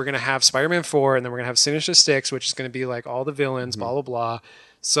 okay, so we're going to have Spider-Man 4, and then we're going to have Sinister Six, which is going to be like all the villains, blah, blah, blah.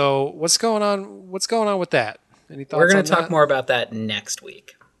 So what's going on? What's going on with that? Any thoughts we're going on to talk that? more about that next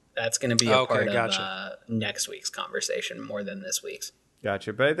week. That's going to be a Okay, part of gotcha. next week's conversation more than this week's.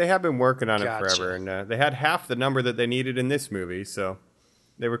 Gotcha. But they have been working on it Gotcha. forever, and they had half the number that they needed in this movie, so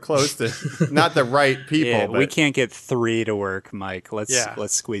they were close to not the right people. Yeah, but we can't get 3 to work, Mike. Let's Yeah.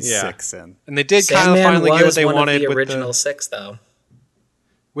 squeeze Yeah. 6 in. And they did kind of Sandman finally get what was they one wanted of the with original 6, though.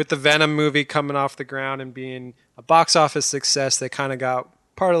 with the Venom movie coming off the ground and being a box office success. They kind of got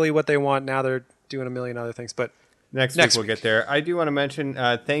partly what they want. Now they're doing a million other things. But Next week we'll get there. I do want to mention,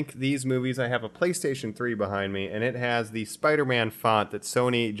 thank these movies. I have a PlayStation 3 behind me, and it has the Spider-Man font that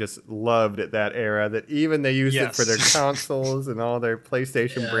Sony just loved at that era, that even they used it for their consoles and all their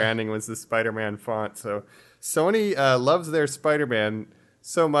PlayStation branding was the Spider-Man font. So Sony loves their Spider-Man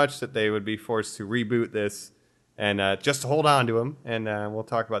so much that they would be forced to reboot this and just hold on to them. And we'll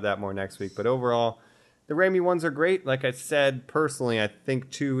talk about that more next week. But overall, the Raimi ones are great. Like I said, personally, I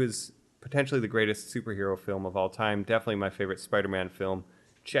think 2 is potentially the greatest superhero film of all time. Definitely my favorite Spider-Man film.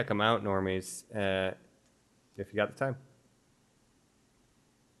 Check them out, normies, if you got the time.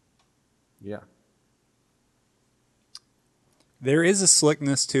 Yeah. There is a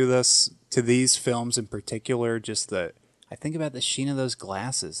slickness to these films in particular. Just I think about the sheen of those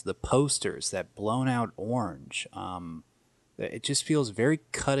glasses, the posters, that blown out orange. It just feels very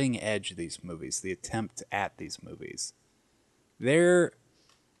cutting edge, these movies, the attempt at these movies. They're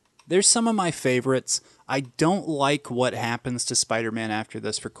some of my favorites. I don't like what happens to Spider-Man after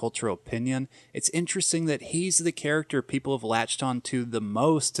this for cultural opinion. It's interesting that he's the character people have latched on to the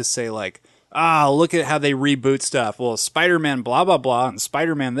most to say, like, look at how they reboot stuff. Well, Spider-Man blah, blah, blah, and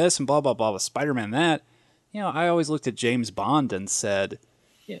Spider-Man this, and blah, blah, blah, with Spider-Man that. You know, I always looked at James Bond and said,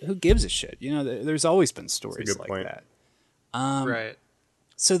 yeah, who gives a shit? You know, there's always been stories like that. right.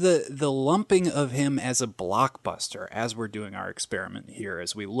 So the lumping of him as a blockbuster, as we're doing our experiment here,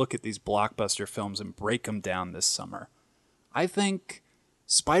 as we look at these blockbuster films and break them down this summer, I think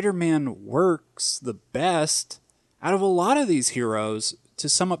Spider-Man works the best out of a lot of these heroes to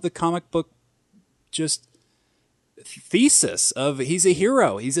sum up the comic book just thesis of he's a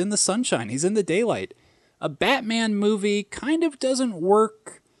hero, he's in the sunshine, he's in the daylight. A Batman movie kind of doesn't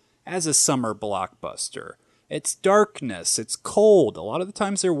work as a summer blockbuster. It's darkness. It's cold. A lot of the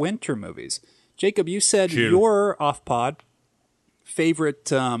times they're winter movies. Jacob, you said your off-pod favorite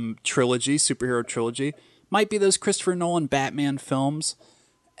trilogy, superhero trilogy, might be those Christopher Nolan Batman films.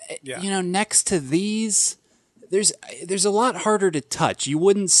 Yeah. You know, next to these, there's a lot harder to touch. You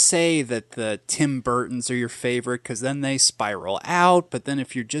wouldn't say that the Tim Burtons are your favorite because then they spiral out. But then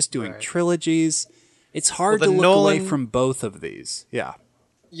if you're just doing trilogies, it's hard to look away from both of these. Yeah.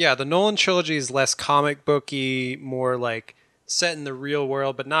 Yeah, the Nolan trilogy is less comic booky, more like set in the real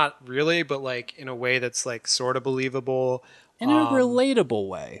world, but not really, but like in a way that's like sort of believable. In a relatable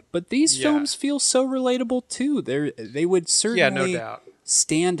way. But these films feel so relatable too. They would certainly no doubt.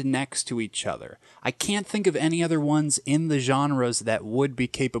 stand next to each other. I can't think of any other ones in the genres that would be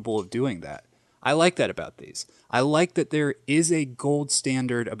capable of doing that. I like that about these. I like that there is a gold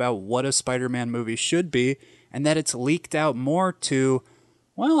standard about what a Spider-Man movie should be, and that it's leaked out more to,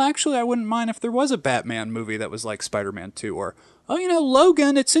 well, actually, I wouldn't mind if there was a Batman movie that was like Spider-Man 2, or, oh, you know,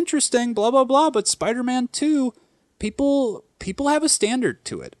 Logan, it's interesting, blah, blah, blah, but Spider-Man 2, people have a standard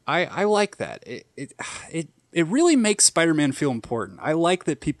to it. I like that. It really makes Spider-Man feel important. I like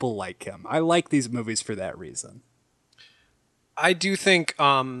that people like him. I like these movies for that reason. I do think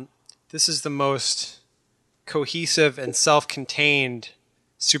this is the most cohesive and self-contained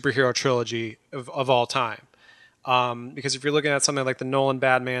superhero trilogy of all time. Because if you're looking at something like the Nolan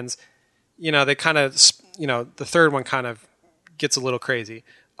Batmans, you know, they kind of, you know, the third one kind of gets a little crazy.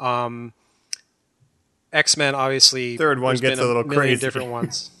 X-Men, obviously, Third one there's gets been a little million crazy. different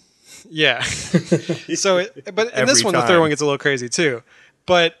ones. Yeah. So, but in this Every one, the third time. one gets a little crazy too.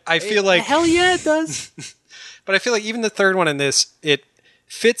 But I feel like Hell yeah, it does. But I feel like even the third one in this, it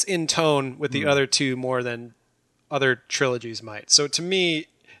fits in tone with the other two more than other trilogies might. So to me,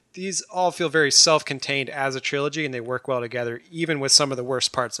 these all feel very self-contained as a trilogy, and they work well together, even with some of the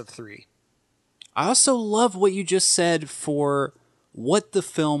worst parts of 3. I also love what you just said for what the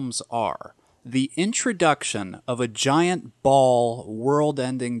films are. The introduction of a giant ball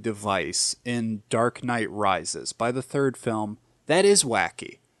world-ending device in Dark Knight Rises by the third film, that is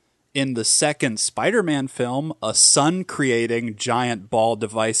wacky. In the second Spider-Man film, a sun-creating giant ball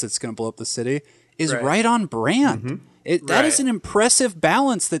device that's going to blow up the city is right on brand. That is an impressive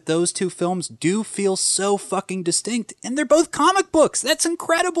balance that those two films do feel so fucking distinct, and they're both comic books. That's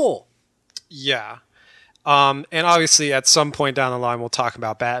incredible. Yeah. And obviously at some point down the line, we'll talk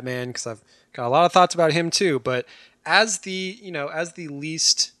about Batman, because I've got a lot of thoughts about him too. But as the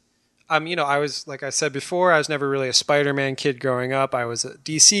least, I was, like I said before, I was never really a Spider-Man kid growing up. I was a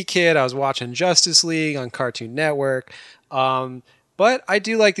DC kid. I was watching Justice League on Cartoon Network. But I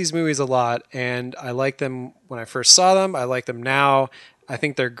do like these movies a lot, and I liked them when I first saw them. I like them now. I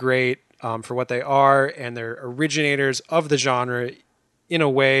think they're great for what they are, and they're originators of the genre in a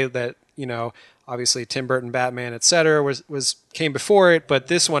way that, obviously Tim Burton Batman, etc. came before it. But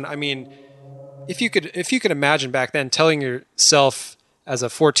this one, I mean, if you could imagine back then telling yourself as a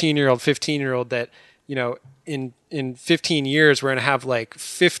 14-year-old, 15-year-old that, in 15 years we're going to have like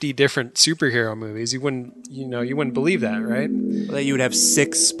 50 different superhero movies, you wouldn't believe that, right? Well, that you would have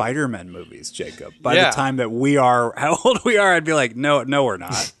 6 Spider-Man movies, Jacob. By the time that we are how old we are, I'd be like, no, we're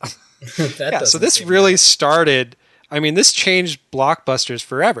not. So this really started, this changed blockbusters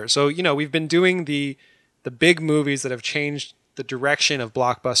forever. So, we've been doing the big movies that have changed the direction of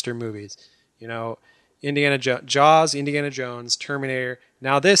blockbuster movies. Jaws, Indiana Jones, Terminator.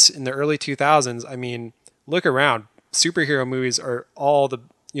 Now this in the early 2000s, look around. Superhero movies are all the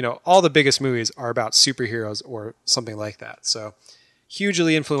biggest movies are about superheroes or something like that. So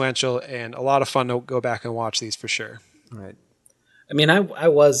hugely influential and a lot of fun to go back and watch these for sure. Right. I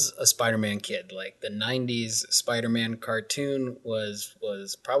was a Spider-Man kid. Like the 90s Spider-Man cartoon was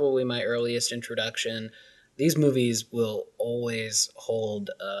probably my earliest introduction. These movies will always hold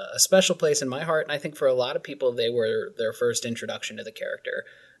a special place in my heart, and I think for a lot of people, they were their first introduction to the character.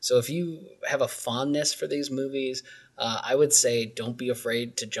 So if you have a fondness for these movies, I would say don't be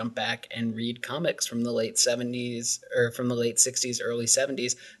afraid to jump back and read comics from the late 70s or from the late 60s, early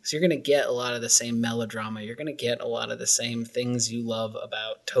 70s. So you're going to get a lot of the same melodrama. You're going to get a lot of the same things you love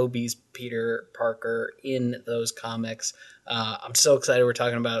about Tobey's Peter Parker in those comics. I'm so excited we're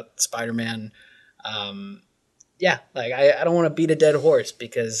talking about Spider-Man. I don't want to beat a dead horse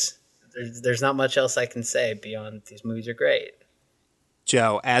because there's not much else I can say beyond these movies are great.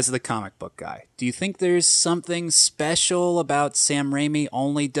 Joe, as the comic book guy, do you think there's something special about Sam Raimi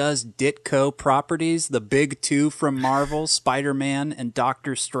only does Ditko properties, the big two from Marvel, Spider-Man and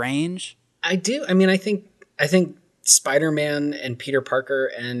Doctor Strange? I do. I think Spider-Man and Peter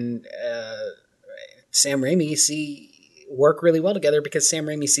Parker and Sam Raimi work really well together because Sam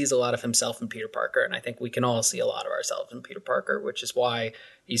Raimi sees a lot of himself in Peter Parker, and I think we can all see a lot of ourselves in Peter Parker, which is why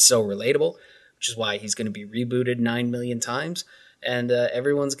he's so relatable, which is why he's going to be rebooted 9 million times. And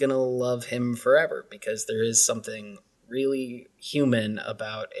everyone's going to love him forever because there is something really human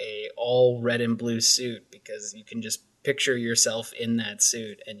about a all red and blue suit, because you can just picture yourself in that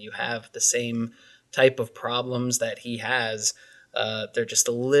suit and you have the same type of problems that he has. They're just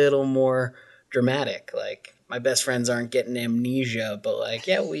a little more dramatic. Like, my best friends aren't getting amnesia, but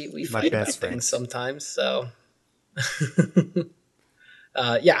we fight about things sometimes. So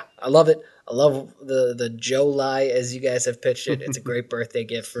I love it. I love the Joe lie as you guys have pitched it. It's a great birthday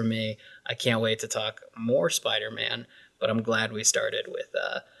gift for me. I can't wait to talk more Spider-Man, but I'm glad we started with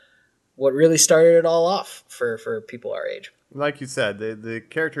what really started it all off for people our age. Like you said, the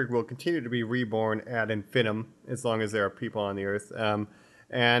character will continue to be reborn ad infinitum as long as there are people on the earth.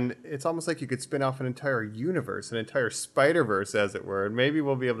 And it's almost like you could spin off an entire universe, an entire Spider-Verse, as it were. And maybe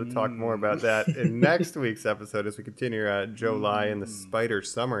we'll be able to talk more about that in next week's episode as we continue Joe Lie and the Spider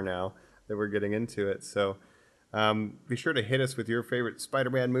Summer now that we're getting into it. So be sure to hit us with your favorite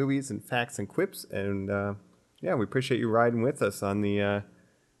Spider-Man movies and facts and quips. And we appreciate you riding with us on the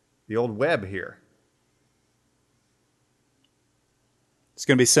old web here. There's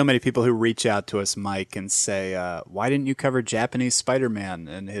going to be so many people who reach out to us, Mike, and say, why didn't you cover Japanese Spider-Man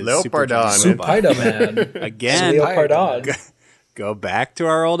and his Spider-Man. Again, go back to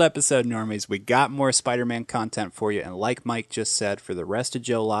our old episode, normies. We got more Spider-Man content for you, and like Mike just said, for the rest of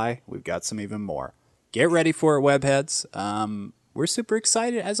Joe Lie, we've got some even more. Get ready for it, webheads. We're super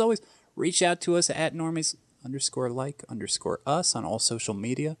excited. As always, reach out to us at normies_like_us on all social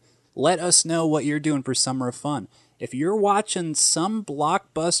media. Let us know what you're doing for Summer of Fun. If you're watching some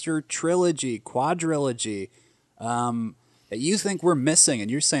blockbuster trilogy, quadrilogy, that you think we're missing, and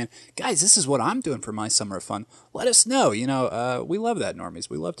you're saying, guys, this is what I'm doing for my Summer of Fun, let us know. You know, we love that, normies.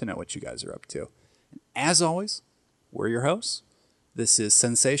 We love to know what you guys are up to. As always, we're your hosts. This is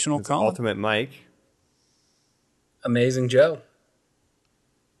Sensational Colin. Ultimate Mike. Amazing Joe.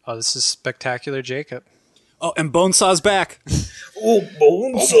 Oh, this is Spectacular Jacob. Oh, and Bonesaw's back. Oh,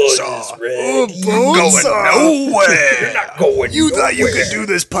 Bonesaw is ready. Going nowhere. You're not going You thought you nowhere. could do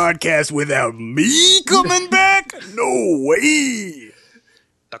this podcast without me coming back? No way.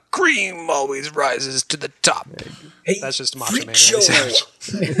 The cream always rises to the top. Hey, That's just a Macho freak Man. show.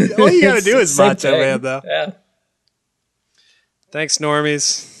 All you gotta do is Same Macho thing. Man, though. Yeah. Thanks,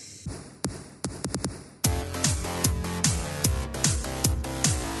 normies.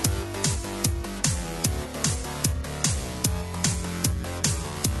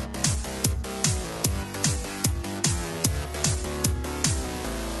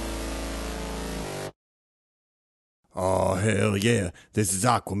 Oh, hell yeah. This is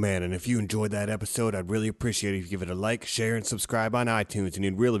Aquaman, and if you enjoyed that episode, I'd really appreciate it if you give it a like, share, and subscribe on iTunes, and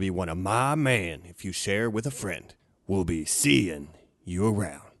you'd really be one of my man if you share with a friend. We'll be seeing you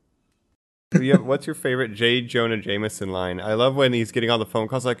around. What's your favorite J. Jonah Jameson line? I love when he's getting on the phone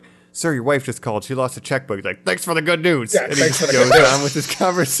calls like, sir, your wife just called. She lost a checkbook. He's like, thanks for the good news. Yeah, and he thanks just for the goes good news. on with his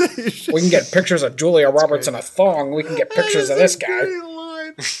conversation. We can get pictures of Julia Roberts in a thong. We can get pictures of this guy.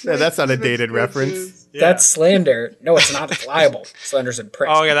 Yeah, that's not a dated reference. That's slander. No, it's not. It's libel. Slander's in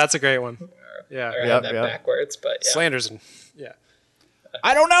print. Oh, yeah, that's a great one. Yeah. I had that backwards, but yeah. Slanders and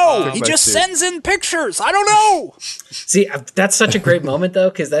I don't know. Pretty He much just it. sends in pictures. I don't know. See, that's such a great moment though,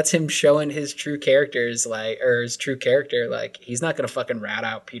 because that's him showing his true characters, or his true character. Like, he's not gonna fucking rat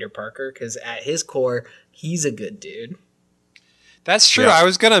out Peter Parker, because at his core, he's a good dude. That's true. Yeah. I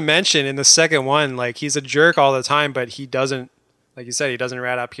was going to mention in the second one, like, he's a jerk all the time, but he doesn't, like you said, he doesn't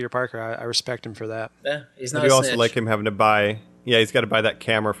rat out Peter Parker. I respect him for that. Yeah, he's I not. do a also snitch. like him having to buy. Yeah, he's got to buy that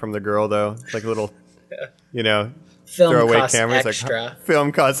camera from the girl though. It's like a little, Film throwaway costs camera. It's extra. like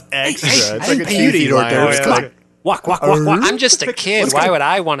film costs extra. Hey, it's I like didn't a pay you to cheesy eat hors line. d'oeuvres. It's Come like- on. Walk, walk, walk, walk. I'm just a kid. Why would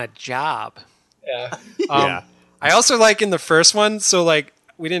I want a job? Yeah. Yeah. I also like in the first one, so like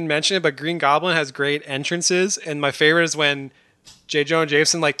we didn't mention it, but Green Goblin has great entrances, and my favorite is when J. Jonah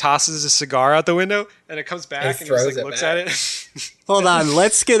Jameson like tosses a cigar out the window, and it comes back and he throws just, like, it looks back. at it. Hold on.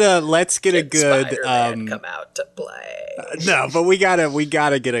 Let's get a good. Spider-Man come out to play. No, but we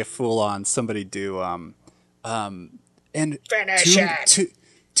gotta get a full on. Somebody do and Finish it.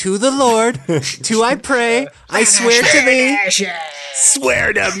 to the Lord, to I pray, I swear to thee. Finish it.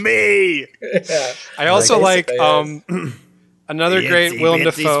 Swear to me! I also like Basically, another great Willem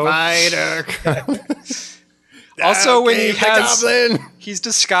Dafoe. Spider. Also, when he Okay, the has goblin. he's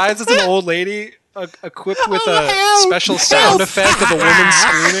disguised as an old lady, equipped with a special sound effect of a woman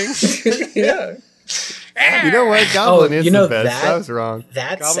screaming. Yeah. You know what? Goblin is you know the best. that- I was wrong.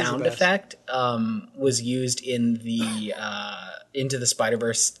 That Goblin's the sound best. effect was used in the Into the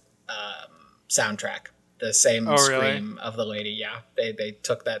Spider-Verse soundtrack. The same Oh, really? scream of the lady. Yeah, they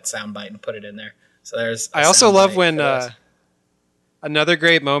took that sound bite and put it in there. So there's. I also love when another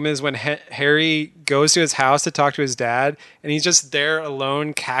great moment is when Harry goes to his house to talk to his dad, and he's just there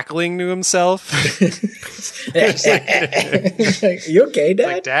alone cackling to himself. You okay, Dad?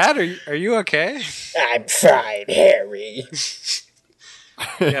 Like, Dad, are you okay? I'm fine, Harry.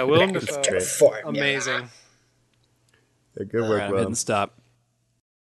 Yeah, Willem That's Dafoe, great. Formula. amazing. Yeah, good All work, right, I'm Will. hitting stop.